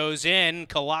 Bressingham goes in,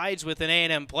 collides with an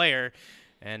A&M player,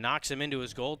 and knocks him into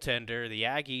his goaltender. The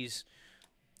Aggies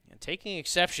taking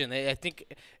exception. I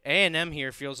think A&M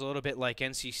here feels a little bit like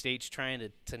NC State's trying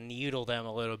to needle them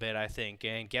a little bit, I think,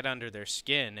 and get under their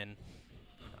skin. And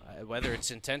whether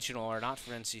it's intentional or not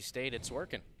for NC State, it's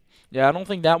working. Yeah, I don't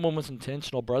think that one was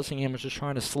intentional. Bressingham was just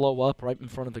trying to slow up right in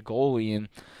front of the goalie, and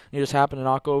he just happened to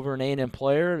knock over an A&M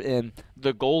player, and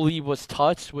the goalie was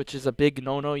touched, which is a big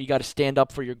no-no. You got to stand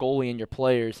up for your goalie and your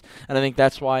players, and I think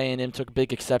that's why A&M took a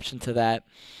big exception to that.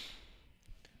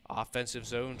 Offensive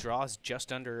zone draws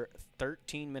just under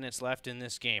 13 minutes left in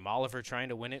this game. Oliver trying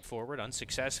to win it forward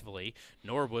unsuccessfully.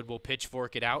 Norwood will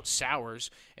pitchfork it out.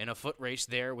 Sowers in a foot race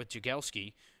there with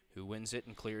Jagielski, who wins it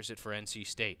and clears it for NC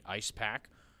State. Ice Pack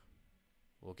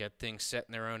will get things set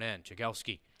in their own end.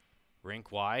 Jagielski,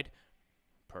 rink wide.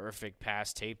 Perfect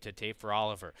pass tape to tape for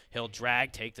Oliver. He'll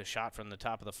drag, take the shot from the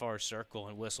top of the far circle,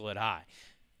 and whistle it high.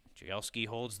 Jagielski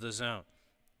holds the zone.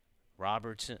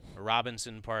 Robinson,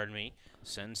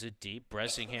 sends it deep.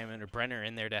 Bressingham and Brenner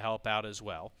in there to help out as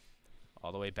well.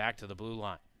 All the way back to the blue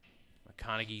line.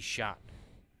 McConaughey's shot.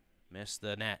 Missed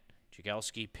the net.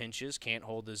 Jagielski pinches, can't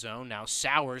hold the zone. Now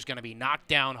Sowers going to be knocked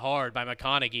down hard by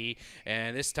McConaughey.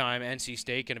 And this time NC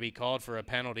State going to be called for a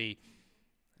penalty.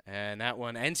 And that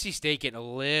one, NC State getting a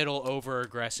little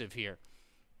over-aggressive here.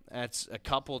 That's a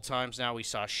couple times now. We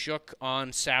saw Shook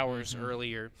on Sowers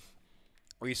earlier.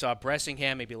 We saw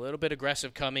Bressingham maybe a little bit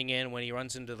aggressive coming in when he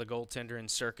runs into the goaltender in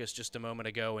Circus just a moment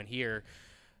ago. And here,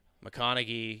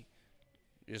 McConaughey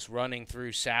just running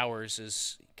through Sowers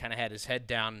has kind of had his head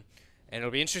down. And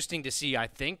it'll be interesting to see. I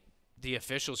think the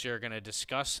officials here are going to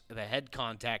discuss the head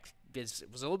contact. It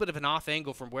was a little bit of an off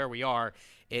angle from where we are.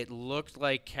 It looked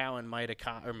like Cowan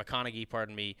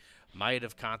McConaughey, might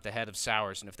have caught the head of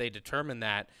Sowers. And if they determine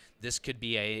that, this could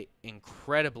be a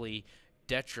incredibly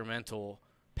detrimental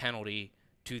penalty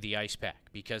to the Ice Pack,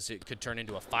 because it could turn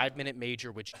into a 5-minute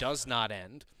major, which does not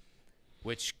end,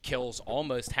 which kills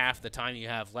almost half the time you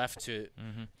have left to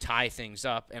tie things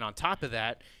up. And on top of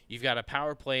that, you've got a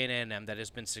power play in A&M that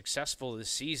has been successful this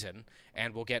season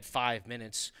and will get 5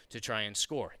 minutes to try and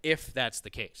score, if that's the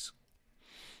case.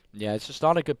 Yeah, it's just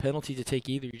not a good penalty to take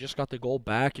either. You just got the goal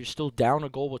back. You're still down a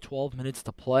goal with 12 minutes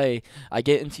to play. I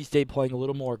get NC State playing a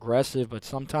little more aggressive, but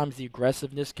sometimes the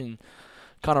aggressiveness can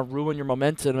kind of ruin your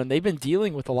momentum, and they've been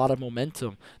dealing with a lot of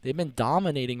momentum. They've been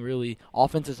dominating, really,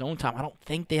 offensive zone time. I don't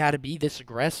think they had to be this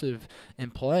aggressive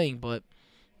in playing, but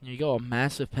there you go, a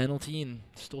massive penalty and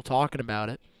still talking about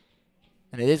it.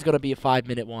 And it is going to be a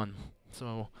 5-minute one.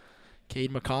 So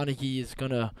Cade McConaughey is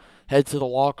going to head to the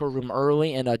locker room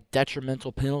early, and a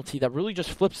detrimental penalty that really just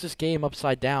flips this game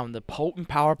upside down. The potent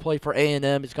power play for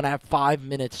A&M is going to have 5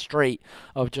 minutes straight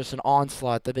of just an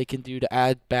onslaught that they can do to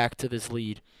add back to this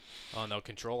lead. Oh, no,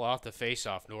 control off the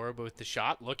face-off. Norwood with the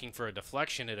shot, looking for a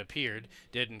deflection, it appeared.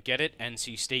 Didn't get it.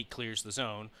 NC State clears the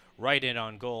zone. Right in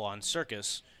on goal on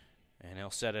Circus, and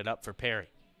he'll set it up for Perry.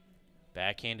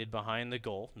 Backhanded behind the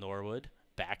goal. Norwood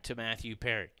back to Matthew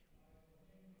Perry.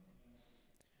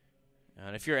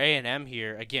 And if you're A&M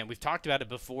here, again, we've talked about it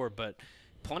before, but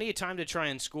plenty of time to try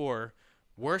and score.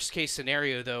 Worst case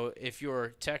scenario, though, if you're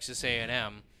Texas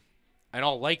A&M, in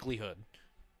all likelihood,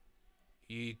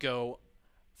 you go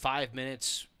 5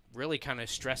 minutes really kind of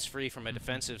stress-free from a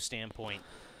defensive standpoint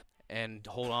and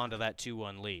hold on to that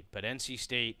 2-1 lead. But NC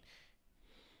State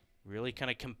really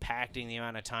kind of compacting the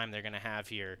amount of time they're going to have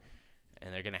here,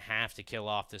 and they're going to have to kill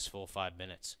off this full 5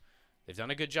 minutes. They've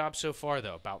done a good job so far,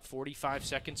 though. About 45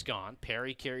 seconds gone.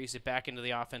 Perry carries it back into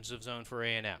the offensive zone for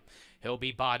A&M. He'll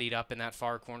be bodied up in that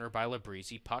far corner by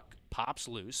Labrizzi. Puck pops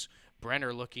loose.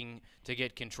 Brenner looking to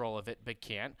get control of it, but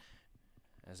can't,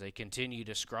 as they continue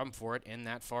to scrum for it in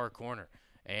that far corner.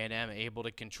 A&M able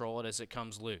to control it as it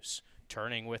comes loose.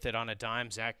 Turning with it on a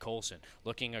dime, Zach Colson.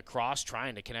 Looking across,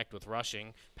 trying to connect with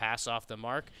Rushing. Pass off the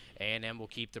mark. A&M will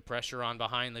keep the pressure on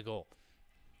behind the goal.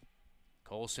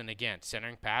 Colson again,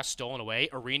 centering pass, stolen away.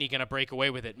 Arini going to break away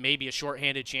with it. Maybe a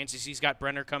shorthanded chance as he's got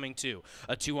Brenner coming too.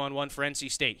 A 2-on-1 for NC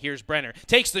State. Here's Brenner.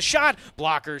 Takes the shot.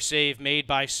 Blocker save made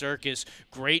by Circus.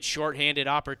 Great shorthanded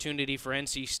opportunity for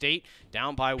NC State.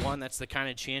 Down by 1, that's the kind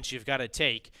of chance you've got to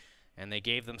take. And they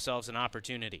gave themselves an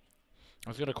opportunity. I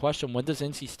was going to question, when does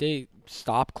NC State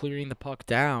stop clearing the puck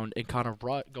down and kind of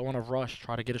go on a rush,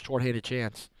 try to get a shorthanded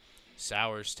chance?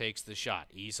 Sowers takes the shot.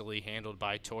 Easily handled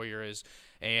by Toyer as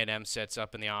A&M sets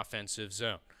up in the offensive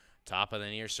zone. Top of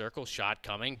the near circle, shot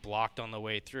coming, blocked on the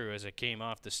way through as it came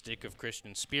off the stick of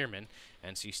Christian Spearman.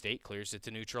 NC State clears it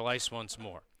to neutral ice once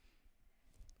more.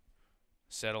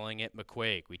 Settling it,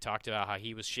 McQuaig. We talked about how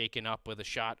he was shaken up with a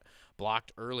shot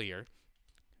blocked earlier.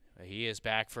 He is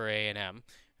back for A&M.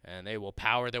 And they will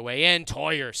power their way in.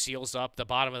 Toyer seals up the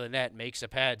bottom of the net, makes a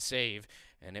pad save,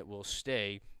 and it will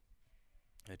stay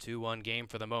a 2-1 game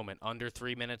for the moment. Under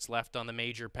 3 minutes left on the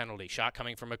major penalty. Shot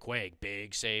coming from McQuaig.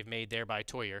 Big save made there by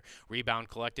Toyer. Rebound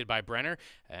collected by Brenner,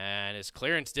 and his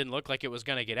clearance didn't look like it was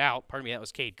going to get out. Pardon me, that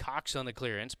was Cade Cox on the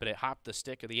clearance, but it hopped the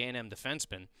stick of the A&M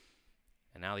defenseman.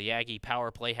 And now the Aggie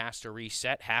power play has to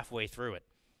reset halfway through it.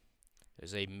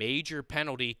 There's a major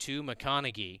penalty to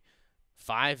McConaughey.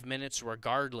 5 minutes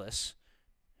regardless.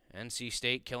 NC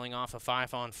State killing off a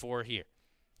 5-on-4 here.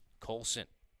 Colson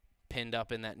pinned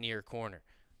up in that near corner.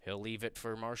 He'll leave it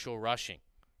for Marshall Rushing.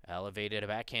 Elevated a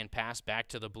backhand pass back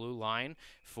to the blue line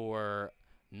for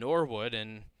Norwood,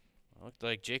 and looked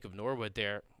like Jacob Norwood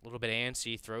there. A little bit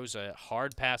antsy, throws a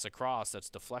hard pass across that's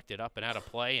deflected up and out of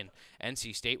play, and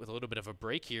NC State with a little bit of a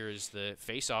break here as the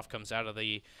faceoff comes out of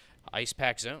the ice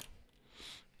pack zone.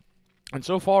 And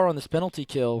so far on this penalty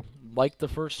kill, like the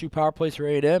first 2 power plays for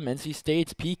A&M, NC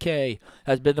State's PK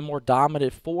has been the more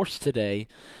dominant force today,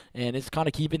 and it's kind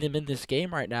of keeping them in this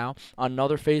game right now.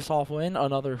 Another face-off win,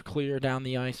 another clear down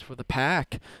the ice for the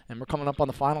Pack, and we're coming up on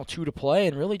the final 2 to play,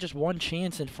 and really just one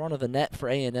chance in front of the net for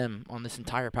A&M on this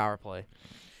entire power play.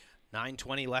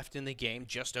 9:20 left in the game,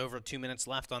 just over 2 minutes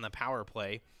left on the power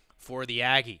play for the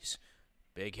Aggies.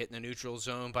 Big hit in the neutral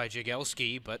zone by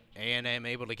Jagielski, but A&M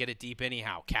able to get it deep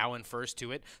anyhow. Cowan first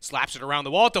to it, slaps it around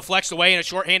the wall, deflects away, and a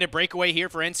shorthanded breakaway here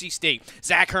for NC State.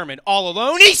 Zach Herman all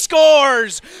alone, he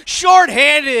scores!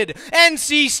 Shorthanded,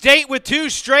 NC State with 2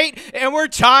 straight, and we're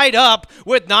tied up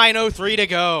with 9:03 to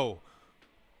go.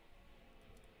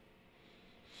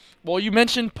 Well, you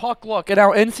mentioned puck luck, and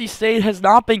how NC State has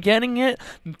not been getting it.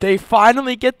 They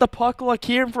finally get the puck luck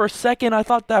here, and for a second I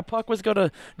thought that puck was going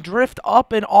to drift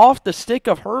up and off the stick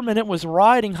of Herman. It was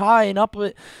riding high and up.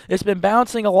 It's been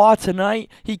bouncing a lot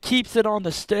tonight. He keeps it on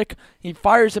the stick. He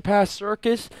fires it past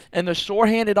Circus, and the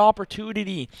shorthanded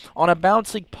opportunity on a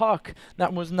bouncing puck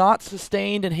that was not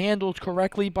sustained and handled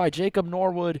correctly by Jacob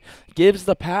Norwood gives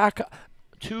the Pack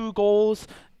 2 goals.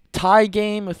 Tie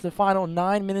game with the final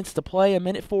 9 minutes to play,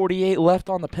 1:48 left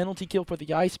on the penalty kill for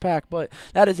the Ice Pack, but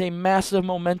that is a massive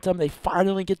momentum. They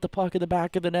finally get the puck at the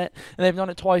back of the net, and they've done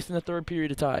it twice in the third period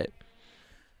to tie it.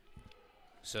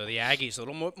 So the Aggies, a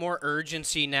little more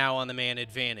urgency now on the man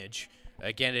advantage.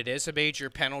 Again, it is a major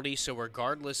penalty, so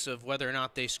regardless of whether or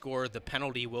not they score, the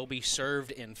penalty will be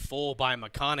served in full by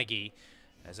McConaughey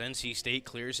as NC State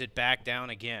clears it back down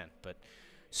again. But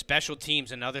special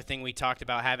teams, another thing we talked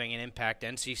about having an impact.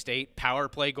 NC State power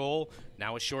play goal,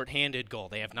 now a shorthanded goal.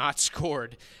 They have not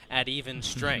scored at even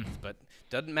strength, but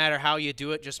doesn't matter how you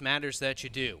do it, just matters that you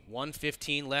do.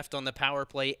 1:15 left on the power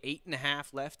play,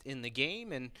 8.5 left in the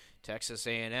game, and Texas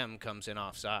A&M comes in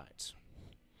offsides.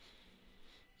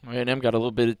 A&M got a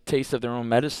little bit of taste of their own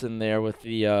medicine there with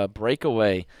the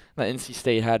breakaway that NC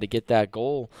State had to get that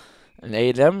goal. And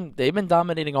A&M, they've been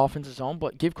dominating offensive zone,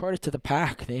 but give credit to the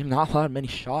Pack. They have not allowed many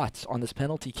shots on this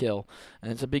penalty kill.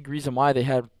 And it's a big reason why they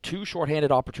had 2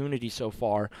 shorthanded opportunities so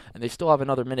far, and they still have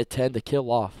another 1:10 to kill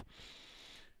off.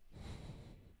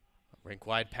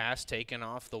 Rink-wide pass taken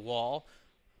off the wall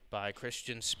by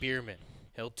Christian Spearman.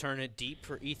 He'll turn it deep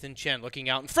for Ethan Chen. Looking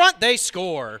out in front, they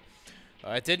score.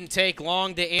 It didn't take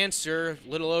long to answer,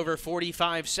 little over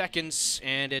 45 seconds,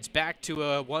 and it's back to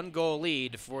a 1-goal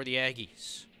lead for the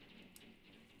Aggies.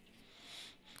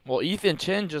 Well, Ethan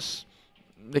Chen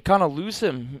they kind of lose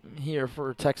him here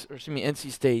for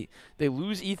NC State. They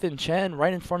lose Ethan Chen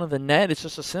right in front of the net. It's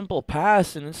just a simple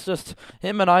pass, and it's just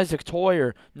him and Isaac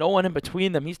Toyer. No one in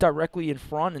between them. He's directly in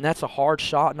front, and that's a hard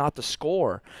shot not to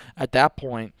score at that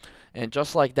point. And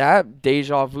just like that,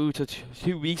 deja vu to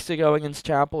 2 weeks ago against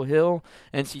Chapel Hill.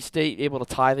 NC State able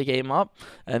to tie the game up,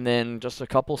 and then just a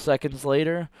couple seconds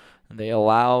later, they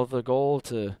allow the goal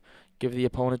to give the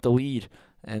opponent the lead.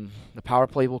 And the power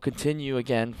play will continue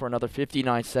again for another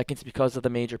 59 seconds because of the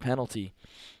major penalty.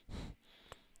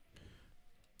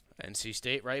 NC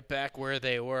State right back where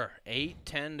they were.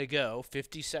 8:10 to go,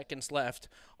 50 seconds left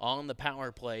on the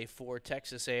power play for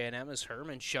Texas A&M as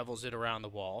Herman shovels it around the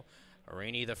wall.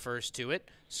 Arini the first to it,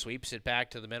 sweeps it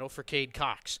back to the middle for Cade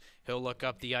Cox. He'll look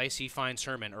up the ice, he finds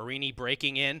Herman. Arini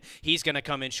breaking in, he's going to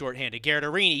come in shorthanded. Garrett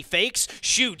Arini fakes,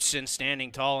 shoots, and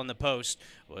standing tall in the post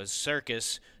was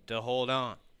Circus to hold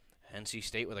on. NC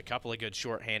State with a couple of good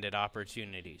shorthanded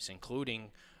opportunities, including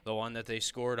the one that they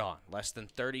scored on. Less than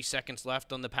 30 seconds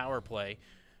left on the power play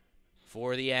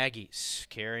for the Aggies.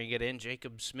 Carrying it in,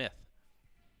 Jacob Smith.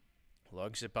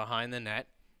 Lugs it behind the net,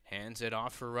 hands it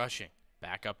off for Rushing.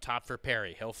 Back up top for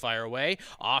Perry. He'll fire away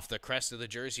off the crest of the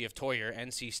jersey of Toyer.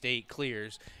 NC State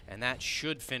clears, and that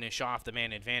should finish off the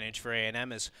man advantage for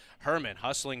A&M as Herman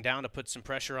hustling down to put some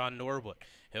pressure on Norwood.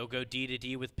 He'll go D to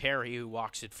D with Perry, who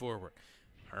walks it forward.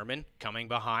 Herman coming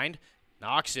behind,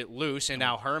 knocks it loose, and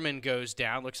now Herman goes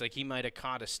down. Looks like he might have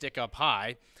caught a stick up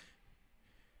high.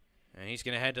 And he's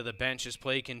going to head to the bench as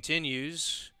play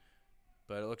continues.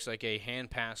 But it looks like a hand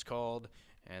pass called,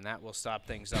 and that will stop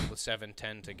things up with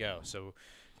 7:10 to go. So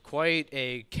quite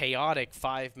a chaotic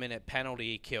 5-minute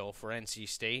penalty kill for NC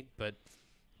State, but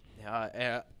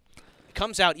it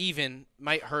comes out even.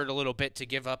 Might hurt a little bit to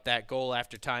give up that goal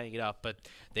after tying it up, but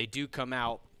they do come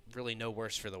out really no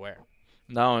worse for the wear.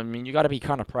 No, I mean, you got to be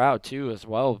kind of proud, too, as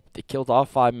well. They killed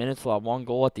off 5 minutes, allowed 1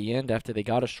 goal at the end after they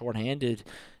got us shorthanded.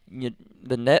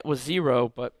 The net was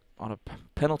 0, but on a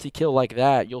penalty kill like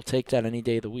that, you'll take that any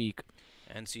day of the week.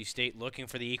 NC State looking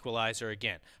for the equalizer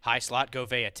again. High slot,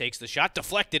 Govea takes the shot,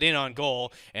 deflected in on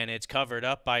goal, and it's covered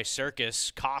up by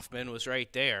Circus. Kaufman was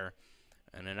right there.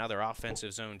 And another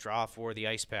offensive zone draw for the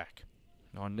Ice Pack.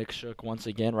 Nick Shook once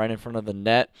again right in front of the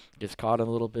net. Gets caught in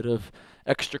a little bit of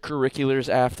extracurriculars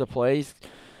after plays.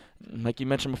 Like you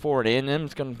mentioned before,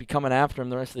 A&M's going to be coming after him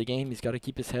the rest of the game. He's got to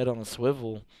keep his head on a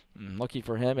swivel. And lucky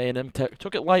for him, A&M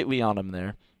took it lightly on him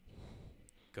there.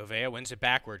 Govea wins it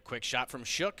backward. Quick shot from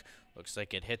Shook. Looks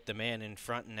like it hit the man in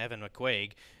front and Evan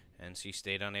McQuaig. NC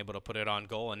State unable to put it on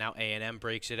goal, and now A&M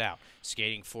breaks it out.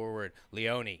 Skating forward,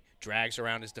 Leone drags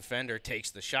around his defender, takes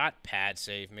the shot. Pad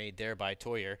save made there by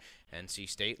Toyer. NC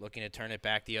State looking to turn it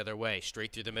back the other way.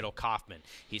 Straight through the middle, Kaufman.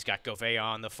 He's got Govea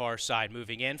on the far side,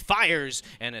 moving in, fires,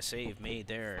 and a save made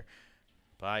there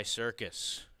by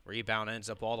Circus. Rebound ends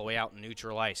up all the way out in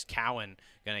neutral ice. Cowan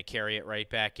going to carry it right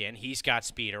back in. He's got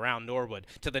speed around Norwood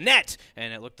to the net,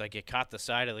 and it looked like it caught the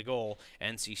side of the goal.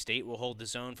 NC State will hold the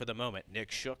zone for the moment.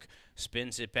 Nick Shook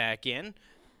spins it back in.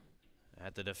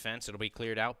 At the defense, it'll be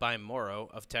cleared out by Morrow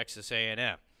of Texas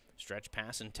A&M. Stretch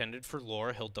pass intended for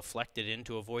Lohr. He'll deflect it in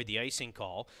to avoid the icing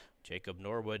call. Jacob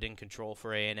Norwood in control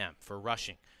for A&M. For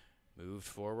Rushing. Moved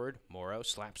forward. Morrow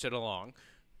slaps it along.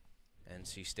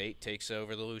 NC State takes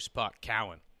over the loose puck.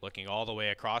 Cowan looking all the way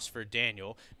across for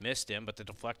Daniel. Missed him, but the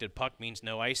deflected puck means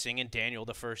no icing, and Daniel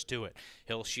the first to it.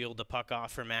 He'll shield the puck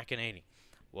off for McEnany.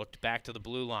 Looked back to the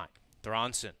blue line.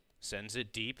 Thronson sends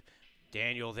it deep.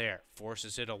 Daniel there.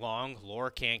 Forces it along. Lohr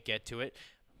can't get to it,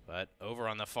 but over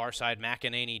on the far side,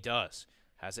 McEnany does.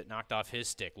 Has it knocked off his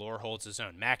stick. Lohr holds his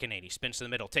own. McEnany spins to the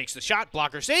middle, takes the shot,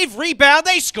 blocker save, rebound,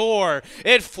 they score!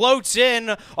 It floats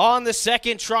in on the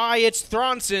second try. It's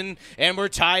Thronson, and we're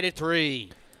tied at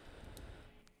 3.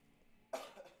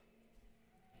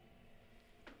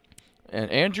 And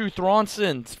Andrew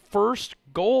Thronson's first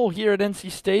goal here at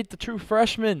NC State, the true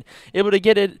freshman, able to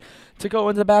get it to go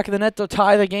into the back of the net to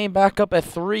tie the game back up at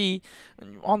 3.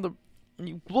 When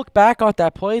you look back at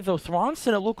that play, though,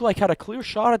 Thronson, it looked like had a clear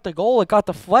shot at the goal. It got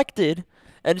deflected,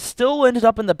 and it still ended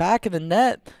up in the back of the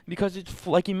net because,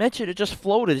 like you mentioned, it just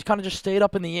floated. It kind of just stayed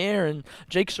up in the air, and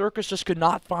Jake Circus just could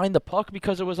not find the puck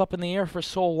because it was up in the air for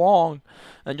so long.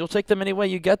 And you'll take them any way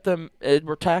you get them.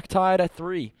 We're tied at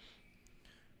 3.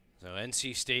 So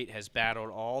NC State has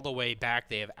battled all the way back.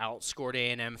 They have outscored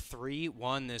A&M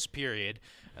 3-1 this period,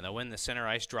 and they'll win the center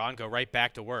ice draw and go right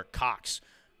back to work. Cox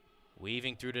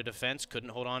weaving through the defense, couldn't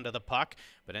hold on to the puck,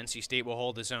 but NC State will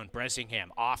hold his own.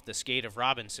 Bresingham off the skate of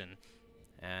Robinson,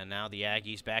 and now the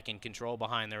Aggies back in control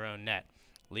behind their own net.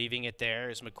 Leaving it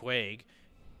there is McQuaig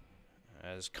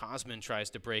as Cosman tries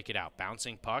to break it out.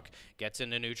 Bouncing puck, gets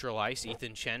into neutral ice.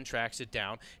 Ethan Chen tracks it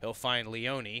down. He'll find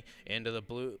Leone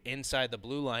inside the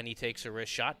blue line. He takes a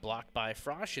wrist shot, blocked by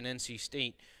Frosch, and NC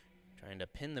State trying to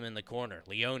pin them in the corner.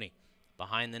 Leone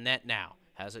behind the net now.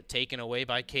 Has it taken away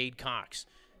by Cade Cox.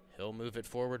 He'll move it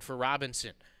forward for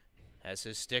Robinson. Has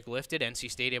his stick lifted,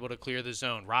 NC State able to clear the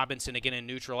zone. Robinson again in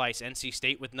neutral ice. NC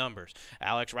State with numbers.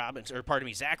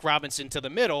 Zach Robinson to the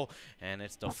middle, and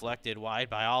it's deflected wide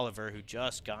by Oliver, who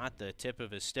just got the tip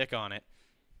of his stick on it.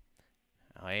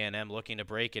 Now A&M looking to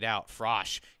break it out.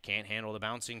 Frosch can't handle the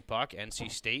bouncing puck.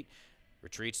 NC State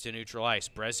retreats to neutral ice.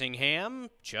 Bresingham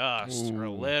just a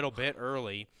little bit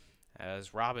early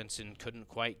as Robinson couldn't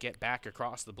quite get back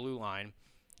across the blue line.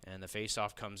 And the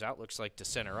faceoff comes out, looks like to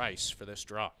center ice for this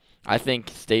draw. I think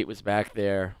State was back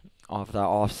there off the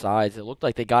offsides. It looked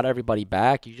like they got everybody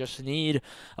back. You just need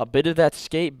a bit of that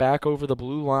skate back over the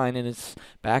blue line, and it's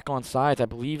back on sides. I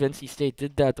believe NC State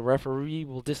did that. The referee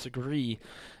will disagree,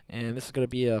 and this is going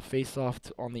to be a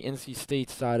faceoff on the NC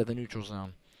State side of the neutral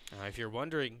zone. If you're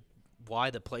wondering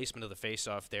why the placement of the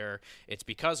faceoff there, it's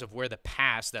because of where the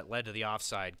pass that led to the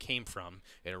offside came from.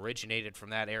 It originated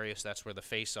from that area, so that's where the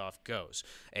faceoff goes.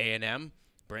 A&M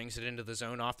brings it into the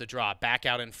zone off the draw. Back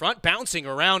out in front, bouncing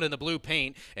around in the blue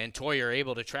paint, and Toyer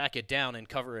able to track it down and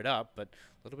cover it up, but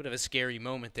a little bit of a scary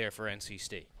moment there for NC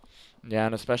State. Yeah,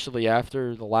 and especially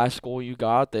after the last goal you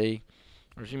got,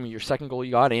 your second goal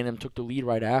you got, A&M took the lead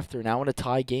right after. Now in a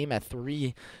tie game at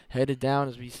 3, headed down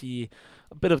as we see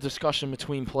a bit of discussion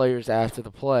between players after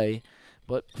the play.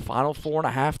 But final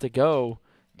 4.5 to go.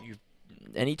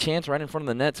 Any chance right in front of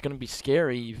the net is going to be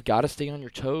scary. You've got to stay on your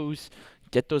toes,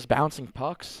 get those bouncing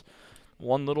pucks.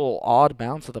 One little odd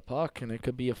bounce of the puck, and it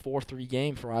could be a 4-3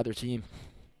 game for either team.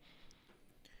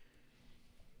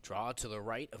 Draw to the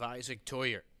right of Isaac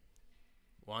Toyer.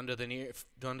 One to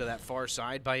that far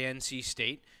side by NC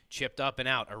State. Chipped up and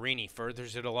out. Arini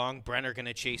furthers it along. Brenner going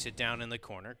to chase it down in the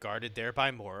corner. Guarded there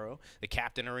by Morrow. The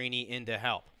captain Arini in to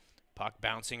help. Puck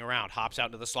bouncing around. Hops out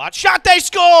into the slot. Shot, they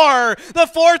score! The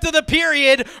 4th of the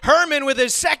period. Herman with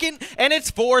his second, and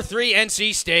it's 4-3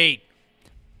 NC State.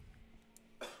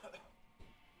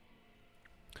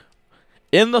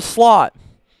 In the slot.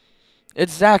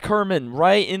 It's Zach Herman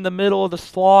right in the middle of the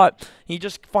slot. He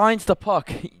just finds the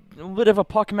puck. A bit of a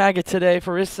puck maggot today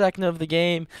for his second of the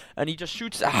game, and he just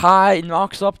shoots it high,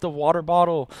 knocks up the water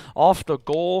bottle off the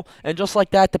goal, and just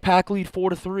like that, the Pack lead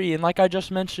 4-3. And like I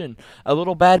just mentioned, a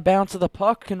little bad bounce of the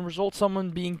puck can result someone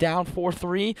being down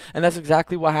 4-3, and that's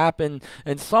exactly what happened.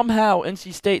 And somehow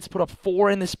NC State's put up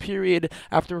 4 in this period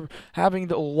after having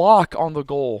the lock on the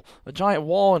goal, a giant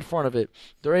wall in front of it.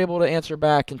 They're able to answer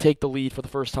back and take the lead for the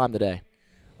first time today.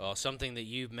 Well, something that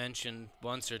you've mentioned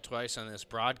once or twice on this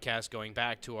broadcast going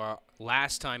back to our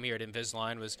last time here at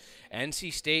Invisalign was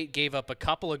NC State gave up a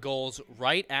couple of goals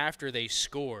right after they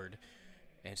scored.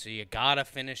 And so you got to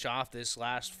finish off this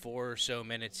last 4 or so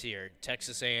minutes here.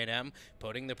 Texas A&M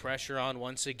putting the pressure on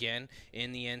once again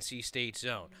in the NC State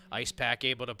zone. Ice Pack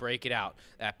able to break it out.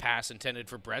 That pass intended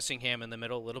for Bresingham in the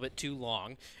middle, a little bit too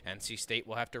long. NC State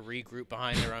will have to regroup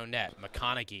behind their own net.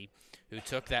 McConaughey, who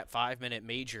took that 5-minute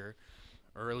major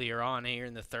earlier on here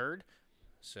in the third,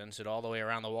 sends it all the way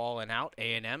around the wall and out.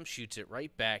 A&M shoots it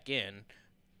right back in,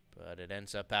 but it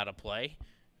ends up out of play.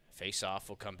 Face-off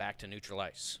will come back to neutral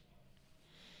ice.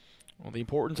 Well, the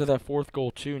importance of that 4th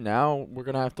goal, too, now we're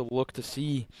going to have to look to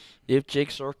see if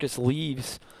Jake Circus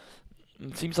leaves.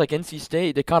 It seems like NC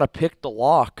State, they kind of picked the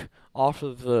lock off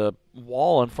of the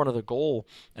wall in front of the goal,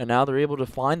 and now they're able to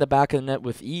find the back of the net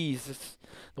with ease. It's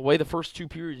the way the first 2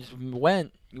 periods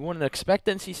went, you wouldn't expect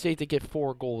NC State to get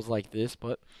 4 goals like this,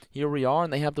 but here we are,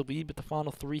 and they have the lead with the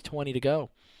final 3:20 to go.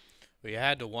 Well, you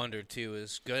had to wonder, too,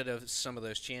 as good as some of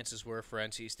those chances were for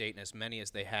NC State and as many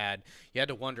as they had, you had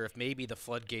to wonder if maybe the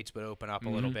floodgates would open up a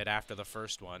little bit after the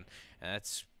first one. And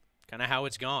that's kind of how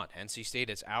it's gone. NC State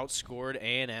has outscored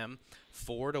A&M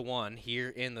 4-1 here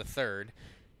in the third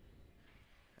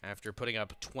after putting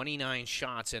up 29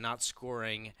 shots and not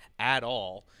scoring at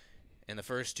all. In the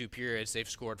first 2 periods, they've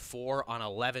scored 4 on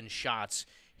 11 shots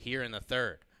here in the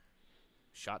third.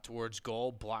 Shot towards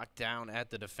goal, blocked down at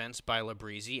the defense by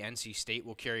Labrizzi. NC State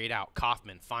will carry it out.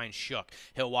 Kaufman finds Shook.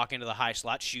 He'll walk into the high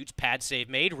slot, shoots, pad save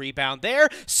made, rebound there,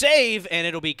 save, and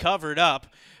it'll be covered up.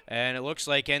 And it looks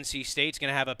like NC State's going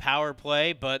to have a power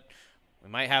play, but we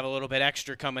might have a little bit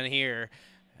extra coming here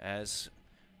as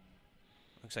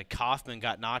looks like Kaufman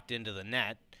got knocked into the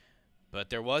net, but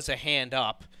there was a hand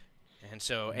up. And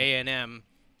so A&M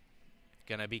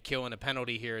going to be killing a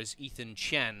penalty here as Ethan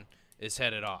Chen is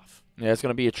headed off. Yeah, it's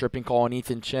going to be a tripping call on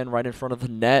Ethan Chen right in front of the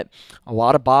net. A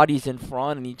lot of bodies in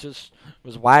front, and he just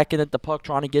was whacking at the puck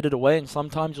trying to get it away, and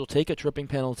sometimes you'll take a tripping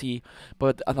penalty.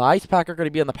 But the Ice Pack are going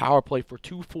to be on the power play for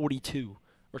 2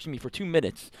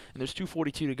 minutes, and there's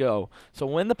 2:42 to go. So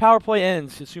when the power play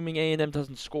ends, assuming A&M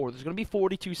doesn't score, there's going to be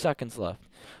 42 seconds left.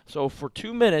 So for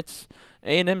 2 minutes,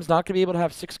 A&M's not going to be able to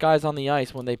have 6 guys on the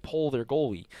ice when they pull their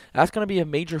goalie. That's going to be a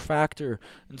major factor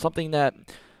and something that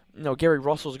Gary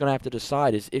Russell's going to have to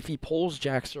decide is if he pulls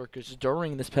Jack Circus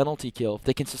during this penalty kill, if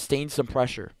they can sustain some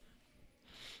pressure.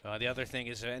 The other thing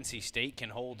is if NC State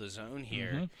can hold his own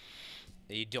here,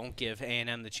 you don't give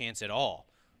A&M the chance at all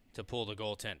to pull the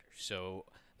goaltender. So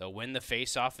they'll win the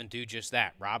face-off and do just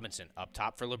that. Robinson up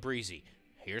top for Labrizzi.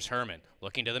 Here's Herman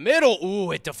looking to the middle.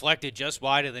 Ooh, it deflected just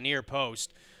wide of the near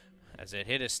post as it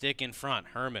hit a stick in front.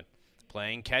 Herman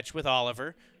playing catch with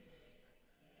Oliver.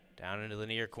 Down into the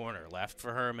near corner. Left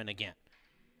for Herman again.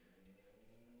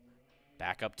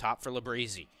 Back up top for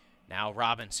Labrizzi. Now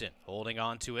Robinson holding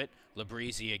on to it.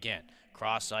 Labrizzi again.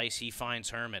 Cross ice, he finds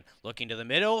Herman. Looking to the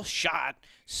middle. Shot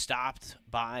stopped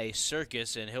by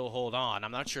Circus, and he'll hold on.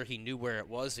 I'm not sure he knew where it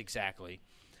was exactly.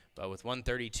 But with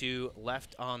 1:32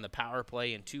 left on the power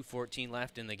play and 2:14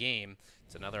 left in the game,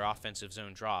 it's another offensive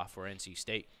zone draw for NC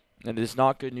State. And it is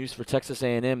not good news for Texas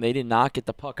A&M. They did not get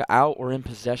the puck out or in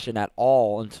possession at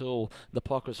all until the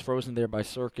puck was frozen there by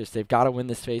Circus. They've got to win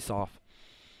this faceoff.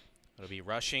 It'll be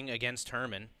rushing against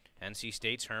Herman. NC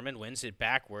State's Herman wins it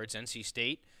backwards. NC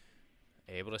State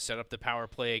able to set up the power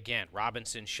play again.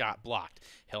 Robinson shot blocked.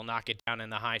 He'll knock it down in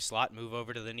the high slot, move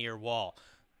over to the near wall.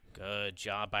 Good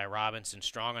job by Robinson.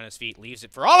 Strong on his feet. Leaves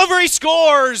it for Oliver. He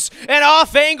scores! An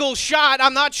off-angle shot.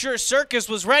 I'm not sure Circus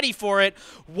was ready for it.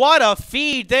 What a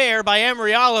feed there by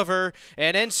Emery Oliver.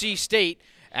 And NC State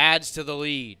adds to the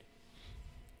lead.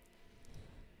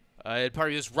 Pardon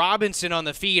me, this Robinson on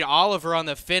the feed. Oliver on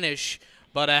the finish.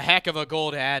 But a heck of a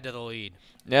goal to add to the lead.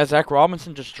 Yeah, Zach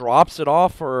Robinson just drops it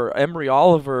off for Emery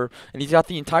Oliver, and he's got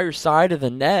the entire side of the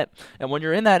net. And when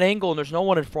you're in that angle and there's no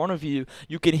one in front of you,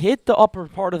 you can hit the upper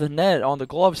part of the net on the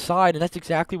glove side, and that's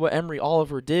exactly what Emery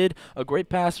Oliver did. A great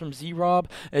pass from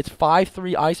Z-Rob. It's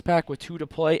 5-3 ice pack with 2 to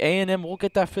play. A&M will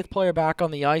get that 5th player back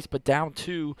on the ice, but down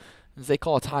 2, as they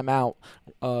call a timeout,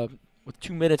 with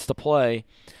 2 minutes to play.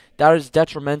 That is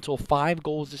detrimental. 5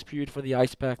 goals this period for the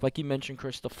Ice Pack. Like you mentioned,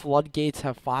 Chris, the floodgates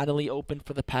have finally opened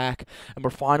for the Pack, and we're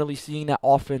finally seeing that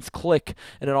offense click.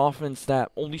 And an offense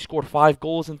that only scored 5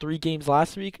 goals in 3 games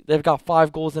last week, they've got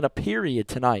 5 goals in a period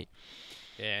tonight.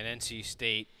 Yeah, and NC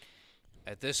State,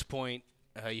 at this point,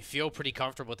 you feel pretty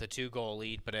comfortable with the 2-goal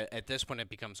lead, but at this point it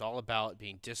becomes all about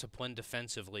being disciplined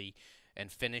defensively and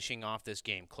finishing off this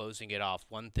game, closing it off.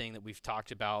 One thing that we've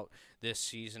talked about this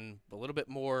season, a little bit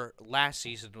more last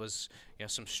season, was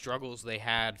some struggles they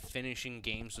had finishing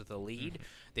games with a lead.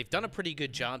 They've done a pretty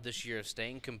good job this year of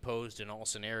staying composed in all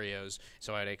scenarios,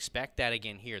 so I'd expect that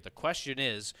again here. The question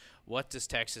is, what does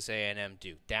Texas A&M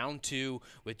do? Down 2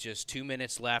 with just 2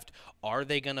 minutes left. Are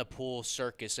they going to pull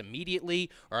Circus immediately,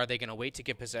 or are they going to wait to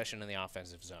get possession in the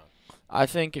offensive zone? I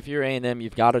think if you're A&M,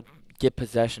 you've got to get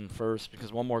possession first,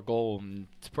 because one more goal and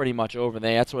it's pretty much over.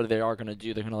 That's what they are going to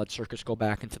do. They're going to let Circus go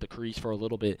back into the crease for a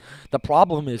little bit. The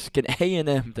problem is, can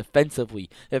A&M defensively,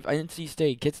 if NC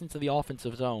State gets into the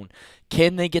offensive zone,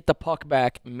 can they get the puck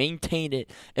back, maintain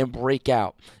it, and break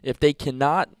out? If they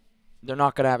cannot, they're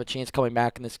not going to have a chance coming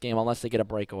back in this game unless they get a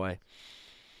breakaway.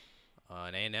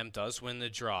 And A&M does win the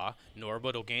draw.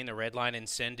 Norwood will gain the red line and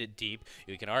send it deep.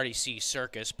 You can already see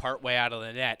Circus partway out of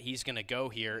the net. He's going to go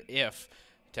here if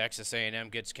Texas A&M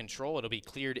gets control. It'll be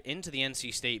cleared into the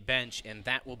NC State bench, and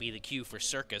that will be the cue for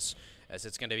Circus, as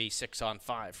it's going to be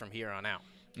 6-on-5 from here on out.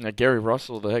 Gary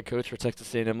Russell, the head coach for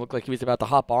Texas A&M, looked like he was about to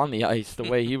hop on the ice the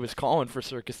way he was calling for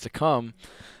Circus to come.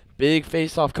 Big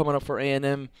face-off coming up for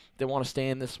A&M. They want to stay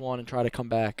in this one and try to come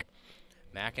back.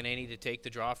 McEnany to take the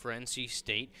draw for NC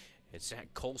State. It's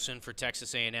Colson for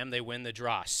Texas A&M. They win the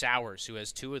draw. Sowers, who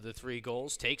has 2 of the 3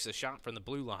 goals, takes a shot from the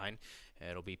blue line.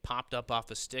 It'll be popped up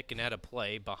off a stick and out of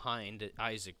play behind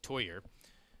Isaac Toyer.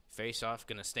 Face-off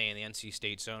going to stay in the NC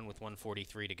State zone with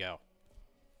 1:43 to go.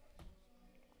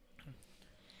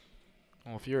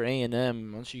 Well, if you're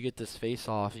A&M, once you get this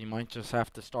face-off, you might just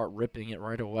have to start ripping it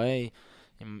right away.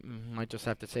 You might just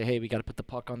have to say, hey, we got to put the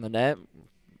puck on the net.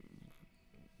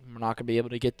 We're not going to be able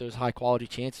to get those high-quality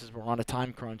chances. We're on a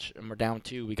time crunch, and we're down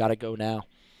 2. We got to go now.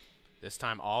 This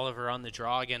time Oliver on the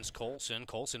draw against Colson.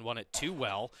 Colson won it too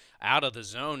well, out of the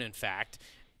zone, in fact.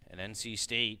 And NC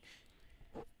State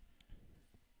going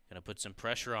to put some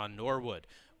pressure on Norwood.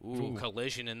 Ooh,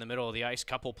 collision in the middle of the ice.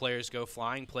 Couple players go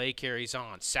flying. Play carries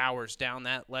on. Sowers down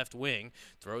that left wing.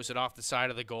 Throws it off the side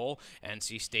of the goal.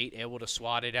 NC State able to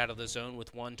swat it out of the zone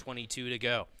with 1:22 to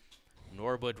go.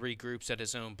 Norwood regroups at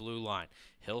his own blue line.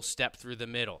 He'll step through the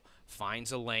middle.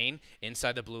 Finds a lane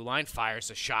inside the blue line. Fires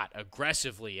a shot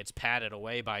aggressively. It's patted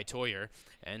away by Toyer.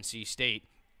 NC State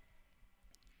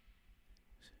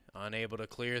unable to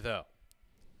clear, though.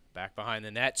 Back behind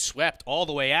the net. Swept all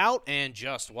the way out and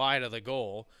just wide of the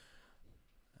goal.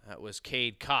 That was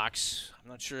Cade Cox. I'm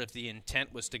not sure if the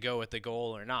intent was to go at the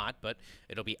goal or not, but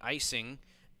it'll be icing.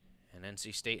 And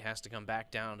NC State has to come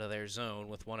back down to their zone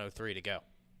with 1:03 to go.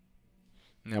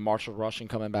 Now Marshall Rushing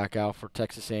coming back out for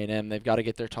Texas A&M. They've got to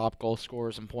get their top goal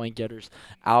scorers and point getters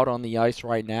out on the ice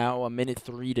right now.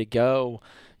 1:03 to go.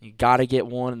 You got to get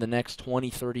one in the next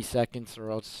 20, 30 seconds, or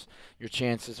else your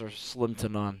chances are slim to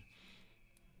none.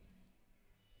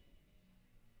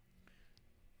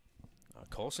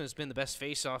 Colson has been the best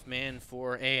face-off man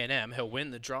for A&M. He'll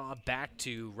win the draw back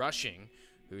to Rushing,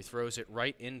 who throws it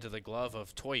right into the glove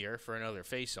of Toyer for another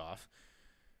face-off.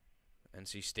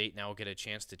 NC State now will get a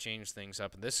chance to change things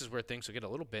up, and this is where things will get a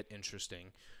little bit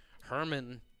interesting.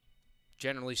 Herman,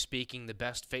 generally speaking, the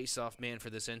best face-off man for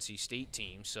this NC State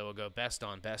team, so we'll go best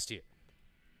on best here.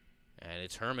 And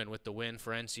it's Herman with the win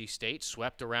for NC State,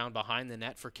 swept around behind the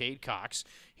net for Cade Cox.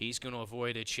 He's going to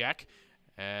avoid a check,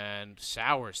 and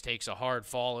Sowers takes a hard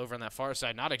fall over on that far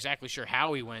side. Not exactly sure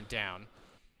how he went down,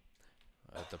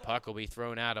 but the puck will be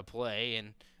thrown out of play,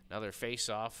 and another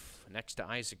face-off next to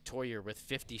Isaac Toyer with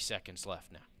 50 seconds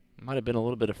left now. Might have been a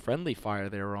little bit of friendly fire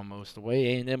there almost. The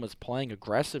way A&M was playing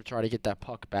aggressive, trying to get that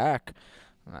puck back.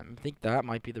 I think that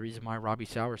might be the reason why Robbie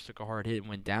Sowers took a hard hit and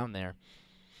went down there.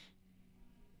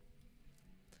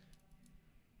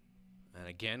 And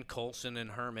again, Colson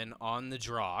and Herman on the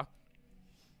draw.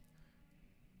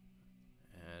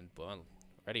 And, well,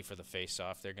 ready for the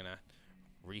face-off. They're going to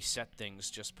reset things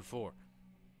just before.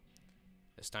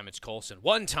 This time it's Colson.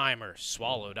 One-timer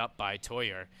swallowed up by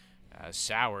Toyer as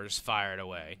Sowers fired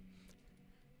away.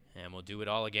 And we'll do it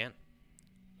all again.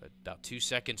 About 2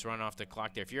 seconds run off the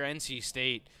clock there. If you're NC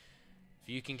State, if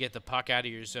you can get the puck out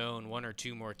of your zone 1 or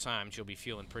 2 more times, you'll be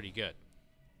feeling pretty good.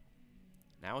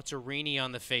 Now it's Arini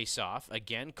on the face-off.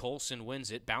 Again, Colson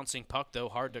wins it. Bouncing puck, though,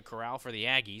 hard to corral for the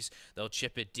Aggies. They'll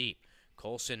chip it deep.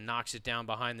 Colson knocks it down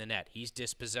behind the net. He's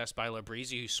dispossessed by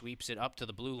Labrizzi, who sweeps it up to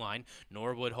the blue line.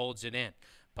 Norwood holds it in.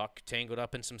 Puck tangled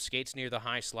up in some skates near the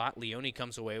high slot. Leone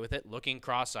comes away with it, looking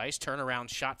cross-ice. Turnaround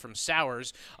shot from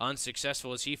Sowers,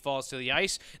 unsuccessful as he falls to the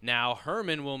ice. Now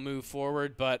Herman will move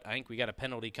forward, but I think we got a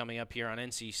penalty coming up here on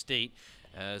NC State.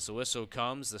 As the whistle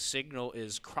comes, the signal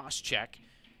is cross-check,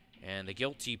 and the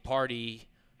guilty party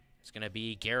is going to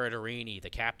be Garrett Arini, the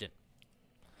captain.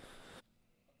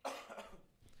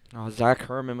 Zach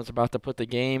Herman was about to put the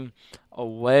game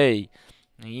away.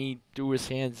 He threw his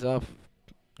hands up.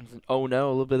 Oh no,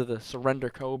 a little bit of the surrender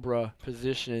cobra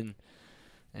position.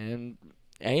 And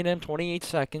A&M 28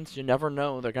 seconds. You never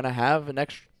know. They're going to have an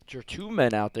extra 2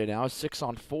 men out there now,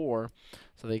 6-on-4.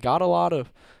 So they got a lot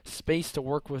of space to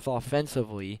work with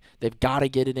offensively. They've got to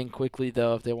get it in quickly,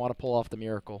 though, if they want to pull off the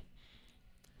miracle.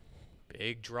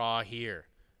 Big draw here.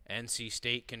 NC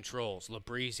State controls.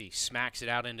 Labrizzi smacks it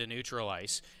out into neutral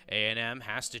ice. A&M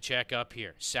has to check up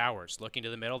here. Sowers looking to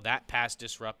the middle. That pass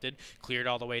disrupted. Cleared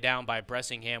all the way down by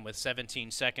Bressingham with 17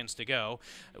 seconds to go.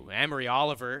 Emery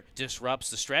Oliver disrupts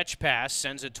the stretch pass,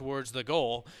 sends it towards the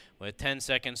goal. With 10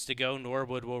 seconds to go,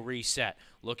 Norwood will reset.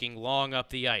 Looking long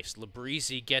up the ice.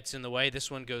 Labrizzi gets in the way.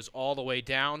 This one goes all the way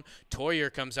down.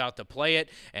 Toyer comes out to play it,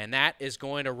 and that is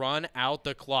going to run out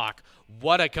the clock.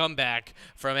 What a comeback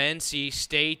from NC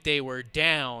State. They were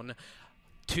down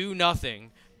 2-0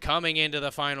 coming into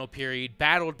the final period,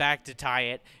 battled back to tie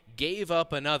it, gave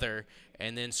up another,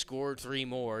 and then scored 3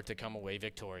 more to come away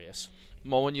victorious.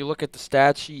 Well, when you look at the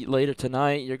stat sheet later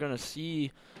tonight, you're going to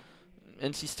see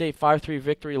NC State 5-3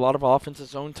 victory, a lot of offensive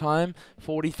zone time,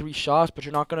 43 shots, but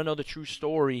you're not going to know the true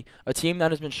story. A team that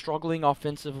has been struggling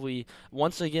offensively,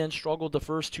 once again struggled the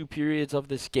first 2 periods of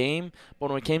this game,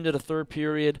 but when it came to the third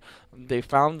period, they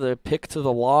found the pick to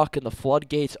the lock and the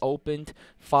floodgates opened.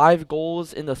 5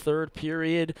 goals in the third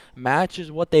period,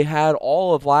 matches what they had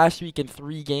all of last week in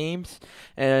 3 games,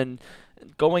 and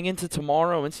going into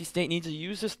tomorrow, NC State needs to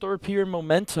use this third period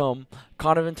momentum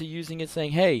kind of into using it,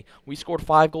 saying, hey, we scored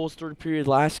 5 goals third period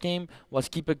last game. Let's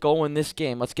keep it going this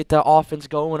game. Let's get that offense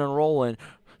going and rolling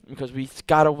because we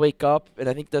got to wake up. And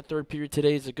I think that third period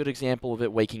today is a good example of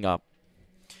it waking up.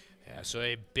 Yeah, so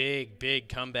a big, big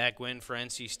comeback win for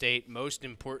NC State. Most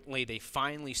importantly, they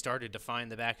finally started to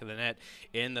find the back of the net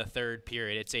in the third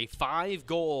period. It's a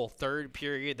 5-goal third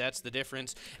period. That's the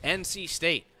difference. NC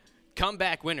State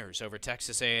comeback winners over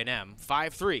Texas A&M,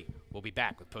 5-3. We'll be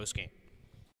back with postgame.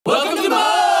 Welcome to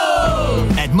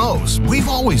Moe's! At Moe's, we've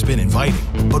always been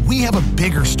inviting, but we have a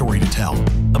bigger story to tell.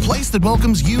 A place that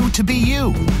welcomes you to be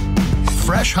you.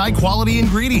 Fresh, high-quality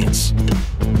ingredients.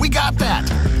 We got that.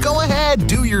 Go ahead,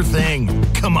 do your thing.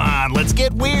 Come on, let's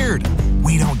get weird.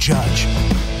 We don't judge.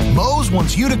 Moe's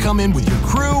wants you to come in with your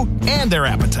crew and their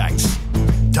appetites.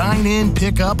 Dine in,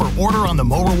 pick up, or order on the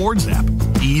Mo Rewards app.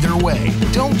 Either way,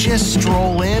 don't just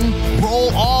stroll in, roll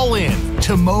all in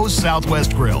to Moe's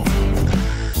Southwest Grill.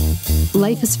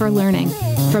 Life is for learning,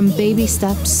 from baby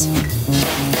steps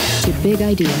to big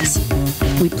ideas.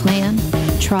 We plan,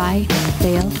 try,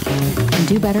 fail, and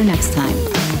do better next time.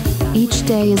 Each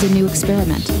day is a new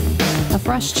experiment, a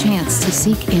fresh chance to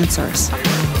seek answers,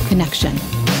 connection,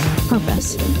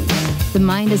 purpose. The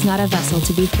mind is not a vessel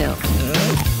to be filled.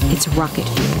 It's rocket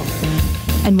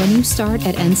fuel. And when you start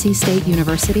at NC State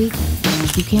University,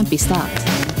 you can't be stopped.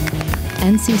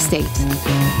 NC State.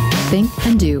 Think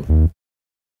and do.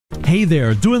 Hey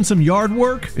there, doing some yard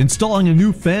work? Installing a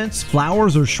new fence,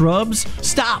 flowers, or shrubs?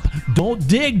 Stop! Don't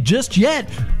dig just yet!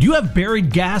 You have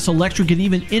buried gas, electric, and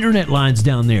even internet lines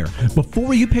down there.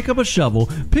 Before you pick up a shovel,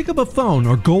 pick up a phone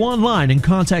or go online and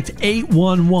contact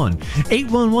 811.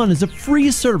 811 is a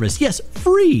free service. Yes,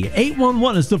 free!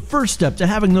 811 is the first step to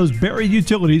having those buried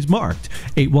utilities marked.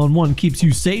 811 keeps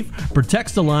you safe,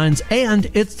 protects the lines, and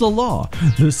it's the law.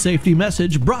 This safety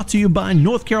message brought to you by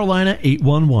North Carolina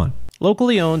 811.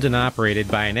 Locally owned and operated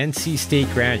by an NC State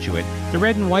graduate, the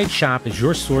Red and White Shop is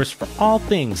your source for all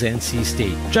things NC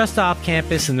State. Just off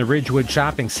campus in the Ridgewood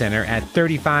Shopping Center at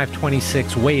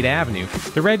 3526 Wade Avenue,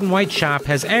 the Red and White Shop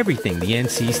has everything the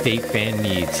NC State fan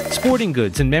needs. Sporting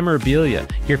goods and memorabilia,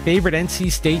 your favorite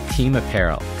NC State team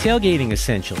apparel, tailgating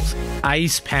essentials,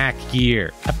 ice pack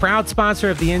gear. A proud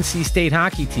sponsor of the NC State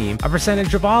hockey team, a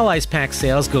percentage of all ice pack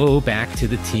sales go back to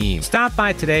the team. Stop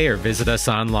by today or visit us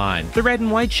online. The Red and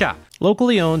White Shop.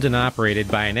 Locally owned and operated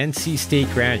by an NC State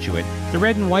graduate, the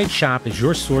Red and White Shop is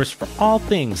your source for all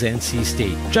things NC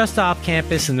State. Just off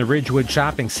campus in the Ridgewood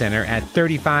Shopping Center at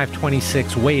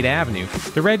 3526 Wade Avenue,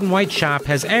 the Red and White Shop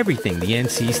has everything the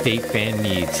NC State fan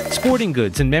needs. Sporting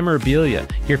goods and memorabilia,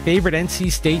 your favorite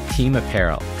NC State team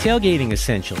apparel, tailgating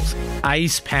essentials,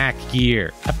 ice pack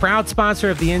gear. A proud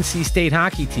sponsor of the NC State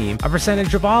hockey team, a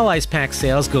percentage of all ice pack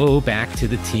sales go back to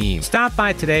the team. Stop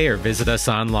by today or visit us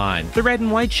online. The Red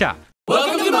and White Shop.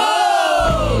 Welcome to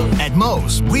Moe's! At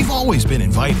Moe's, we've always been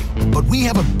inviting, but we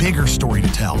have a bigger story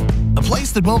to tell. A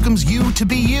place that welcomes you to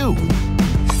be you.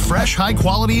 Fresh,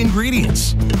 high-quality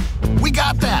ingredients. We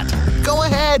got that. Go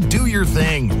ahead, do your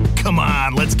thing. Come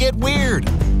on, let's get weird.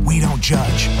 We don't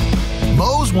judge.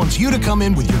 Moe's wants you to come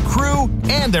in with your crew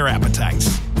and their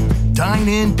appetites. Dine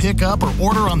in, pick up, or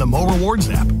order on the Mo Rewards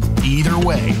app. Either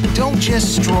way, don't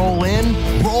just stroll in,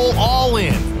 roll all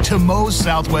in to Moe's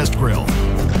Southwest Grill.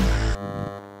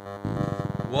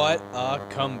 What a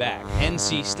comeback.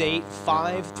 NC State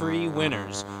 5-3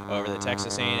 winners over the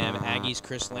Texas A&M Aggies.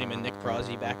 Chris Lehman, Nick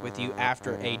Prozzi back with you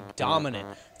after a dominant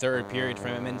third period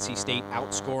from NC State,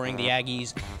 outscoring the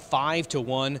Aggies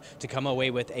 5-1 to come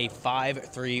away with a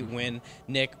 5-3 win.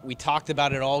 Nick, we talked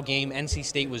about it all game. NC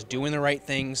State was doing the right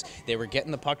things. They were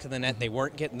getting the puck to the net. They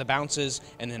weren't getting the bounces,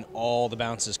 and then all the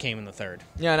bounces came in the third.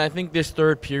 Yeah, and I think this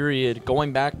third period,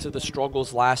 going back to the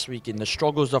struggles last week and the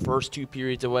struggles the first two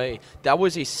periods away, that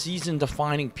was a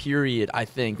season-defining period, I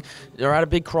think. They're at a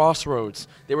big crossroads.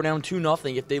 They were down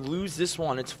 2-0. If they lose this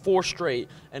one, it's 4 straight,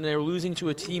 and they're losing to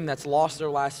a team that's lost their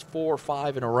last 4 or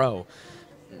 5 in a row.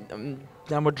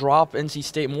 That would drop NC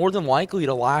State more than likely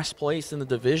to last place in the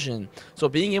division. So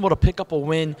being able to pick up a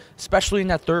win, especially in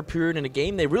that third period in a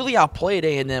game, they really outplayed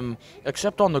A&M,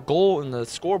 except on the goal and the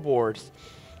scoreboards,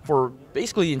 for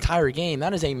basically the entire game.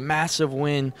 That is a massive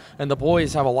win, and the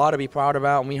boys have a lot to be proud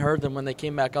about, and we heard them when they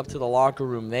came back up to the locker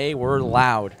room. They were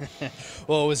loud.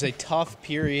 Well, it was a tough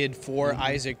period for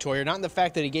Isaac Toyer. Not in the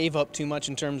fact that he gave up too much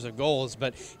in terms of goals,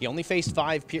 but he only faced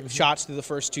 5 shots through the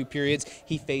first 2 periods.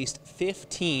 He faced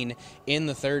 15 in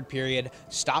the third period,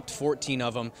 stopped 14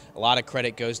 of them. A lot of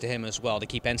credit goes to him as well to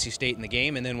keep NC State in the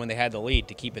game, and then when they had the lead,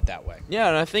 to keep it that way. Yeah,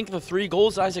 and I think the 3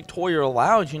 goals Isaac Toyer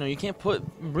allowed, you can't put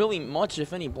really much,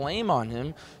 if any, blame on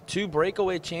him. 2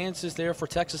 breakaway chances there for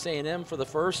Texas A&M for the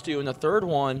first 2, and the third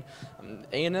one,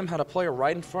 A&M had a player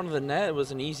right in front of the net. It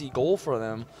was an easy goal for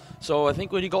them. So I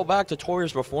think when you go back to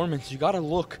Toyer's performance, you got to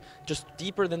look just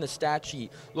deeper than the stat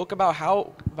sheet. Look about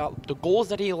the goals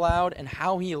that he allowed and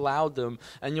how he allowed them,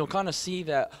 and you'll kind of see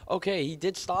that, okay, he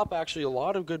did stop actually a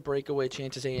lot of good breakaway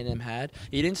chances A&M had.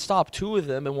 He didn't stop 2 of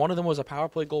them, and one of them was a power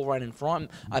play goal right in front.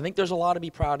 I think there's a lot to be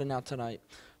proud of now tonight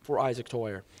for Isaac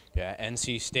Toyer. Yeah,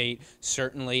 NC State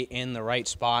certainly in the right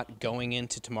spot going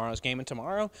into tomorrow's game. And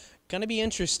tomorrow, going to be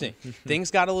interesting. Things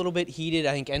got a little bit heated.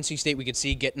 I think NC State, we could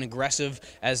see getting aggressive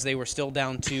as they were still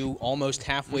down 2, almost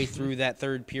halfway through that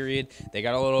third period. They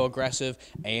got a little aggressive.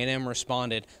 A&M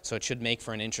responded, so it should make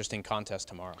for an interesting contest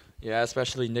tomorrow. Yeah,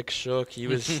 especially Nick Shook. He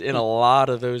was in a lot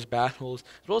of those battles.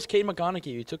 As well as Cade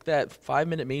McConaughey, who took that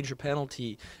 5-minute major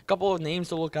penalty. A couple of names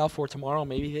to look out for tomorrow.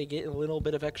 Maybe they get a little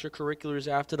bit of extracurriculars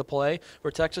after the play.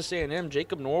 For Texas A&M,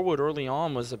 Jacob Norwood early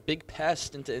on was a big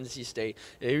pest into NC State.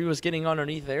 He was getting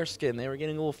underneath their skin basket, and they were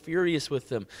getting a little furious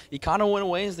with him. He kind of went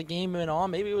away as the game went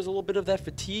on. Maybe it was a little bit of that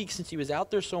fatigue since he was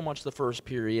out there so much the first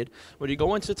period. But you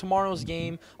go into tomorrow's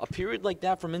game, a period like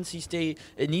that from NC State,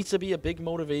 it needs to be a big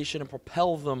motivation and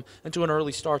propel them into an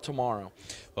early start tomorrow.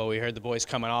 Well, we heard the boys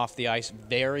coming off the ice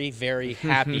very, very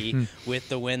happy with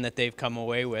the win that they've come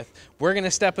away with. We're going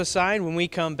to step aside. When we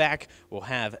come back, we'll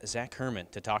have Zach Herman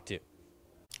to talk to.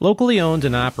 Locally owned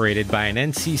and operated by an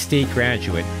NC State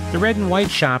graduate, the Red and White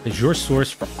Shop is your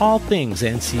source for all things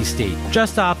NC State.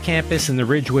 Just off campus in the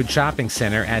Ridgewood Shopping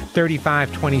Center at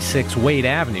 3526 Wade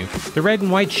Avenue, the Red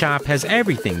and White Shop has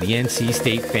everything the NC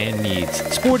State fan needs.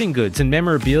 Sporting goods and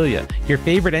memorabilia, your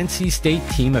favorite NC State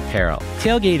team apparel,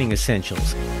 tailgating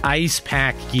essentials, ice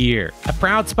pack gear. A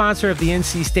proud sponsor of the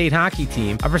NC State hockey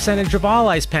team, a percentage of all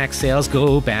ice pack sales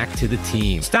go back to the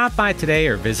team. Stop by today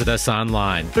or visit us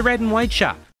online. The Red and White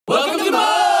Shop. Welcome to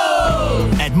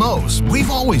Moe's! At Moe's,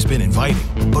 we've always been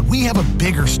inviting, but we have a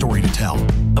bigger story to tell.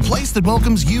 A place that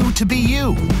welcomes you to be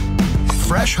you.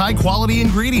 Fresh, high-quality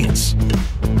ingredients.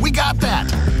 We got that.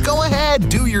 Go ahead,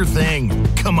 do your thing.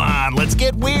 Come on, let's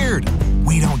get weird.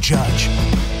 We don't judge.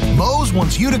 Moe's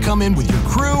wants you to come in with your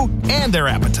crew and their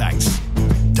appetites.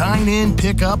 Dine in,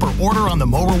 pick up, or order on the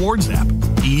Mo Rewards app.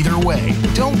 Either way,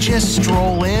 don't just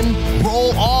stroll in,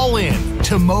 roll all in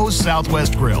to Moe's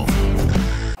Southwest Grill.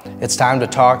 It's time to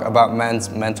talk about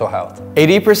men's mental health.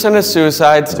 80% of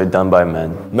suicides are done by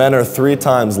men. Men are 3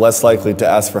 times less likely to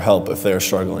ask for help if they are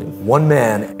struggling. 1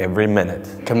 man every minute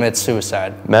commits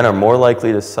suicide. Men are more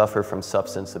likely to suffer from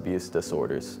substance abuse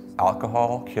disorders.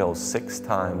 Alcohol kills 6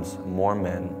 times more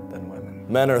men than women.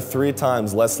 Men are 3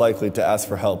 times less likely to ask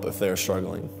for help if they are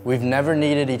struggling. We've never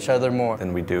needed each other more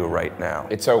than we do right now.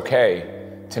 It's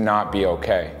okay to not be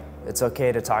okay. It's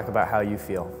okay to talk about how you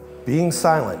feel. Being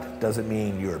silent doesn't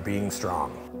mean you are being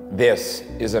strong. This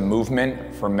is a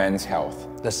movement for men's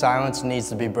health. The silence needs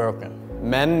to be broken.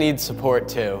 Men need support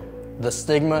too. The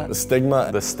stigma. The stigma.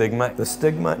 The stigma. The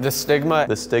stigma. The stigma.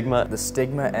 The stigma. The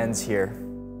stigma ends here.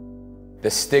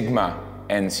 The stigma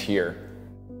ends here.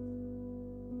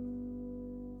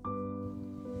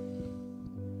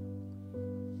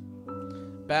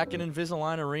 Back in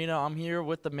Invisalign Arena, I'm here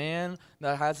with the man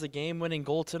that has the game-winning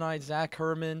goal tonight, Zach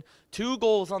Herman. 2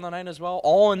 goals on the night as well,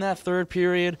 all in that third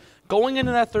period. Going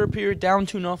into that third period, down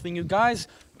 2-0. You guys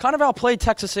kind of outplayed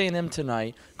Texas A&M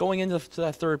tonight. Going into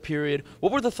that third period,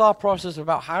 what were the thought process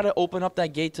about how to open up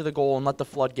that gate to the goal and let the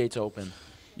floodgates open?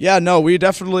 Yeah, no, we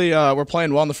definitely were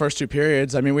playing well in the first 2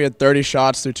 periods. I mean, we had 30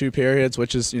 shots through 2 periods,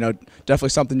 which is, definitely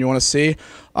something you want to see.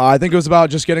 I think it was about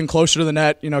just getting closer to the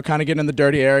net, kind of getting in the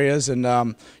dirty areas. And,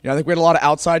 I think we had a lot of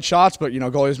outside shots, but,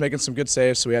 goalie was making some good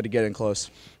saves, so we had to get in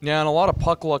close. Yeah, and a lot of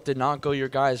puck luck did not go your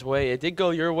guys' way. It did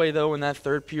go your way, though, in that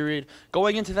third period.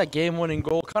 Going into that game-winning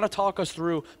goal, kind of talk us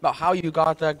through about how you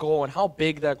got that goal and how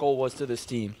big that goal was to this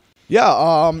team.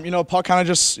 Yeah, puck kind of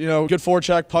just, good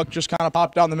forecheck. Puck just kind of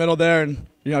popped down the middle there and,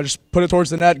 just put it towards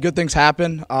the net. Good things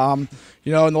happen. In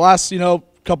the last,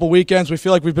 couple weekends, we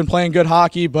feel like we've been playing good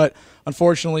hockey, but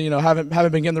unfortunately, haven't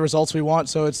been getting the results we want.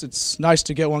 So it's nice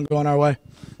to get one going our way.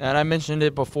 And I mentioned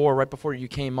it before, right before you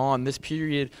came on, this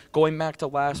period, going back to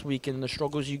last week and the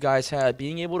struggles you guys had,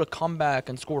 being able to come back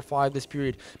and score 5 this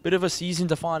period, bit of a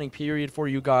season-defining period for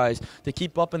you guys to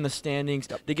keep up in the standings,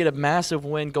 to get a massive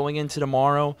win going into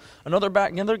tomorrow. Another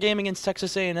game against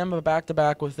Texas A&M, a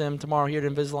back-to-back with them tomorrow here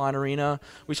at Invisalign Arena.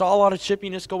 We saw a lot of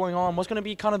chippiness going on. What's going to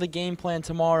be kind of the game plan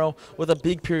tomorrow with a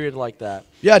big period like that?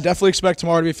 Yeah, definitely expect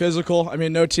tomorrow to be physical. I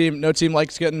mean, no team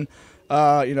likes getting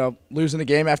losing the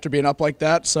game after being up like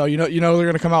that. So they're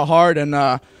going to come out hard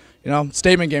and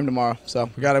statement game tomorrow. So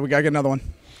we got to get another one.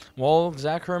 Well,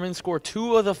 Zach Herman scored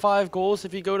 2 of the 5 goals.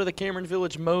 If you go to the Cameron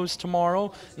Village Moe's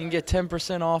tomorrow, you can get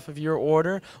 10% off of your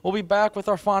order. We'll be back with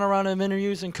our final round of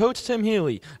interviews and Coach Tim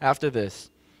Healy after this.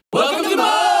 Welcome to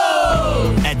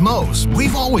Moe's! At Moe's,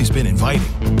 we've always been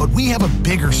inviting, but we have a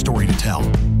bigger story to tell.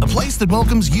 A place that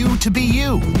welcomes you to be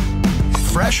you.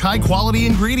 Fresh, high-quality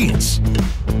ingredients.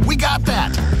 We got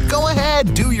that. Go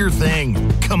ahead, do your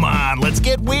thing. Come on, let's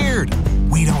get weird.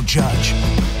 We don't judge.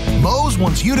 Moe's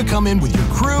wants you to come in with your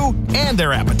crew and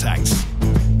their appetites.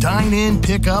 Dine in,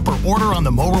 pick up, or order on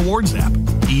the Mo Rewards app.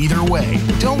 Either way,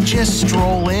 don't just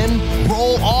stroll in,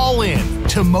 roll all in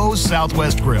to Moe's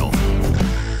Southwest Grill.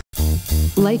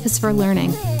 Life is for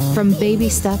learning, from baby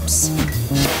steps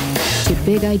to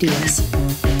big ideas.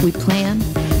 We plan,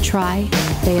 try,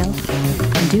 fail,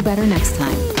 and do better next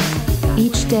time.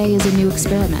 Each day is a new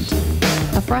experiment,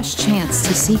 a fresh chance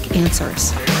to seek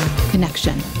answers,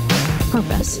 connection,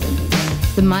 purpose.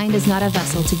 The mind is not a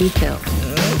vessel to be filled.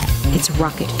 It's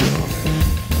rocket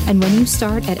fuel. And when you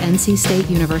start at NC State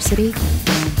University,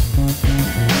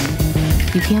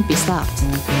 You can't be stopped.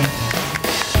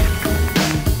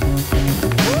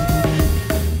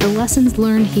 The lessons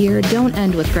learned here don't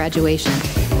end with graduation.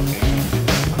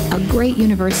 A great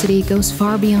university goes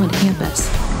far beyond campus.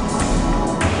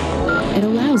 It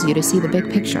allows you to see the big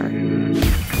picture.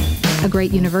 A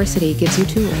great university gives you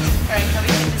tools,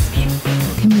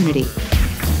 community,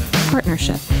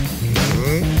 partnership,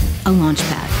 a launch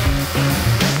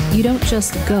pad. You don't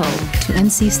just go to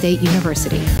NC State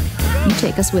University. You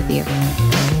take us with you.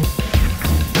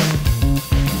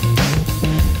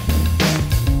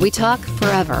 We talk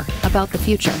forever about the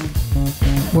future.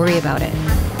 Worry about it,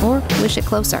 or wish it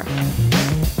closer.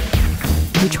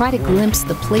 We try to glimpse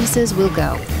the places we'll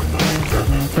go,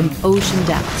 from ocean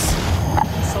depths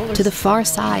to the far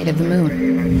side of the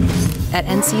moon. At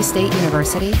NC State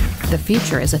University, the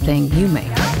future is a thing you make,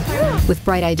 with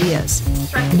bright ideas,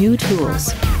 new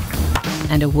tools,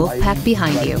 and a wolf pack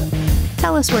behind you.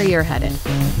 Tell us where you're headed.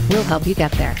 We'll help you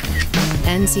get there.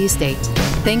 NC State.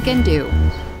 Think and do.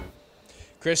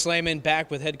 Chris Lehman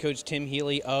back with head coach Tim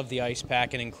Healy of the Ice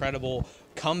Pack. An incredible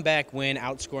comeback win,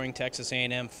 outscoring Texas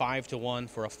A&M 5-1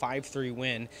 for a 5-3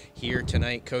 win here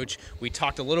tonight. Coach, we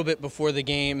talked a little bit before the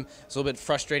game. It's a little bit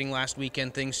frustrating last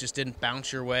weekend. Things just didn't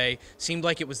bounce your way. Seemed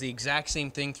like it was the exact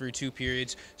same thing through 2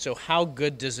 periods. So how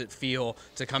good does it feel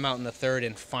to come out in the third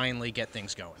and finally get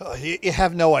things going? Oh, you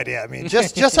have no idea. I mean,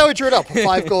 just how we drew it up, a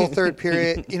 5-goal third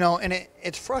period, you know, and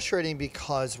it's frustrating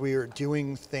because we were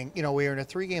doing things, you know, we were in a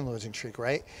 3-game losing streak,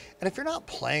 right? And if you're not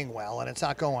playing well and it's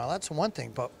not going well, that's one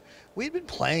thing, but we'd been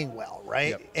playing well,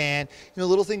 right? Yep. And, you know,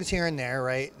 little things here and there,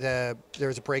 right? There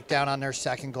was a breakdown on their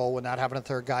second goal with not having a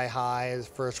third guy high as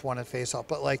first one and face off.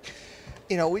 But, like,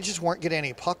 you know, we just weren't getting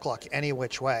any puck luck any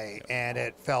which way. And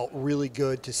it felt really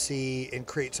good to see and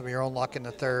create some of your own luck in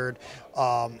the third.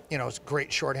 You know, it's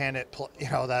great shorthanded, you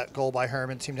know, that goal by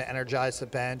Herman seemed to energize the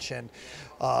bench. And,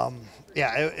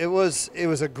 yeah, it was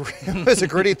a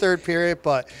gritty third period,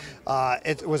 but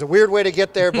it was a weird way to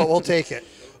get there, but we'll take it.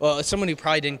 Well, as someone who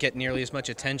probably didn't get nearly as much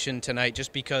attention tonight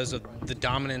just because of the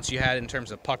dominance you had in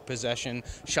terms of puck possession,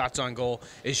 shots on goal,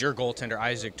 is your goaltender,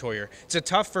 Isaac Toyer. It's a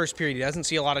tough first period. He doesn't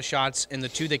see a lot of shots, and the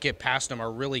 2 that get past him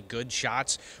are really good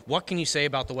shots. What can you say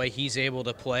about the way he's able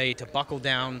to play, to buckle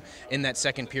down in that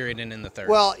second period and in the third?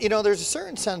 Well, you know, there's a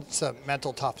certain sense of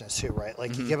mental toughness too, right?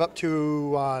 Like you give up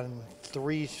 2 on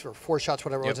 3 or 4 shots,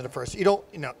 whatever it was in the first. You don't,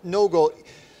 you know,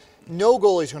 no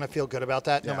goalie's going to feel good about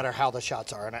that, no matter how the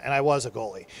shots are. And I was a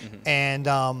goalie. And,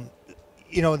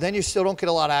 you know, then you still don't get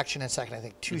a lot of action in second. I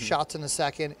think 2 shots in the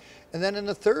second. And then in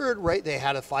the third, right, they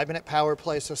had a 5-minute power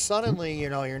play. So suddenly, you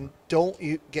know,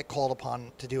 you get called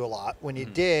upon to do a lot. When you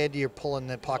did, you're pulling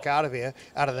the puck out of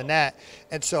the net.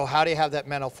 And so how do you have that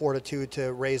mental fortitude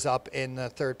to raise up in the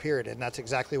third period? And that's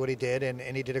exactly what he did.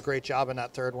 And he did a great job in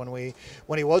that third when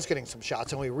he was getting some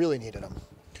shots and we really needed him.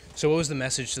 So what was the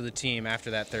message to the team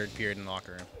after that third period in the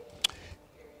locker room?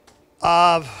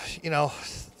 You know,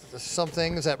 some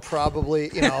things that probably,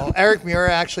 you know, Eric Muir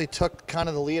actually took kind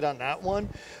of the lead on that one.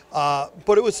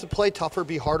 But it was to play tougher,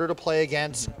 be harder to play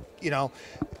against. You know,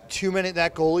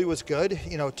 that goalie was good.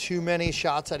 You know, too many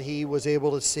shots that he was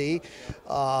able to see.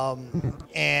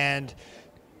 And,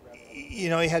 you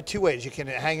know, you have 2 ways. You can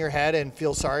hang your head and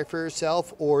feel sorry for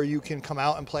yourself, or you can come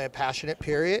out and play a passionate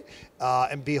period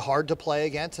and be hard to play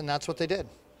against, and that's what they did.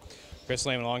 Chris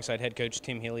Lehman alongside head coach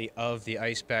Tim Healy of the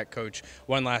Ice Pack. Coach,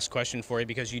 one last question for you,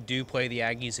 because you do play the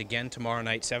Aggies again tomorrow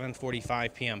night,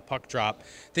 7:45 p.m. puck drop.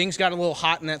 Things got a little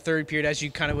hot in that third period, as you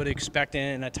kind of would expect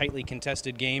in a tightly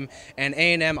contested game. And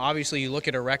A&M, obviously, you look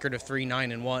at a record of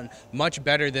 3-9-1, much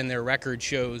better than their record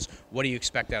shows. What do you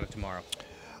expect out of tomorrow?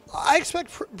 I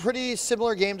expect pretty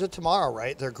similar games to tomorrow,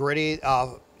 right? They're gritty.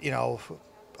 You know,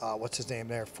 what's his name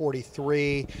there?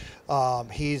 43.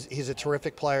 He's a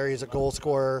terrific player. He's a goal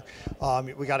scorer.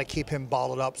 We got to keep him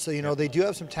bottled up. So, you know, they do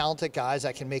have some talented guys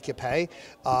that can make you pay,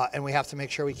 and we have to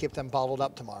make sure we keep them bottled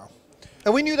up tomorrow.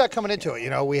 And we knew that coming into it. You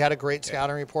know, we had a great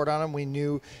scouting report on him. We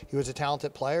knew he was a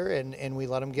talented player, and we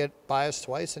let him get by us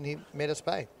twice, and he made us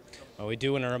pay. Well, we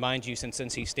do want to remind you, since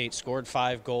NC State scored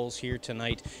 5 goals here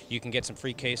tonight, you can get some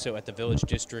free queso at the Village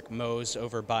District Moe's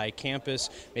over by campus.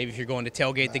 Maybe if you're going to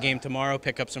tailgate the game tomorrow,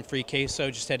 pick up some free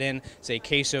queso. Just head in, say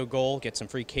queso goal, get some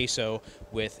free queso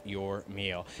with your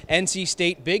meal. NC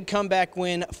State, big comeback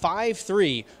win,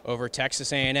 5-3 over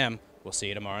Texas A&M. We'll see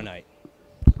you tomorrow night.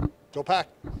 Go Pack.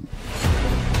 All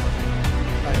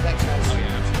right, thanks, guys. Oh,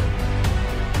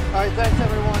 yeah. All right, thanks,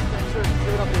 everyone. Thanks for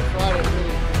giving up your Friday.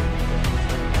 Really.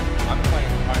 I'm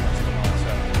playing the finals tomorrow,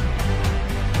 so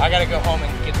I gotta go home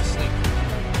and get to sleep.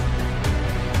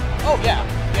 Oh yeah,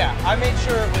 I made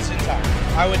sure it was in time.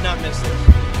 I would not miss this.